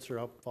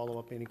to follow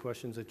up any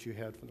questions that you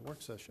had from the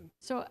work session.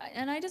 So,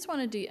 and I just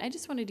wanted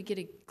to get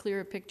a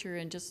clearer picture,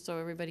 and just so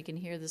everybody can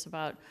hear this,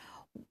 about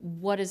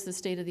what is the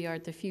state of the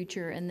art, the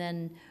future, and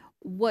then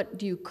what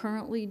do you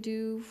currently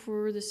do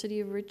for the city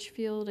of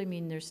Richfield? I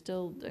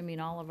mean,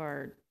 all of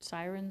our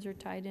sirens are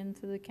tied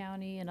into the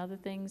county and other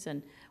things,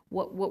 and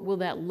what will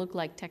that look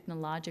like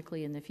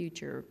technologically in the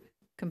future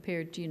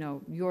compared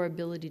to, your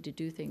ability to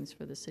do things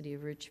for the city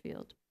of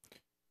Richfield?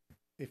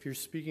 If you're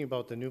speaking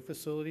about the new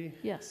facility,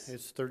 Yes.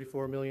 it's a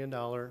 $34 million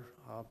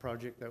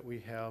project that we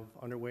have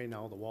underway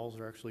now. The walls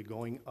are actually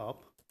going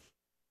up.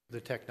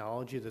 The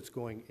technology that's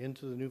going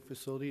into the new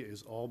facility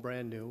is all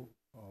brand new.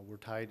 We're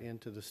tied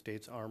into the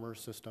state's armor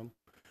system.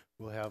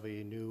 We'll have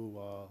a new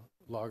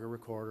logger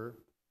recorder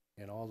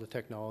and all the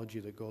technology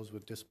that goes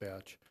with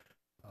dispatch.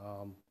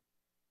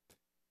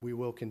 We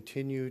will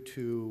continue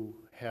to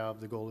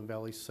have the Golden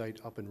Valley site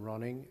up and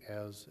running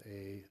as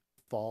a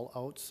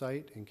fallout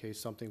site in case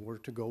something were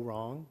to go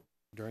wrong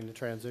during the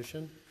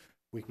transition.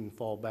 We can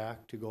fall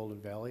back to Golden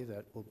Valley.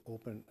 That will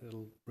open,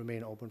 it'll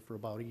remain open for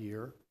about a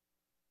year.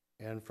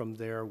 And from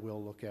there,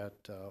 we'll look at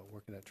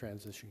working at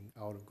transitioning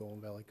out of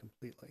Golden Valley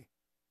completely.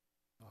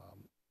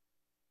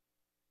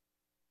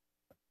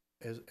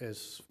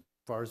 As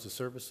far as the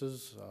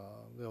services,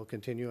 they'll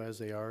continue as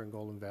they are in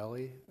Golden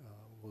Valley.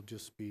 Will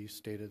just be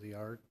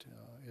state-of-the-art.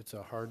 It's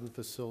a hardened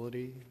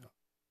facility.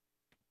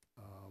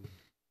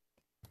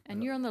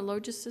 And you're on the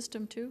Logis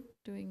system too,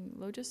 doing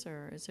Logis,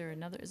 or is there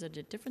another, is it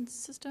a different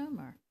system,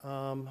 or?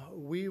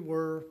 We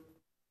were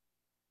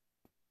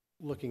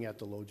looking at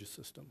the Logis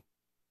system.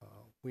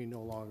 We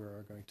no longer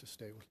are going to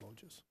stay with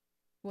Logis.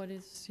 What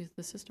is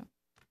the system?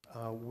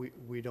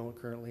 We don't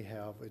currently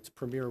have, it's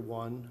Premier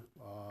One.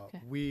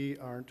 Okay. We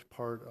aren't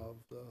part of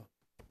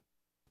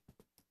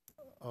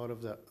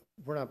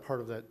we're not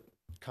part of that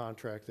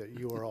contract that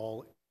you are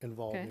all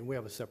involved Okay. in. We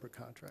have a separate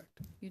contract.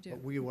 You do?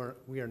 But we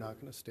are not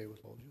going to stay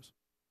with Logis.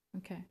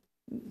 Okay.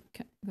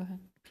 Go ahead,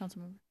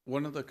 Councilmember.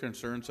 One of the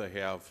concerns I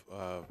have,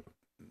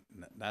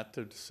 not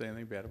to say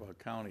anything bad about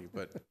county,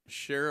 but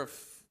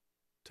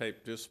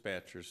sheriff-type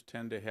dispatchers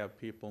tend to have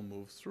people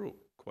move through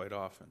quite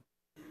often.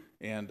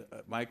 And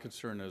my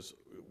concern is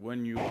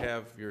when you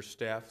have your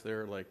staff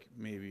there, like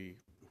maybe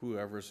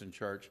whoever's in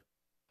charge,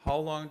 how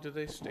long do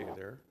they stay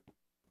there?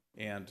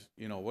 And,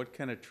 you know, what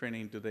kind of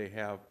training do they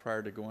have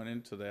prior to going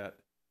into that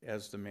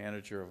as the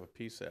manager of a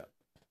PSAP?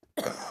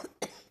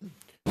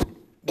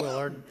 Well,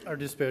 our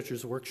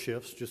dispatchers work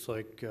shifts just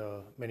like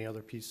many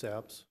other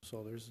PSAPs.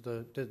 So there's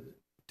the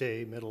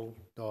day, middle,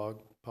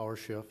 dog, power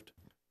shift.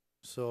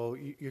 So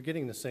you're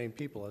getting the same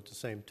people at the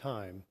same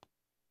time.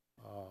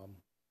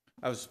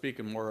 I was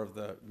speaking more of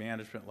the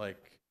management,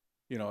 like,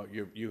 you know,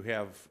 you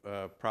have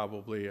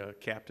probably a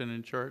captain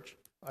in charge?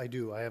 I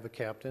do. I have a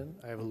captain,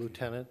 I have a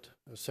lieutenant,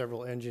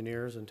 several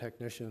engineers and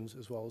technicians,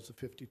 as well as the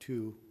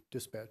 52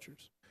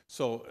 dispatchers.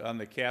 So on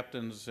the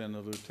captains and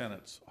the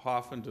lieutenants, how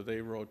often do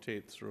they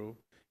rotate through?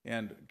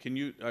 And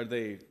are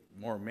they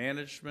more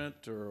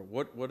management, or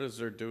what is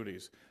their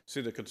duties?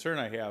 See, the concern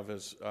I have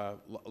is a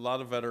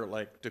lot of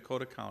like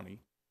Dakota County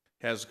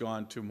has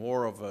gone to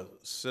more of a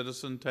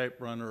citizen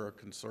type run or a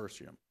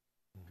consortium.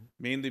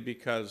 Mainly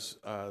because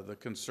the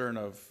concern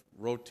of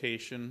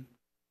rotation,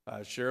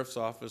 sheriff's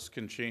office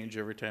can change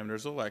every time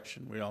there's an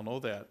election. We all know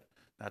that.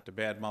 Not to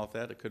badmouth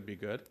that, it could be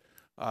good.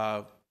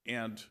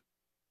 And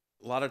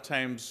a lot of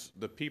times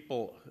the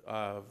people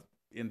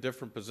in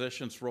different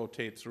positions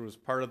rotate through as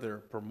part of their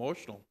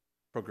promotional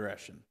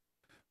progression.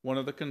 One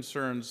of the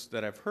concerns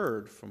that I've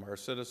heard from our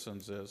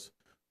citizens is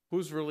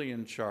who's really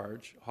in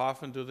charge, how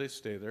often do they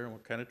stay there, and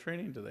what kind of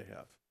training do they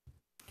have?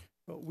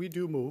 Well, we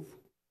do move.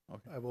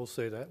 Okay. I will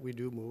say that, we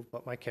do move,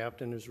 but my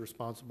captain is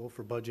responsible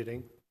for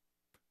budgeting.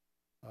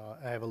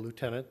 I have a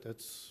lieutenant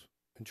that's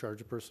in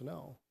charge of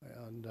personnel,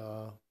 and,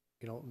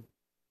 you know,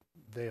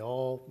 they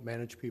all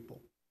manage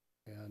people.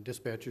 And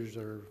dispatchers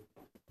are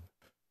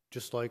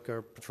just like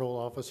our patrol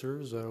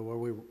officers, where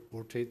we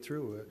rotate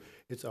through.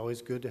 It's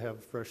always good to have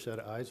a fresh set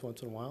of eyes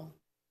once in a while,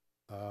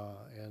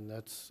 and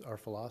that's our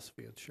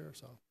philosophy at the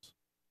sheriff's office.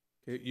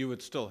 You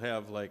would still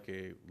have like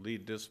a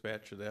lead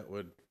dispatcher that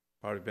would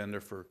probably been there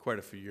for quite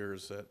a few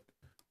years, that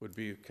would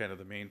be kind of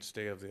the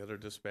mainstay of the other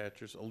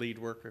dispatchers, a lead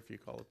worker, if you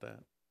call it that.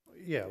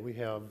 Yeah, we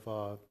have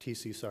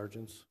TC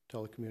sergeants,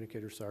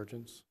 telecommunicator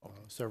sergeants,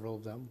 several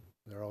of them.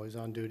 They're always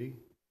on duty,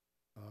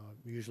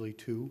 usually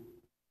two.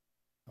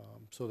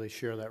 So they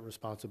share that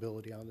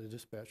responsibility on the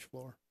dispatch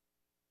floor.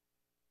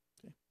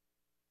 Okay.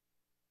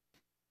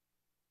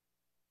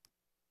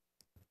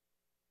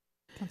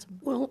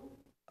 Well,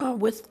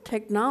 with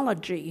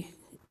technology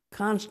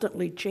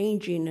constantly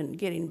changing and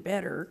getting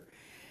better,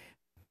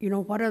 you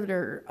know,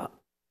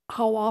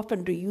 how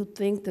often do you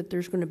think that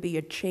there's going to be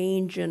a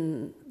change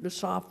in the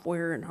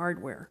software and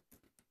hardware?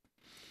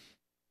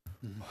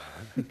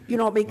 You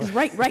know, because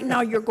right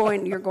now you're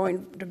going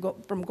to go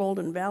from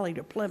Golden Valley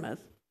to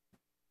Plymouth,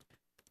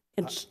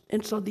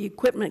 and so the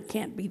equipment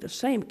can't be the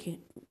same.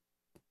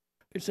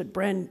 Is it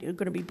going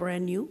to be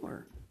brand new,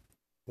 or?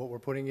 What we're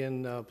putting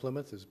in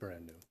Plymouth is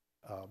brand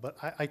new, but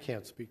I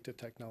can't speak to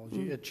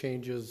technology. It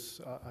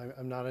changes.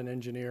 I'm not an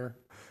engineer.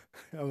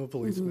 I'm a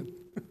policeman.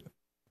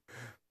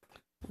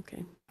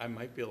 Okay. I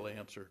might be able to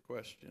answer a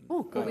question.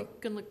 Oh, Well, we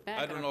can look back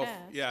I at don't our know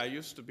past. I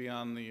used to be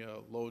on the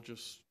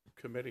Logis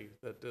committee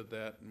that did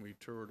that, and we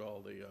toured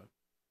all the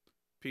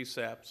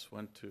PSAPs,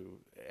 went to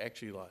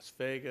actually Las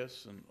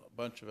Vegas and a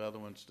bunch of other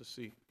ones to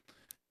see.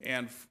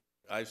 And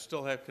I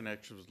still have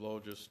connections with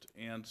Logis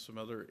and some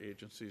other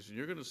agencies, and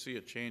you're going to see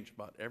a change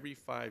about every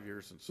 5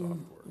 years in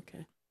software.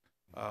 Okay.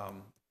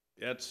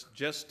 It's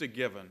just a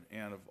given,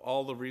 and of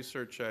all the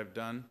research I've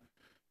done,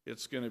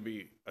 it's going to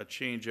be a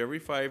change every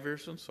 5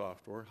 years in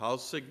software. How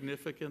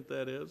significant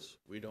that is,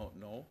 we don't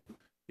know.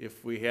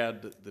 If we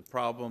had the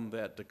problem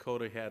that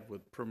Dakota had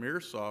with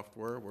Premier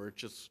software, where it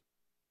just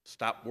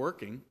stopped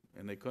working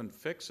and they couldn't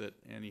fix it,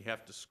 and you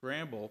have to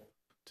scramble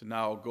to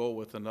now go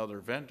with another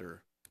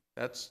vendor,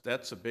 that's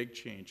a big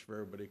change for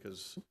everybody,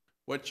 because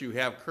what you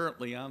have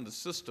currently on the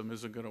system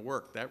isn't going to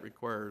work. That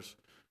requires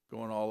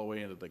going all the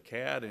way into the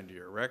CAD, into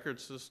your record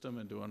system,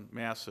 and doing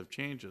massive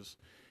changes.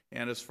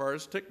 And as far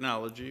as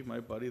technology, my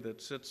buddy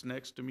that sits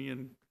next to me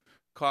in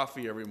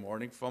coffee every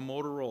morning from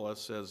Motorola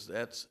says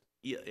that's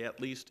at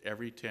least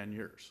every 10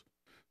 years.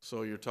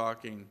 So you're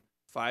talking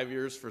 5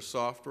 years for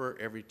software,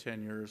 every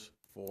 10 years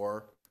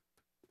for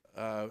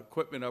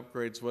equipment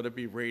upgrades, whether it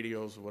be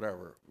radios,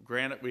 whatever.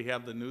 Granted, we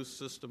have the new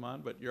system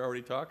on, but you're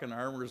already talking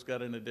Armor's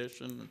got an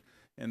addition,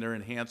 and they're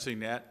enhancing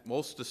that.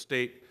 Most of the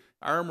state,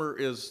 Armor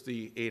is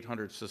the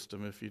 800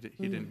 system, if you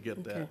didn't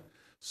get that.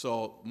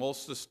 So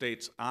most of the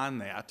state's on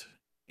that,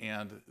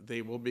 and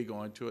they will be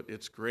going to it.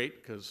 It's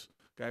great, because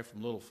a guy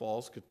from Little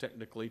Falls could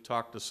technically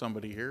talk to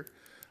somebody here.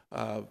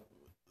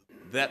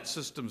 That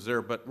system's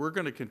there, but we're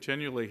going to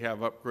continually have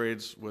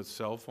upgrades with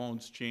cell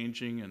phones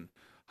changing and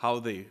how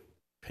they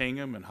ping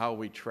them and how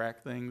we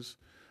track things.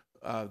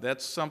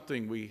 That's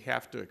something we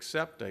have to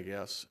accept, I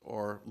guess,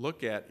 or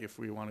look at if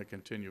we want to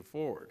continue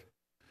forward.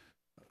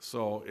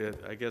 So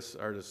I guess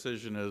our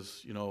decision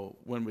is, you know,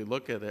 when we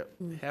look at it,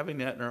 having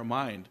that in our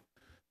mind,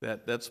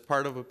 that's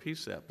part of a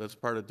PSAP. That's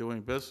part of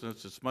doing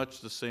business. It's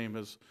much the same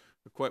as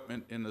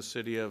equipment in the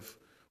city of,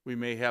 we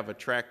may have a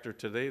tractor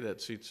today that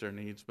suits our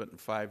needs, but in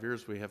 5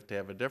 years we have to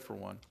have a different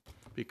one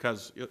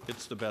because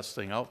it's the best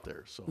thing out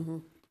there.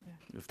 So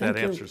if that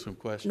answers some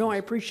questions. No, I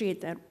appreciate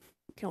that,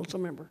 council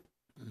member.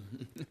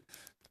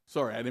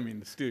 Sorry, I didn't mean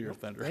to steal your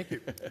thunder. Thank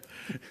you.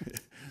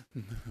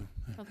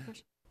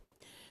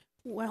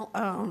 Well,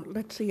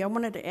 let's see, I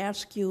wanted to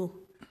ask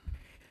you,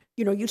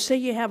 you know, you say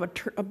you have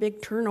a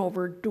big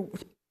turnover. Do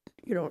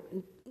you,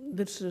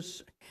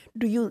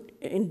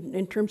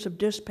 in terms of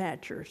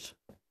dispatchers,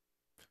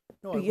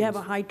 No, do I you have a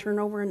wouldn't high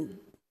turnover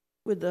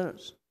with the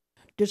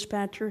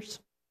dispatchers?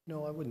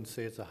 No, I wouldn't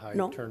say it's a high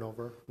No?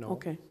 turnover, no.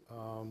 Okay.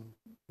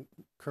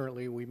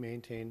 Currently, we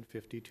maintain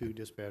 52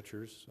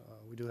 dispatchers.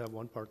 We do have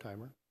one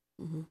part-timer.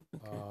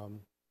 Okay.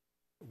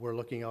 We're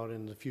looking out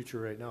in the future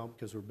right now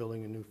because we're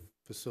building a new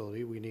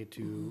facility. We need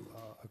to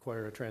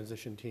acquire a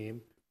transition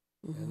team,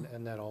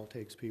 and that all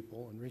takes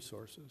people and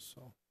resources,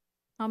 so.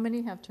 How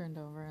many have turned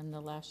over in the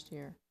last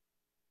year?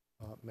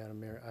 Madam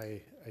Mayor,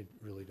 I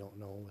really don't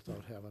know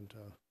without having to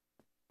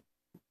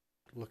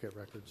look at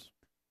records.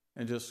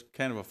 And just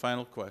kind of a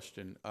final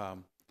question.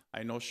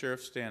 I know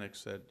Sheriff Stanek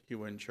said he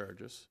wouldn't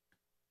charge us.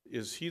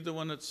 Is he the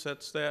one that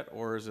sets that,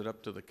 or is it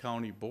up to the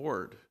county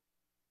board,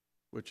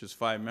 which is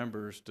 5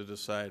 members, to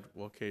decide,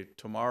 well, okay,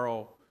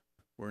 tomorrow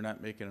we're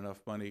not making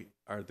enough money?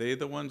 Are they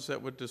the ones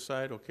that would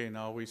decide, okay,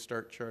 now we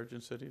start charging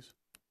cities?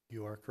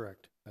 You are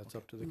correct. That's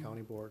up to the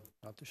county board,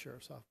 not the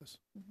sheriff's office.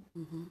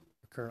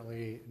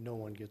 Currently, no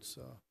one gets,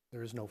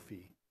 there is no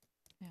fee.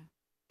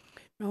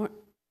 No,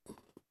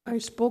 I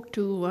spoke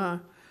to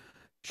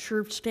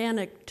Sheriff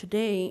Stanek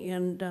today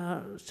and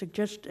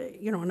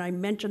and I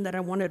mentioned that I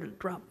wanted to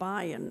drop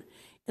by and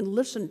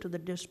listen to the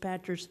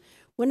dispatchers.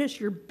 When is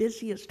your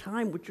busiest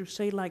time? Would you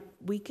say like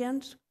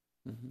weekends?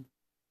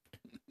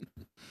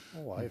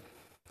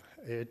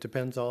 It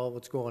depends all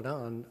what's going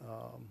on.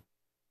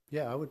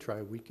 Yeah, I would try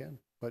a weekend,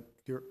 but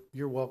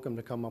you're welcome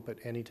to come up at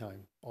any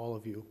time, all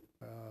of you.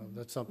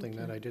 That's something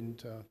that I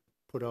didn't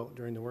put out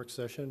during the work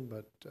session,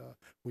 but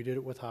we did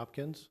it with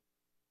Hopkins,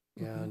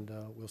 and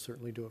we'll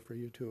certainly do it for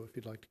you too if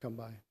you'd like to come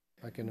by.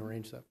 I can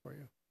arrange that for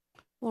you.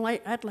 Well,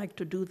 I'd like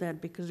to do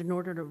that because in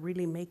order to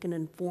really make an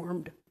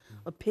informed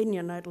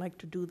opinion, I'd like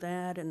to do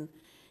that and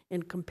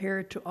compare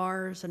it to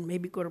ours and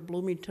maybe go to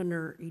Bloomington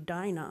or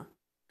Edina.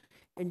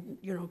 And,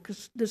 you know,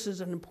 because this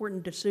is an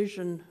important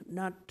decision,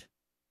 not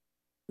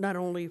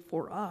only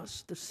for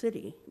us, the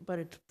city, but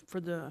it's for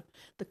the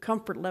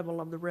comfort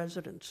level of the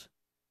residents.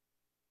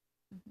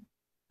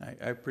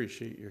 I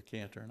appreciate your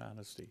candor and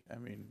honesty. I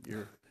mean,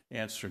 you're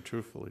answering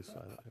truthfully, so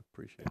I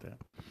appreciate that.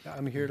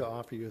 I'm here to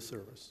offer you a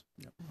service.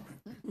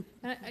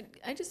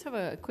 I just have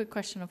a quick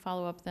question to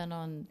follow up then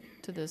on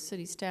to the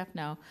city staff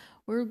now.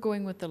 We're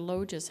going with the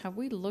Logis. Have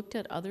we looked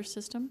at other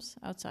systems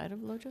outside of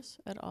Logis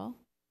at all?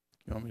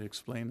 You want me to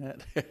explain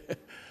that?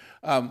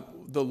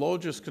 The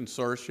Logis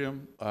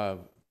Consortium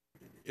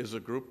is a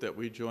group that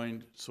we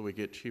joined so we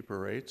get cheaper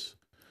rates.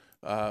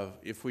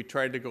 If we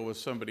tried to go with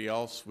somebody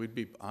else, we'd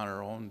be on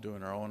our own,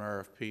 doing our own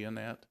RFP in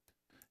that.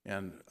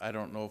 And I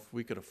don't know if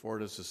we could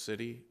afford as a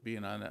city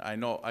being on it.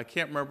 I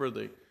can't remember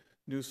the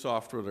new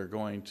software they're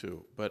going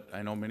to, but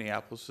I know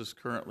Minneapolis is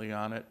currently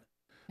on it.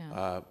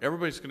 Yeah.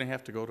 Everybody's going to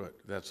have to go to it.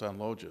 That's on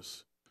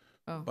Logis.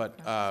 Oh, but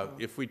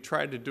if we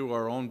tried to do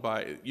our own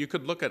you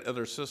could look at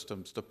other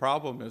systems. The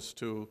problem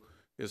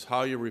is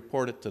how you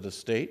report it to the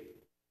state,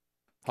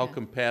 how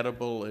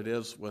compatible it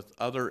is with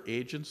other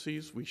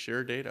agencies. We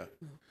share data.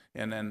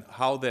 And then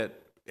how that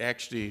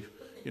actually,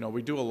 you know,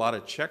 we do a lot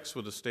of checks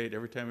with the state.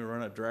 Every time we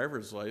run a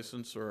driver's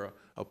license or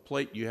a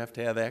plate, you have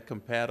to have that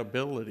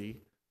compatibility.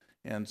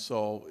 And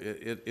so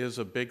it is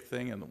a big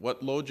thing. And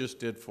what Logis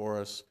did for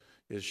us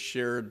is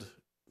shared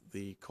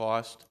the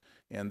cost,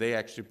 and they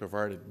actually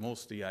provided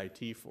most of the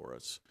IT for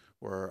us,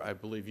 where I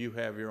believe you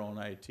have your own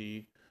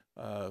IT.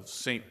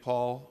 St.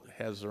 Paul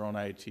has their own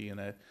IT,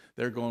 and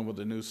they're going with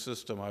a new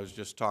system. I was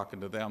just talking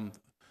to them.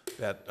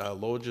 that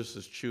Logis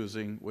is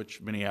choosing,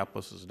 which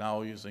Minneapolis is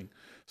now using.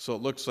 So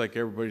it looks like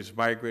everybody's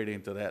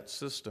migrating to that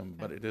system,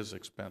 but it is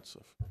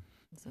expensive.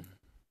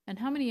 And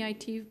how many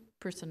IT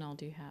personnel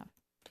do you have?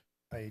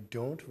 I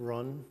don't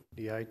run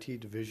the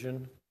IT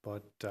division,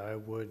 but I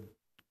would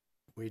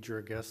wager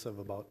a guess of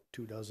about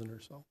 24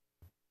 or so.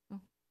 Oh,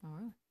 all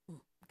right.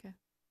 Okay.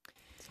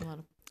 It's a lot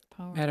of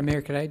power. Madam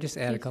Mayor, could I just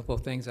add a Please. couple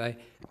of things?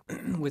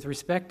 With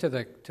respect to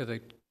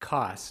the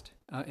cost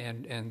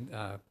and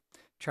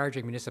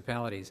charging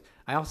municipalities,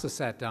 I also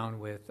sat down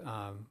with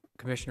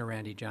Commissioner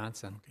Randy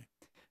Johnson.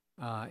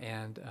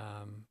 And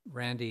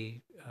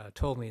Randy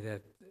told me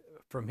that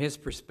from his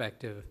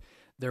perspective,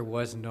 there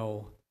was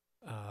no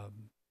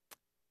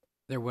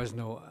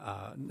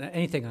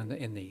anything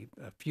in the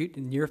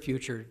near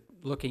future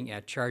looking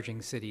at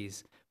charging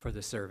cities for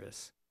the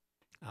service.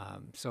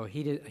 So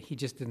he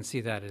just didn't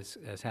see that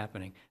as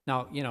happening.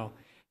 Now, you know,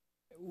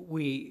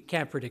 we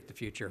can't predict the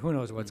future. Who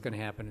knows what's going to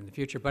happen in the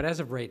future? But as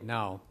of right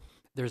now,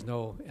 there's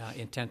no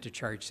intent to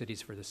charge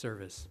cities for the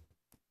service.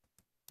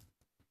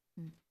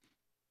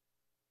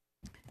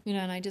 You know,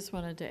 and I just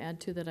wanted to add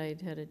too that I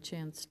had a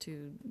chance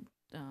to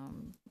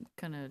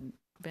kind of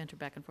banter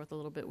back and forth a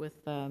little bit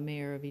with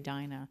Mayor of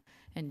Edina,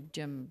 and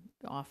Jim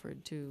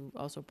offered to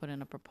also put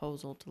in a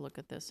proposal to look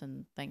at this,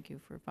 and thank you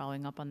for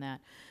following up on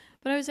that.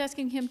 But I was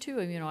asking him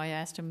too, you know, I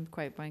asked him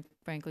quite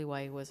frankly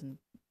why he wasn't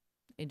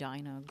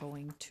Edina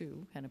going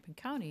to Hennepin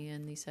County,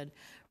 and he said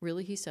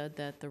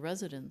that the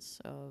residents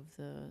of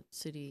the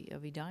city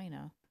of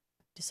Edina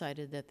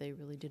decided that they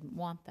really didn't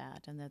want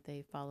that, and that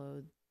they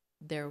followed,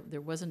 there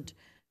wasn't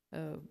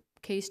a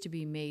case to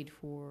be made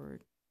for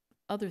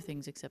other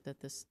things except that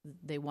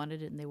they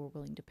wanted it and they were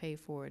willing to pay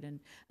for it. And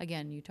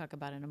again, you talk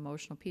about an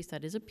emotional piece.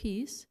 That is a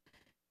piece,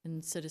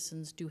 and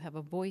citizens do have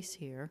a voice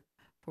here.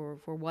 For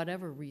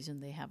whatever reason,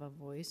 they have a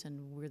voice,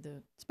 and we're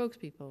the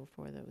spokespeople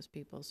for those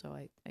people. So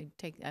I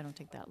don't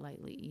take that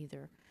lightly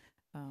either.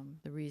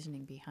 The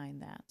reasoning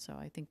behind that. So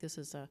I think this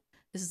is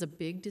a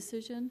big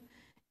decision,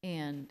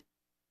 and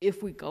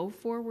if we go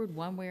forward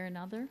one way or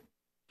another,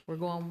 we're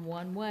going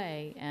one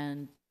way,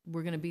 and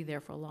we're going to be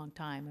there for a long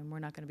time, and we're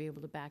not going to be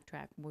able to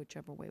backtrack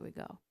whichever way we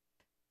go.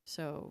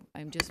 So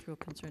I'm just real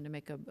concerned to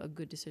make a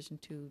good decision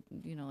to,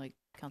 you know, like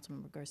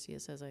Councilmember Garcia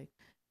says, I'm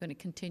going to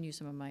continue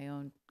some of my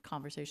own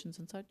conversations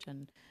and such,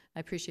 and I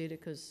appreciate it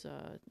because,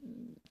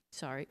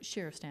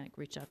 Sheriff Stanek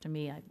reached out to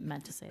me. I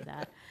meant to say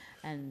that,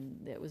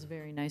 and it was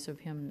very nice of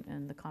him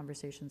and the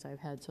conversations I've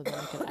had so that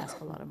I could ask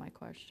a lot of my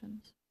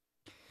questions.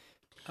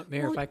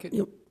 Mayor, if I could...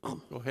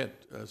 Go ahead,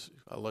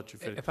 I'll let you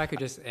finish. If I could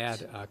just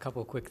add a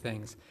couple of quick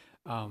things.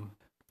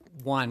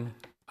 One,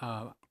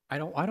 I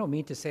don't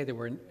mean to say that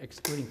we're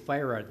excluding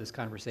fire out of this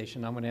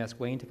conversation. I'm going to ask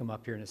Wayne to come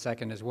up here in a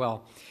second as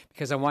well,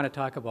 because I want to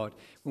talk about,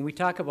 when we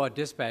talk about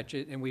dispatch,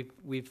 and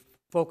we've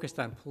focused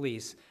on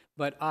police,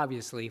 but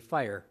obviously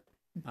fire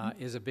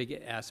is a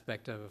big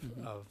aspect of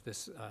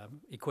this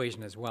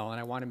equation as well. And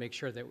I want to make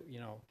sure that, you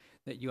know,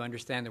 that you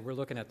understand that we're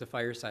looking at the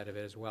fire side of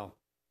it as well.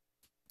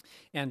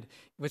 And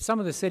with some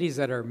of the cities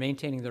that are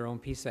maintaining their own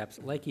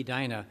PSAPs, like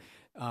Edina,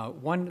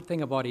 one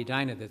thing about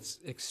Edina that's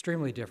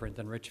extremely different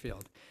than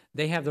Richfield,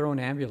 they have their own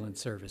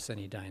ambulance service in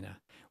Edina,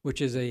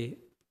 which is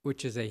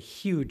a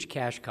huge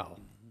cash cow.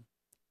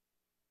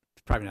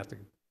 It's probably not the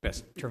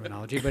best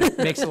terminology, but it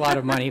makes a lot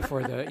of money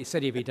for the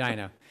city of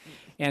Edina.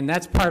 And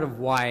that's part of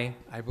why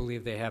I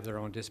believe they have their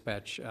own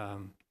dispatch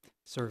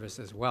service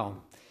as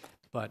well.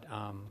 But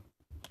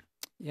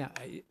yeah,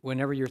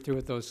 whenever you're through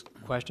with those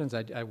questions,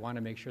 I want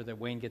to make sure that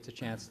Wayne gets a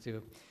chance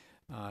to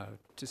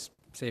just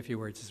say a few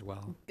words as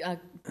well.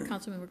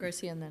 Councilmember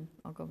Garcia, and then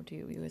I'll go to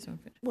you. You guys want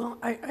to finish? Well,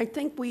 I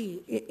think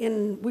we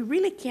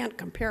really can't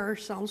compare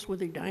ourselves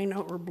with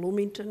Edina or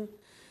Bloomington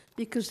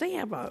because they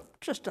have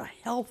just a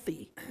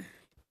healthy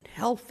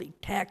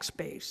tax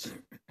base.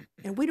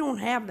 And we don't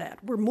have that.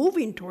 We're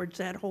moving towards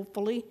that,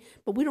 hopefully,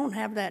 but we don't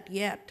have that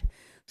yet.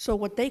 So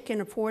what they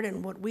can afford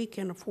and what we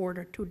can afford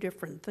are two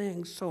different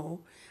things.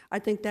 So I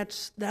think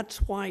that's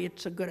why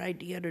it's a good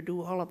idea to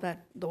do all of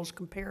those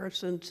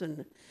comparisons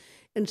and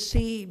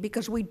see,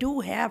 because we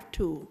do have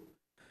to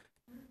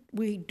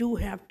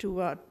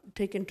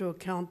take into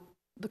account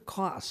the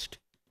cost.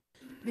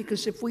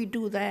 Because if we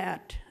do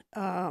that,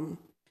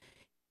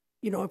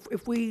 you know,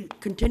 if we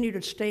continue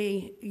to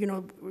stay, you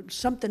know,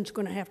 something's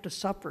going to have to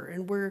suffer,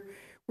 and we're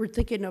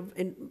thinking of,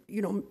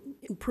 you know,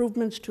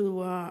 improvements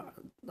to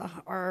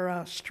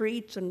our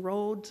streets and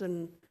roads,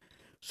 and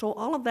so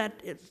all of that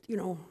is, you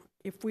know,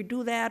 if we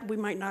do that, we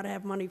might not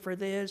have money for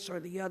this or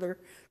the other.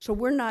 So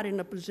we're not in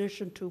a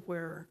position to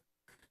where,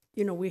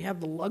 you know, we have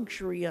the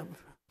luxury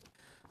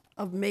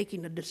of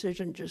making a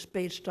decision just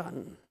based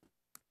on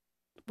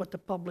what the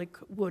public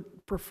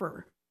would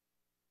prefer,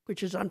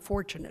 which is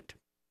unfortunate.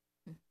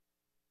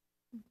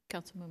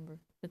 Councilmember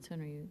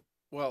Fitzhenry, you.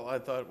 Well, I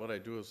thought what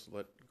I'd do is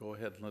go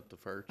ahead and let the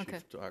fire chief Okay.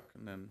 talk,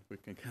 and then we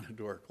can kind of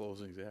do our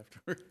closings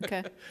after.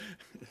 Okay.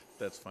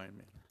 That's fine,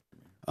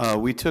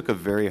 man. We took a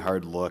very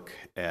hard look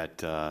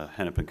at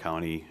Hennepin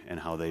County and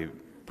how they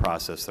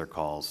process their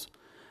calls.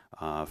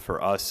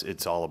 For us,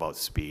 it's all about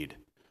speed.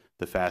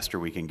 The faster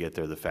we can get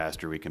there, the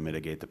faster we can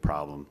mitigate the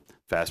problem.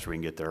 Faster we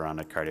can get there on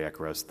a cardiac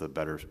arrest, the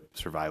better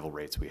survival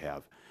rates we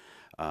have.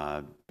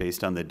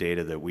 Based on the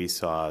data that we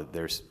saw,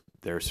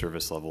 their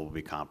service level will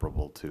be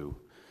comparable to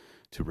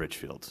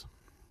Richfield's.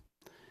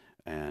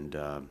 And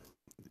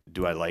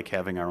do I like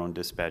having our own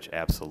dispatch?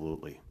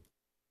 Absolutely.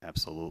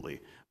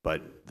 Absolutely.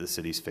 But the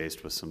city's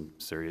faced with some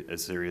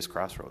serious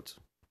crossroads.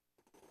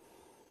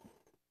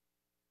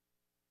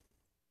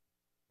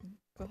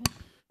 Go ahead.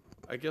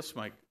 I guess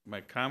my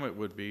comment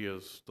would be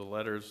is the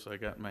letters I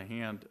got in my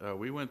hand,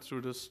 we went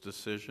through this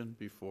decision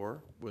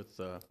before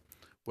with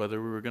whether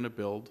we were going to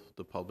build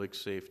the Public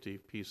Safety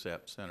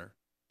PSAP Center.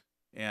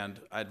 And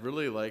I'd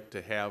really like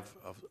to have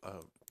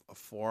a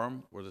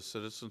forum where the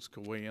citizens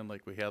could weigh in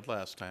like we had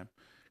last time,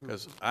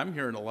 because I'm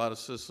hearing a lot of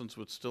citizens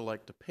would still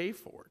like to pay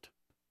for it.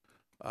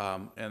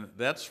 And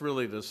that's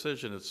really the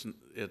decision.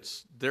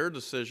 It's their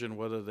decision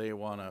whether they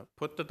want to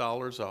put the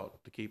dollars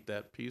out to keep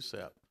that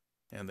PSAP,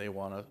 and they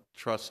want to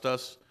trust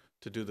us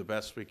to do the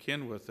best we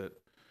can with it.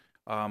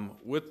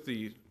 With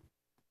the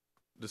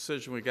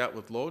decision we got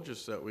with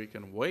Logis that we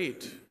can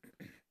wait,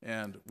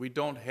 and we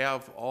don't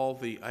have all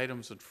the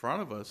items in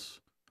front of us,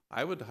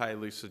 I would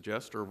highly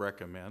suggest or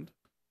recommend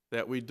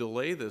that we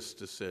delay this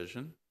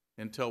decision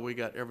until we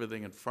got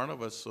everything in front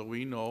of us so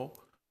we know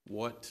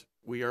what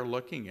we are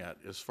looking at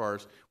as far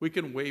as we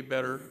can weigh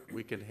better,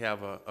 we can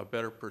have a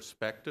better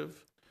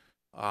perspective.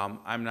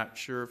 I'm not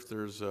sure if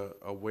there's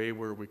a way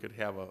where we could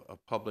have a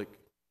public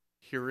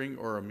hearing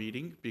or a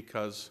meeting,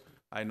 because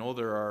I know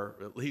there are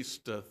at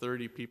least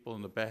 30 people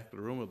in the back of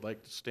the room would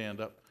like to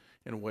stand up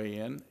and weigh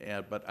in,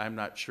 but I'm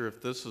not sure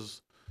if this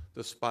is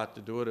the spot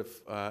to do it.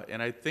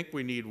 And I think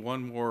we need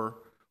one more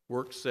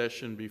work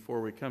session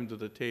before we come to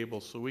the table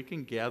so we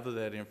can gather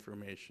that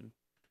information,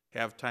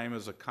 have time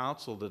as a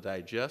council to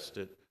digest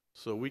it,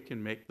 so we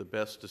can make the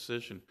best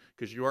decision.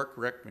 Because you are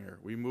correct, Mayor.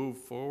 We move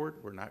forward,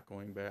 we're not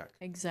going back.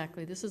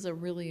 Exactly. This is a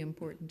really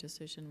important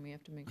decision. We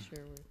have to make sure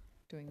we're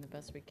doing the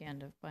best we can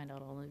to find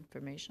out all the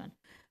information.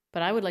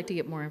 But I would like to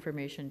get more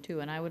information too,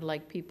 and I would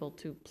like people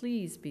to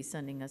please be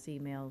sending us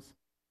emails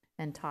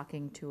and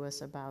talking to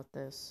us about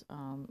this.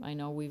 I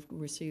know we've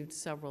received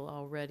several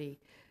already,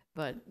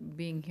 but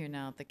being here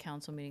now at the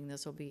council meeting,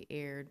 this will be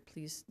aired.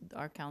 Please,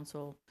 our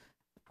council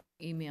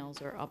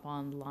emails are up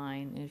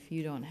online. If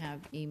you don't have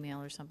email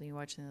or something, you're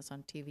watching this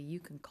on TV, you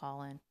can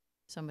call in.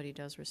 Somebody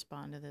does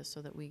respond to this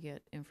so that we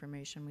get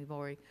information. We've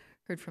already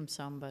heard from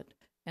some,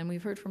 and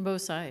we've heard from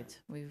both sides.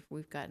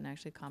 We've gotten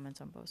actually comments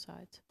on both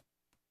sides.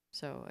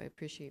 So I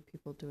appreciate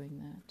people doing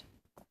that.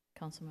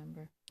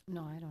 Councilmember?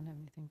 No, I don't have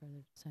anything further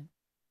to say.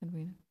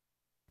 Edwina?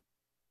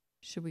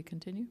 Should we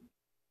continue?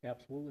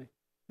 Absolutely.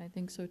 I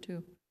think so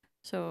too.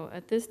 So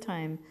at this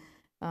time,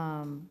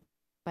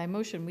 by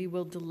motion, we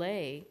will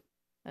delay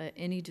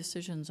any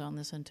decisions on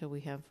this until we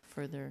have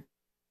further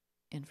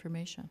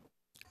information.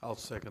 I'll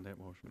second that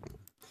motion.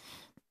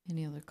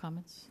 Any other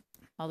comments?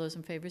 All those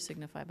in favor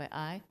signify by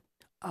aye.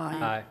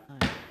 Aye.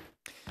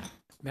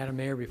 Madam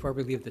Mayor, before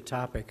we leave the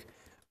topic,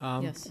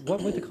 Yes.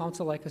 what would the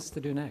council like us to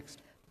do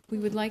next? We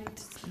would like,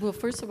 well,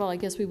 first of all, I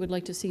guess we would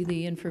like to see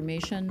the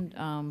information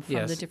from the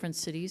Yes. different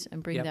cities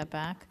and bring Yep. that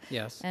back.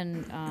 Yes.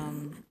 And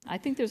I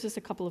think there's just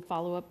a couple of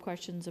follow-up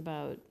questions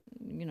about,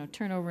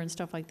 turnover and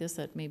stuff like this,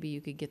 that maybe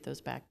you could get those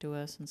back to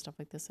us and stuff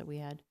like this that we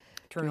had.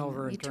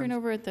 Turnover in terms-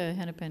 Turnover at the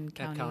Hennepin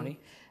County. county?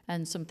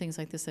 And some things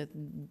like this that,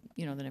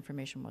 that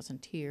information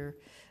wasn't here.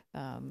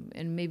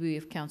 And maybe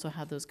if council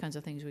had those kinds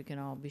of things, we can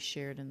all be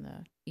shared in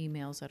the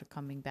emails that are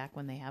coming back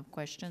when they have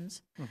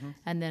questions. Mhm.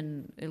 And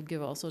then it'll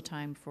give also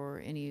time for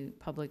any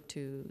public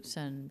to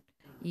send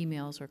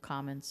emails or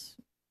comments,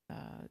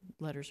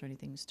 letters or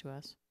anything to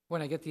us.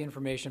 When I get the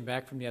information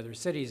back from the other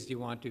cities, do you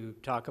want to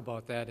talk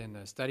about that in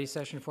a study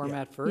session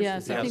format first?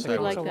 Yes, Is that I what think the we'd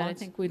like council that. I wants?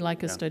 think we'd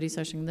like a Yeah. study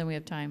session, then we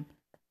have time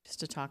just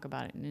to talk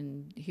about it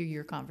and hear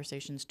your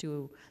conversations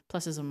too,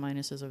 pluses and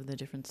minuses of the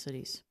different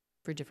cities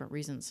for different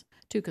reasons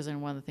too, because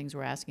then one of the things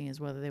we're asking is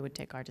whether they would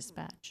take our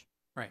dispatch.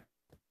 Right,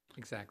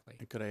 exactly.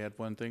 And could I add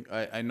one thing?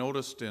 I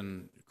noticed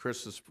in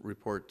Chris's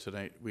report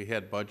tonight, we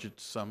had budgeted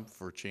some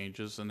for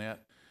changes in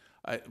that.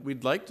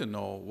 We'd like to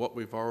know what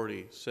we've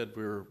already said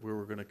we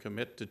were going to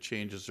commit to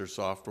changes or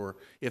software,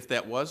 if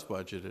that was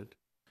budgeted,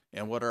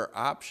 and what our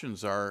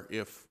options are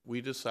if we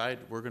decide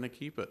we're going to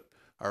keep it.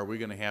 Are we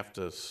going to have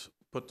to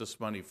put this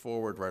money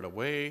forward right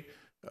away?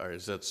 Or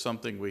is that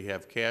something we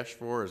have cash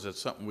for? Is that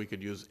something we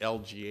could use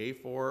LGA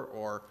for?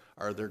 Or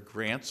are there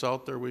grants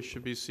out there we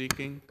should be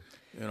seeking?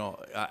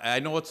 I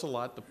know it's a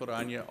lot to put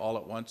on you all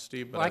at once,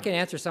 Steve, but Well, I can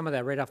answer some of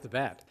that right off the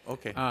bat.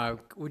 Okay.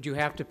 Would you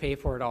have to pay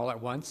for it all at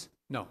once?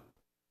 No.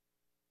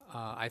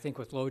 I think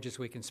with Logis,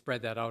 we can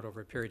spread that out over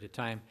a period of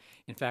time.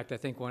 In fact, I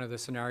think one of the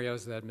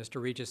scenarios that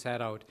Mr. Regis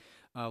had out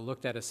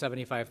looked at a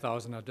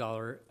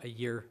 $75,000 a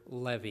year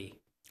levy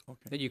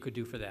that you could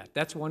do for that.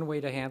 That's one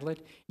way to handle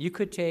it. You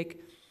could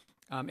take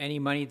any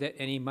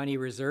money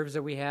reserves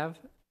that we have,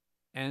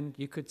 and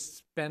you could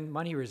spend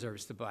money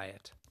reserves to buy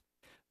it,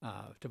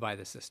 to buy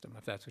the system,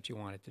 if that's what you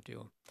wanted to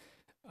do.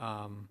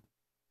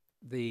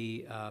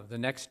 The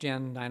next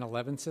gen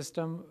 9/11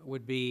 system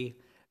would be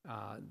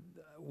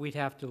we'd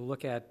have to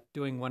look at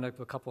doing one of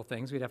a couple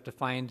things. You'd have to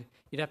find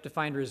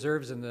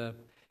reserves in the,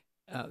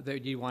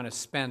 that you want to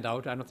spend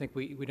out. I don't think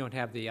we don't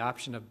have the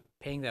option of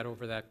paying that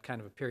over that kind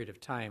of a period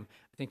of time.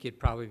 I think it'd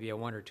probably be a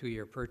 1 or 2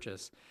 year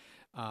purchase.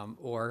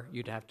 Or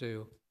you'd have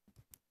to,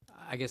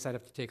 I guess I'd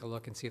have to take a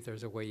look and see if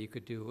there's a way you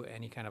could do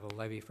any kind of a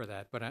levy for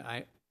that, but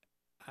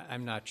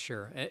I'm not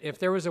sure. If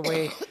there was a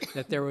way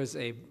that there was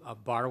a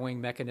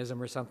borrowing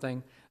mechanism or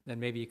something, then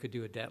maybe you could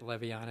do a debt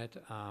levy on it.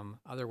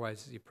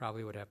 Otherwise, you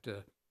probably would have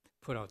to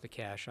put out the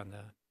cash on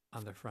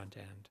the front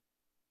end.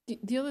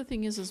 The other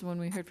thing is when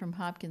we heard from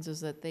Hopkins is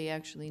that they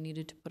actually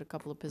needed to put a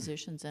couple of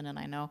positions in, and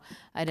I know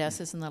I'd asked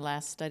this in the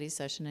last study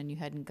session and you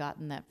hadn't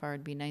gotten that far.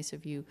 It'd be nice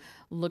if you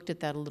looked at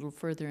that a little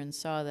further and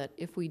saw that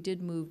if we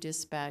did move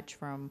dispatch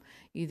from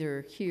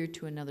either here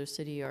to another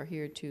city or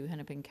here to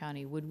Hennepin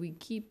County, would we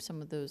keep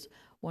some of those,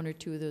 1 or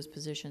 2 of those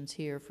positions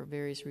here for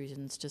various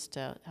reasons, just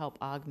to help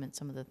augment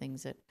some of the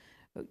things that,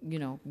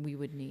 we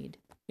would need?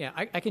 Yeah,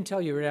 I can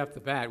tell you right off the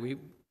bat,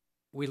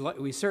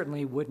 we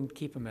certainly wouldn't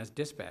keep them as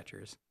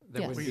dispatchers.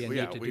 There Yes. wouldn't be a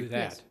need to do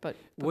that. Yes, but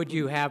Would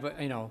you have,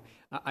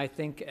 I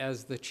think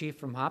as the chief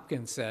from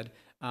Hopkins said,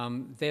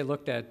 they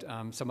looked at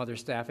some other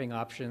staffing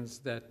options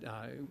that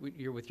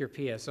with your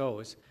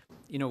PSOs.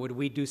 Would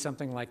we do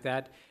something like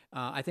that?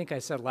 I think I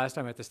said last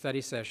time at the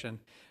study session,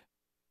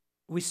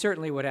 we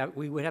certainly would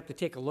have to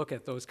take a look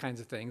at those kinds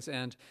of things,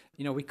 and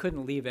we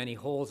couldn't leave any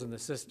holes in the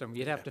system.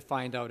 You'd have to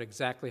find out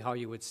exactly how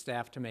you would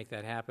staff to make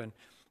that happen.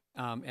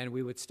 And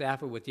we would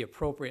staff it with the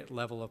appropriate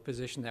level of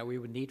position that we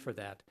would need for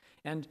that.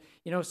 And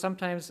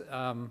sometimes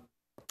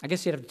I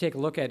guess you'd have to take a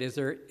look at, is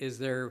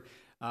there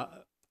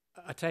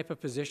a type of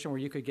position where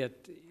you could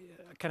get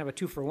kind of a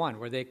 2-for-1,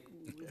 where they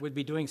would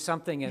be doing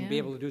something and be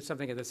able to do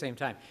something at the same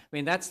time. I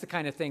mean, that's the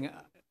kind of thing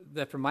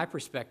that from my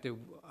perspective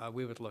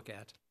we would look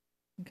at.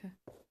 Okay.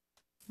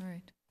 All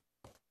right.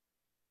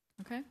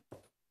 Okay.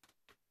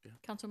 Yeah.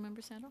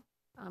 Councilmember Sandal?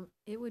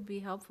 It would be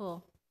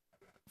helpful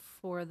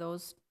for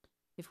those,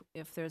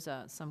 if there's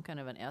some kind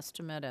of an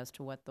estimate as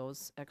to what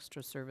those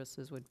extra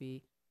services would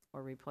be,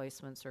 or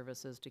replacement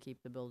services to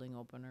keep the building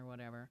open or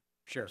whatever.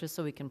 Sure. Just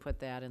so we can put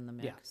that in the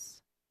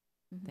mix.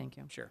 Yeah. Mm-hmm. Thank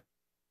you. Sure.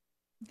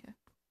 Okay.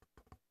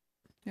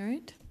 All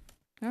right.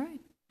 All right.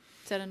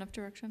 Is that enough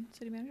direction,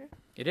 City Manager?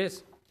 It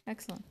is.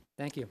 Excellent.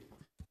 Thank you.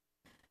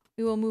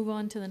 We will move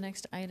on to the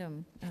next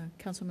item.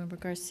 Councilmember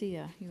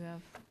Garcia, you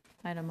have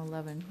item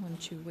 11. Why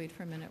don't you wait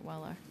for a minute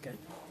while our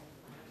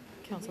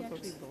council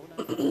folks...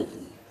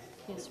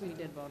 Yes, we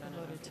did vote on it.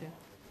 Voted to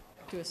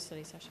do a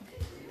study session.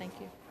 Thank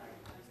you.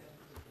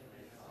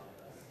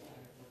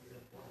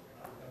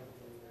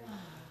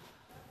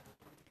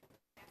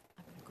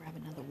 I'm going to grab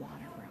another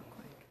water real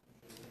quick.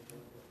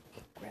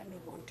 Grab me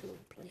one too,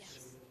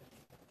 please.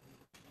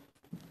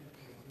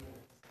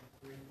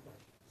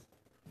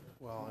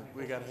 Well,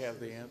 we got to have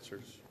the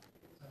answers.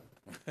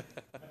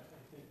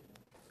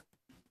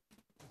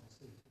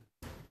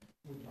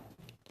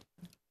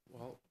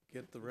 Well,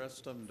 get the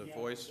rest of them to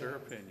voice their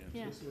opinions.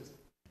 Yeah.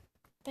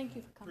 Thank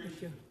you for coming.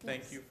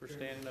 Thank you for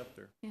standing up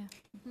there. Yeah.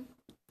 Mm-hmm.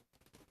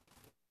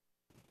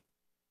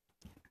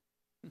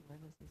 Where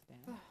does he stand?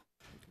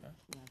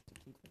 He wants to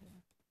keep it in.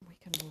 We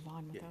can move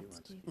on without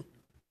Steve.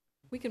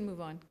 We can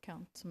move on,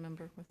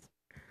 Councilmember, with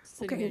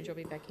City Okay. Manager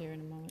will be back here in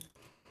a moment.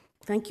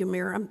 Thank you,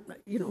 Mayor.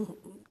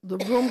 The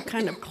room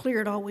kind of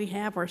cleared. All we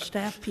have are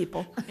staff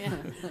people. Yeah.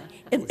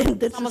 And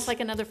this Almost is, like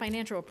another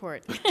financial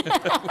report. Did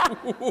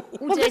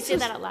I say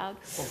that out loud?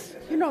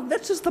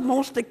 this is the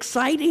most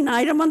exciting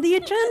item on the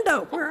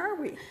agenda. Where are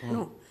we?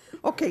 No.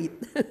 Okay,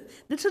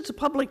 this is a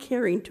public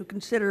hearing to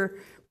consider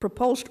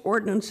proposed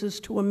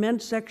ordinances to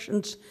amend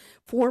sections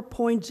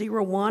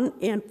 4.01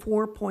 and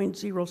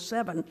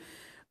 4.07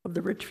 of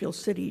the Richfield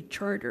City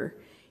Charter.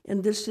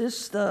 And this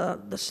is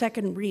the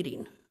second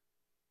reading.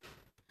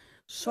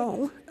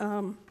 So,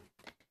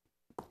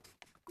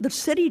 the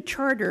city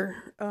charter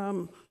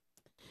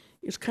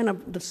is kind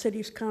of the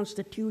city's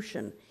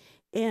constitution.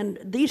 And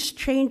these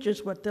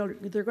changes, what they're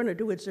going to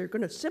do is they're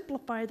going to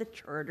simplify the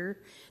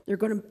charter, they're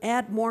going to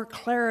add more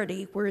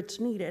clarity where it's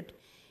needed,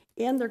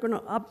 and they're going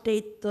to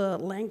update the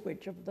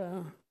language of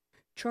the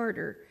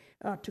charter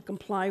to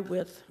comply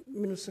with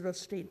Minnesota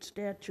state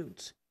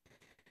statutes.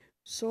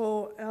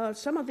 So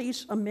some of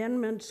these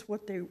amendments,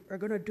 what they are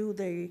going to do,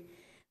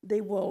 they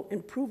will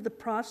improve the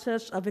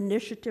process of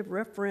initiative,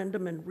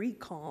 referendum, and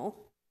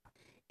recall,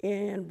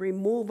 and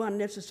remove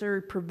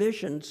unnecessary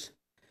provisions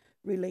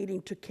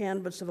relating to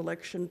canvass of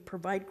election,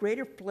 provide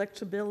greater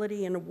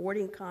flexibility in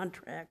awarding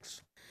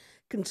contracts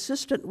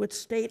consistent with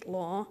state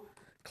law,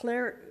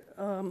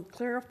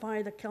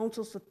 clarify the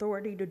council's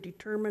authority to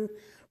determine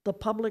the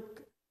public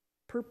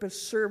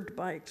purpose served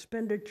by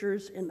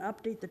expenditures, and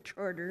update the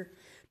charter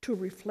to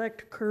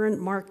reflect current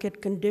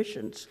market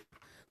conditions.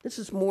 This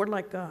is more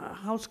like a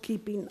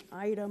housekeeping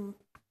item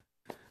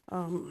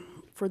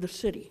for the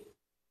city.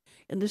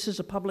 And this is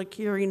a public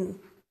hearing.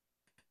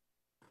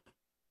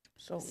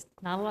 So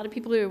Not a lot of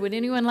people here. Would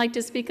anyone like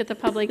to speak at the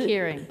public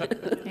hearing?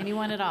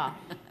 Anyone at all?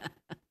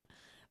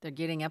 They're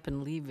getting up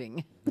and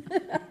leaving.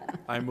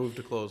 I move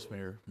to close,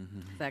 Mayor.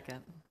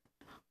 Second.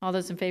 All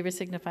those in favor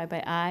signify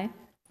by aye.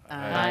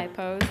 Aye.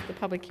 Opposed? The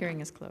public hearing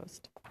is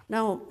closed.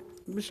 Now,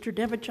 Mr.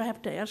 Devich, I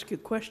have to ask you a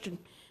question.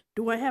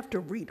 Do I have to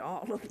read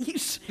all of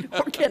these,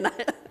 or can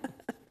I?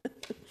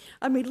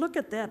 I mean, look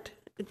at that.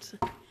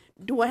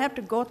 Do I have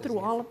to go through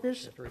all of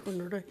this? For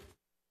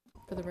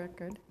the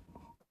record.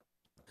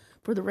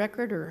 For the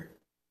record, or?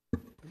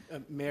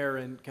 Mayor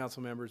and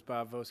council members,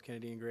 Bob Vos,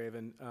 Kennedy and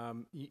Graven,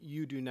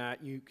 you do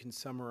not, you can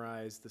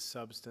summarize the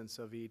substance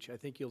of each. I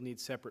think you'll need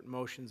separate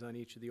motions on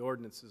each of the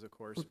ordinances, of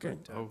course. Okay.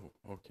 But,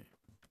 okay.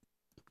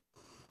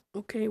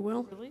 Okay,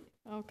 well, Really?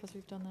 Oh, because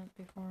we've done that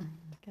before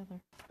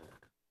together.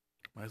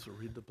 Might as well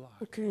read the block.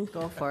 okay.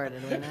 Go for it,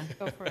 Edwina.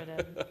 Go for it,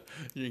 Ed.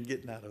 You ain't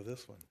getting out of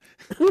this one.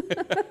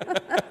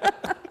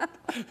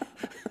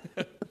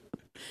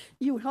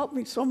 You helped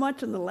me so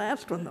much in the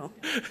last one, though.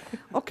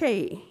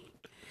 Okay,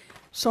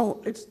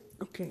 so it's,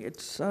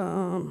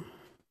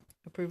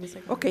 Approve a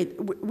second. okay,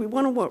 we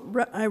want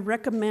to, I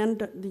recommend,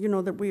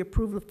 that we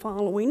approve the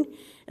following: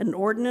 an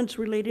ordinance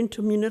relating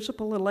to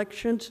municipal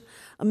elections,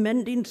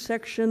 amending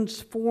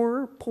sections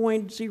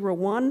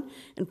 4.01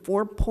 and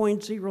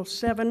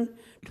 4.07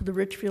 to the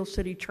Richfield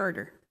City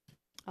Charter.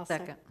 I'll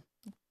Second.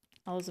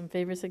 All those in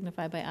favor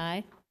signify by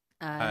aye.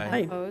 Aye.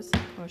 Opposed?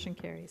 Motion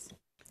carries.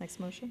 Next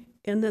motion.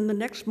 And then the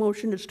next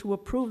motion is to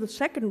approve the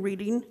second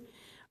reading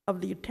of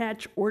the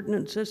attached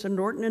ordinances, an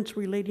ordinance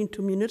relating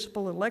to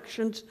municipal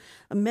elections,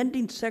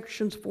 amending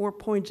sections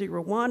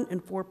 4.01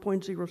 and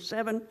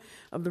 4.07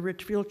 of the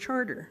Richfield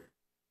Charter.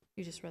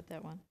 You just read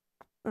that one.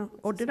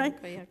 Oh, did I?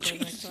 But yeah, go to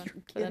the next one. You're To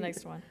the kidding.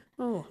 next one.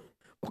 Oh,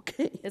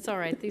 okay. It's all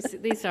right.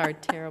 These are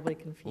terribly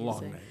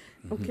confusing.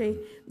 Okay,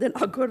 then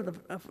I'll go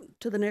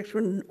to the next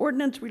one. An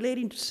ordinance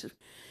relating to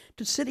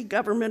city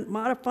government,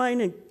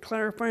 modifying and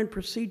clarifying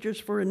procedures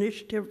for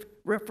initiative,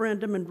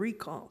 referendum, and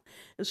recall,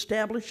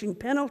 establishing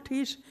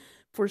penalties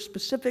for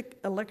specific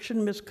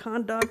election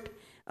misconduct,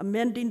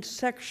 amending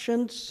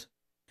sections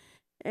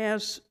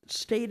as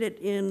stated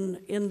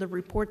in the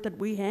report that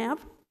we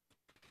have.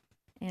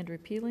 And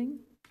repealing?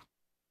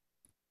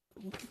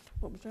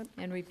 What was that?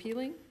 And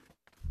repealing?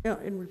 Yeah,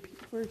 and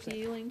where is that?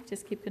 Repealing?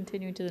 Just keep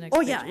continuing to the next Oh,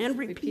 page. yeah, and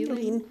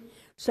repealing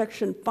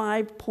section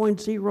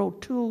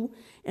 5.02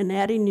 and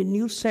adding a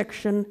new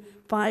section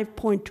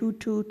 5.22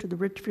 to the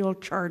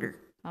Richfield Charter.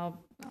 I'll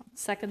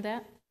second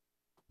that.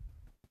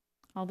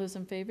 All those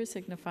in favor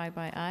signify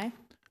by aye.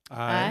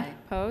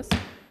 Opposed?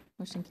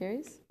 Motion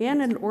carries.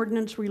 And an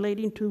ordinance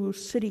relating to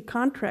city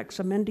contracts,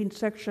 amending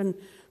section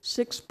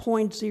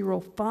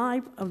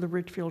 6.05 of the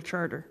Richfield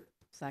Charter.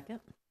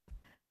 Second.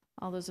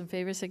 All those in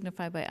favor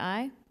signify by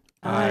aye.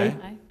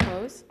 Aye.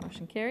 Opposed?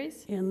 Motion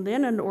carries. And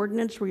then an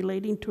ordinance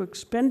relating to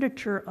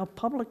expenditure of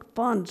public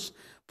funds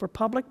for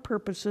public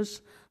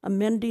purposes,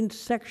 amending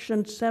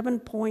section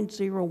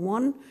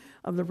 7.01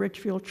 of the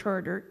Richfield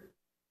Charter.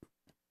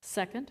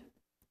 Second.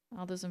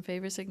 All those in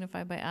favor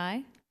signify by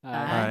aye.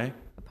 Aye.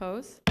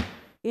 Opposed?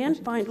 And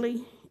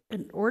finally,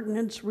 an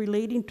ordinance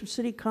relating to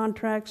city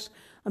contracts,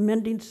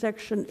 amending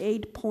section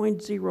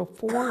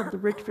 8.04 of the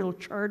Richfield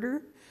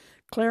Charter,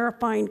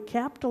 clarifying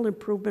capital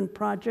improvement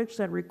projects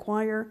that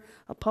require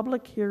a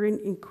public hearing,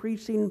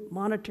 increasing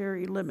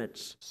monetary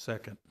limits.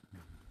 Second.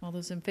 All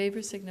those in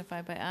favor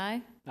signify by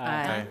aye.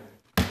 Aye.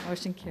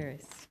 Motion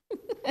carries.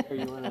 Or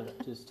you want to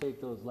just take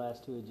those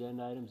last two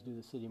agenda items, do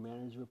the city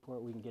manager's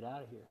report, we can get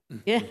out of here.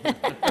 Yeah.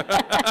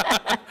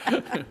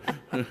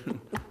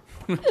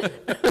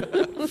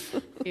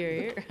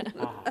 Here.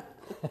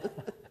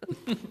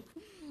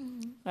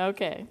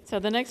 Okay, so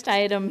the next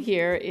item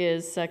here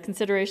is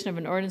consideration of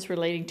an ordinance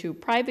relating to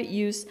private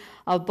use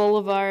of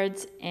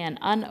boulevards and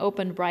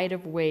unopened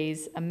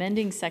right-of-ways,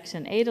 amending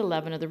section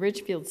 811 of the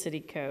Richfield City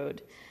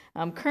Code.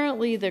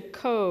 Currently, the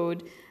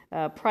code,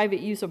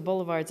 private use of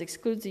boulevards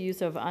excludes the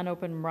use of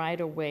unopened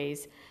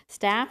right-of-ways.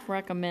 Staff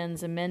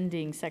recommends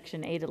amending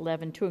section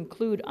 811 to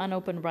include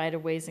unopened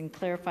right-of-ways and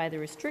clarify the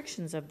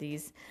restrictions of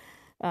these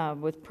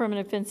with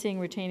permanent fencing,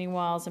 retaining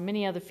walls, and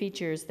many other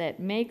features that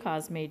may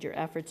cause major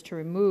efforts to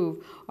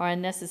remove or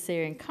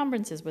unnecessary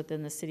encumbrances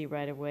within the city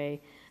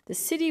right-of-way. The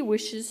city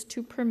wishes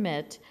to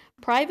permit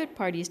private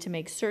parties to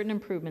make certain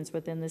improvements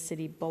within the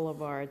city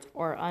boulevards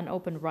or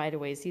unopened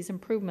right-of-ways. These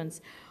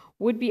improvements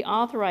would be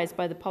authorized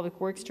by the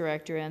Public Works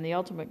Director, and the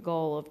ultimate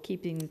goal of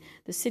keeping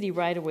the city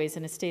right-of-ways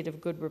in a state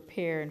of good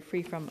repair and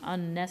free from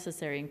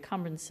unnecessary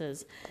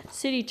encumbrances.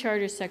 City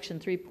Charter Section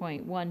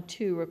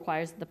 3.12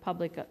 requires that the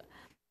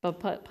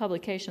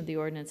publication of the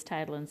ordinance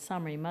title and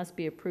summary must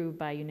be approved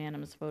by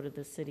unanimous vote of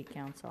the City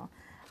Council.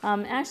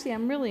 Actually,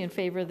 I'm really in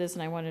favor of this,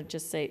 and I want to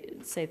just say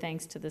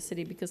thanks to the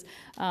city, because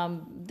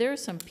there are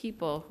some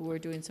people who are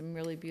doing some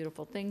really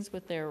beautiful things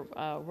with their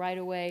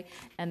right-of-way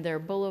and their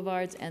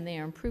boulevards, and they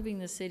are improving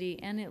the city,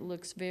 and it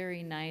looks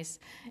very nice.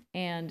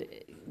 And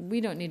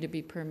we don't need to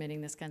be permitting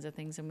this kinds of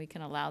things, and we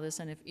can allow this.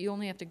 And if you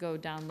only have to go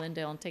down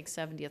Lindale and take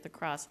 70th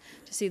across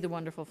to see the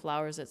wonderful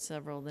flowers that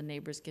several of the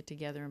neighbors get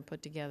together and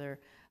put together,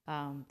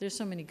 there's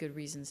so many good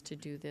reasons to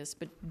do this.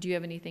 But do you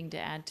have anything to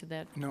add to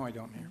that? No, I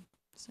don't, Mayor.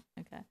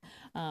 Okay.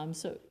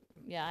 So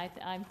Yeah,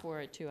 I'm for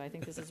it too. I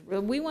think this is,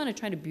 we want to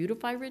try to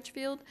beautify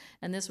Richfield,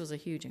 and this was a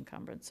huge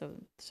encumbrance,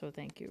 so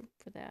thank you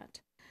for that.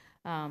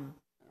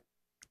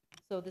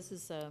 So this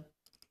is,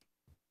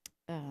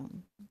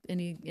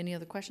 any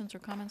other questions or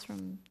comments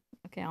from,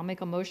 okay, I'll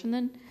make a motion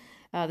then.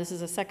 This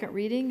is a second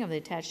reading of the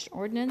attached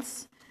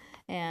ordinance,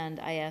 and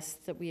I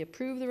ask that we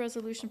approve the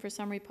resolution for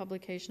summary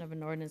publication of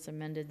an ordinance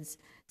amended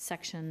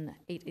section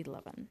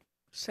 811.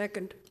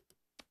 Second.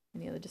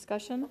 Any other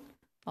discussion?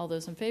 All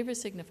those in favor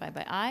signify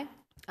by aye.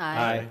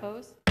 Aye.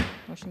 Opposed?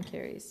 Motion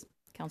carries.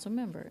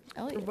 Councilmember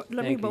Elliott. Let me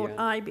Thank you, vote Jan.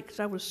 aye because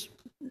I was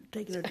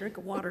taking a drink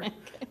of water.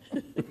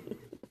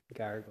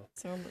 Gargle.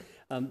 So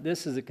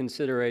This is a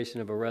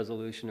consideration of a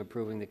resolution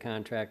approving the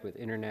contract with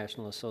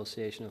International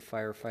Association of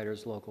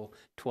Firefighters Local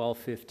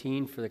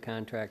 1215 for the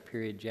contract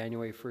period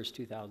January 1st,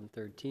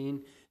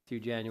 2013 through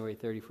January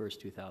 31st,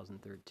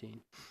 2013.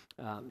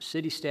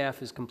 City staff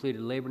has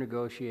completed labor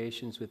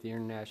negotiations with the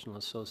International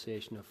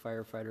Association of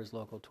Firefighters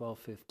Local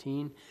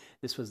 1215.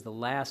 This was the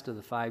last of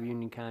the 5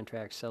 union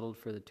contracts settled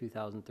for the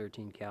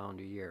 2013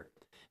 calendar year.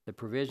 The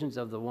provisions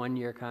of the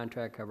one-year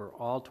contract cover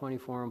all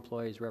 24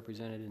 employees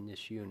represented in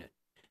this unit.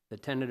 The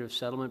tentative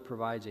settlement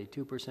provides a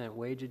 2%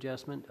 wage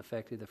adjustment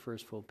effective the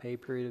first full pay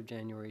period of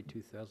January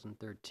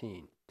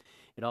 2013.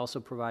 It also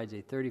provides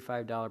a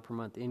 $35 per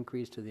month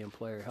increase to the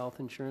employer health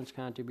insurance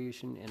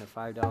contribution and a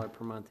 $5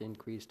 per month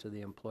increase to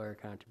the employer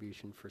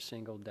contribution for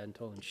single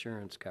dental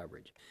insurance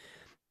coverage.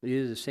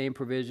 These are the same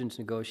provisions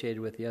negotiated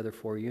with the other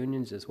 4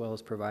 unions as well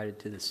as provided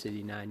to the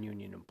city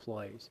non-union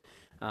employees.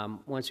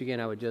 Once again,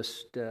 I would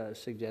just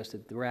suggest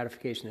that the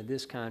ratification of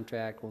this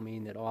contract will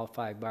mean that all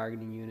 5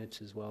 bargaining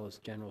units as well as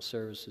general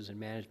services and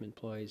management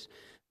employees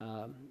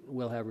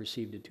will have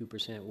received a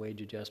 2%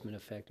 wage adjustment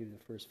effective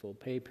the first full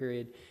pay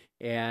period.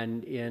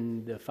 And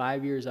in the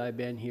 5 years I've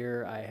been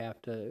here, I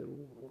have to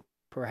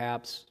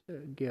perhaps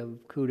give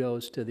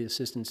kudos to the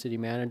assistant city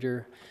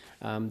manager.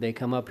 They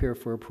come up here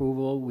for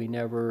approval. We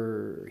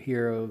never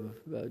hear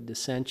of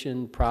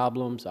dissension,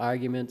 problems,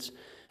 arguments,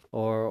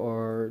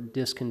 or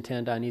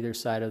discontent on either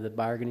side of the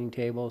bargaining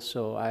table.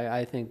 So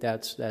I think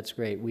that's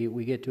great.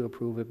 We get to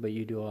approve it, but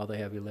you do all the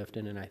heavy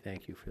lifting, and I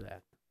thank you for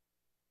that.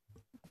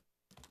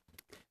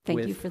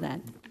 Thank you for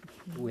that.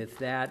 With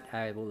that,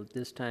 I will at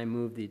this time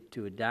move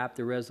to adopt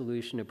the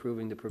resolution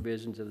approving the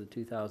provisions of the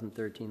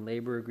 2013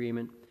 labor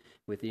agreement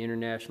with the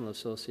International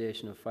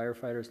Association of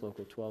Firefighters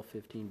Local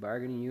 1215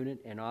 bargaining unit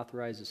and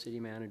authorize the city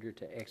manager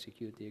to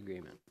execute the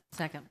agreement.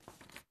 Second.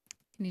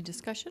 Any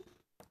discussion?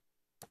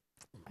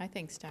 I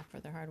thank staff for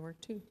their hard work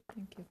too.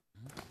 Thank you.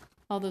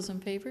 All those in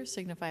favor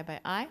signify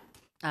by aye.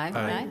 Aye.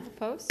 Aye.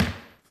 Opposed?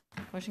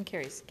 Motion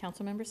carries.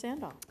 Councilmember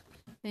Sandal.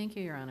 Thank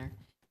you, Your Honor.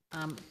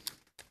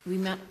 We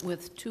met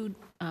with 2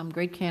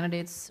 great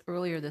candidates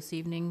earlier this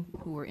evening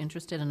who were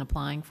interested in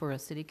applying for a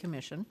city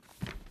commission,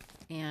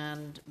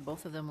 and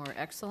both of them were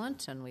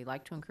excellent, and we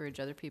like to encourage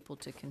other people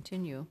to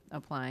continue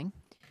applying.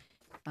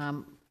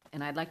 And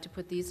I'd like to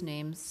put these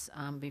names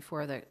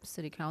before the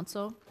city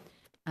council.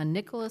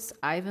 Nicholas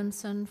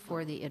Ivanson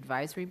for the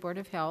Advisory Board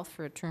of Health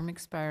for a term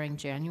expiring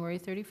January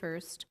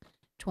 31st,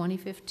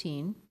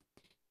 2015,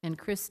 and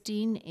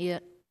Christine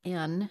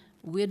N.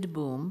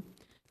 Widboom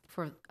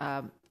for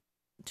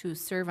to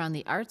serve on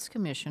the Arts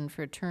Commission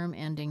for a term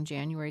ending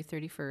January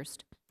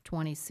 31st,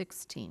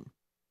 2016.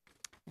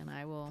 And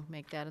I will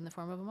make that in the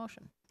form of a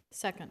motion.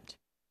 Second.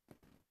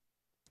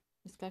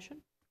 Discussion?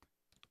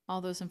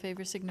 All those in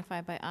favor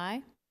signify by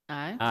aye.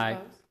 Aye. Aye.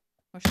 Opposed?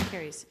 Motion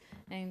carries.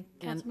 And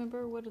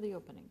Councilmember, what are the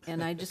openings?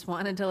 And I just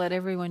wanted to let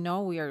everyone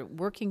know we are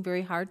working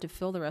very hard to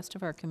fill the rest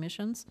of our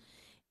commissions,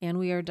 and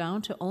we are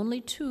down to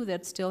only 2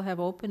 that still have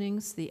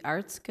openings, the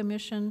Arts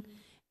Commission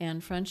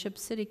and Friendship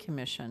City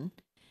Commission.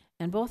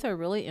 And both are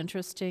really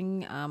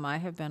interesting. I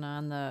have been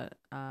on the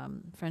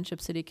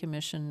Friendship City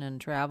Commission and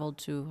traveled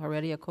to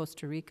Heredia,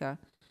 Costa Rica,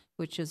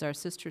 which is our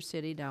sister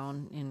city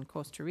down in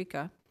Costa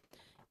Rica.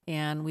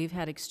 And we've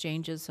had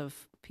exchanges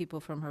of people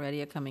from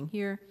Heredia coming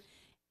here.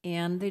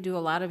 And they do a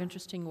lot of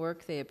interesting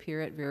work. They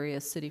appear at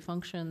various city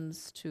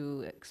functions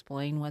to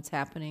explain what's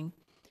happening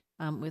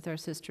with our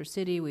sister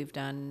city. We've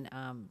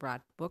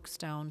brought books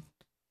down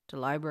to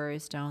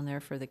libraries down there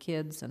for the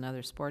kids and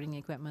other sporting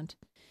equipment.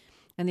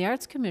 And the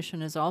Arts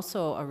Commission is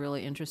also a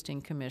really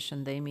interesting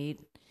commission. They meet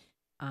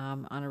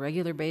on a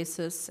regular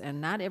basis, and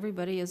not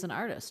everybody is an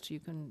artist. You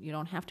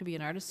don't have to be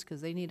an artist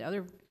because they need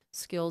other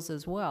skills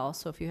as well.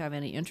 So if you have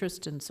any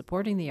interest in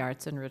supporting the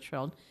arts in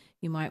Richfield,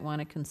 you might want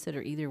to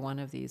consider either one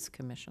of these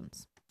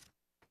commissions.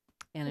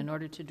 And in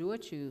order to do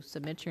it, you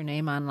submit your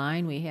name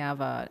online. We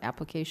have an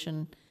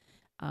application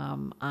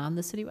on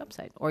the city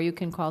website, or you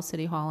can call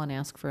City Hall and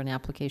ask for an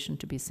application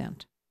to be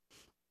sent.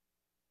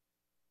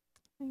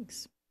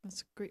 Thanks.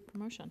 That's a great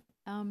promotion.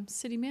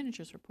 City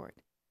Manager's report.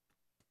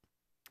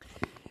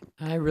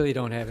 I really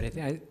don't have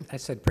anything. I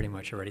said pretty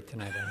much already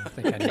tonight. I don't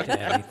think I need to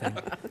add anything.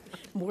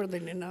 More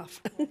than enough.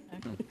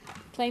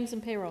 Claims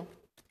and payroll.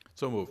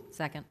 So moved.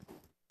 Second.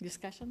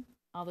 Discussion?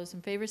 All those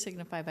in favor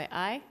signify by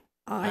aye.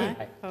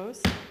 Aye.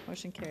 Opposed?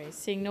 Motion carries.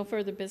 Seeing no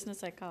further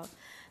business, I call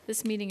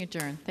this meeting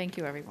adjourned. Thank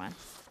you, everyone.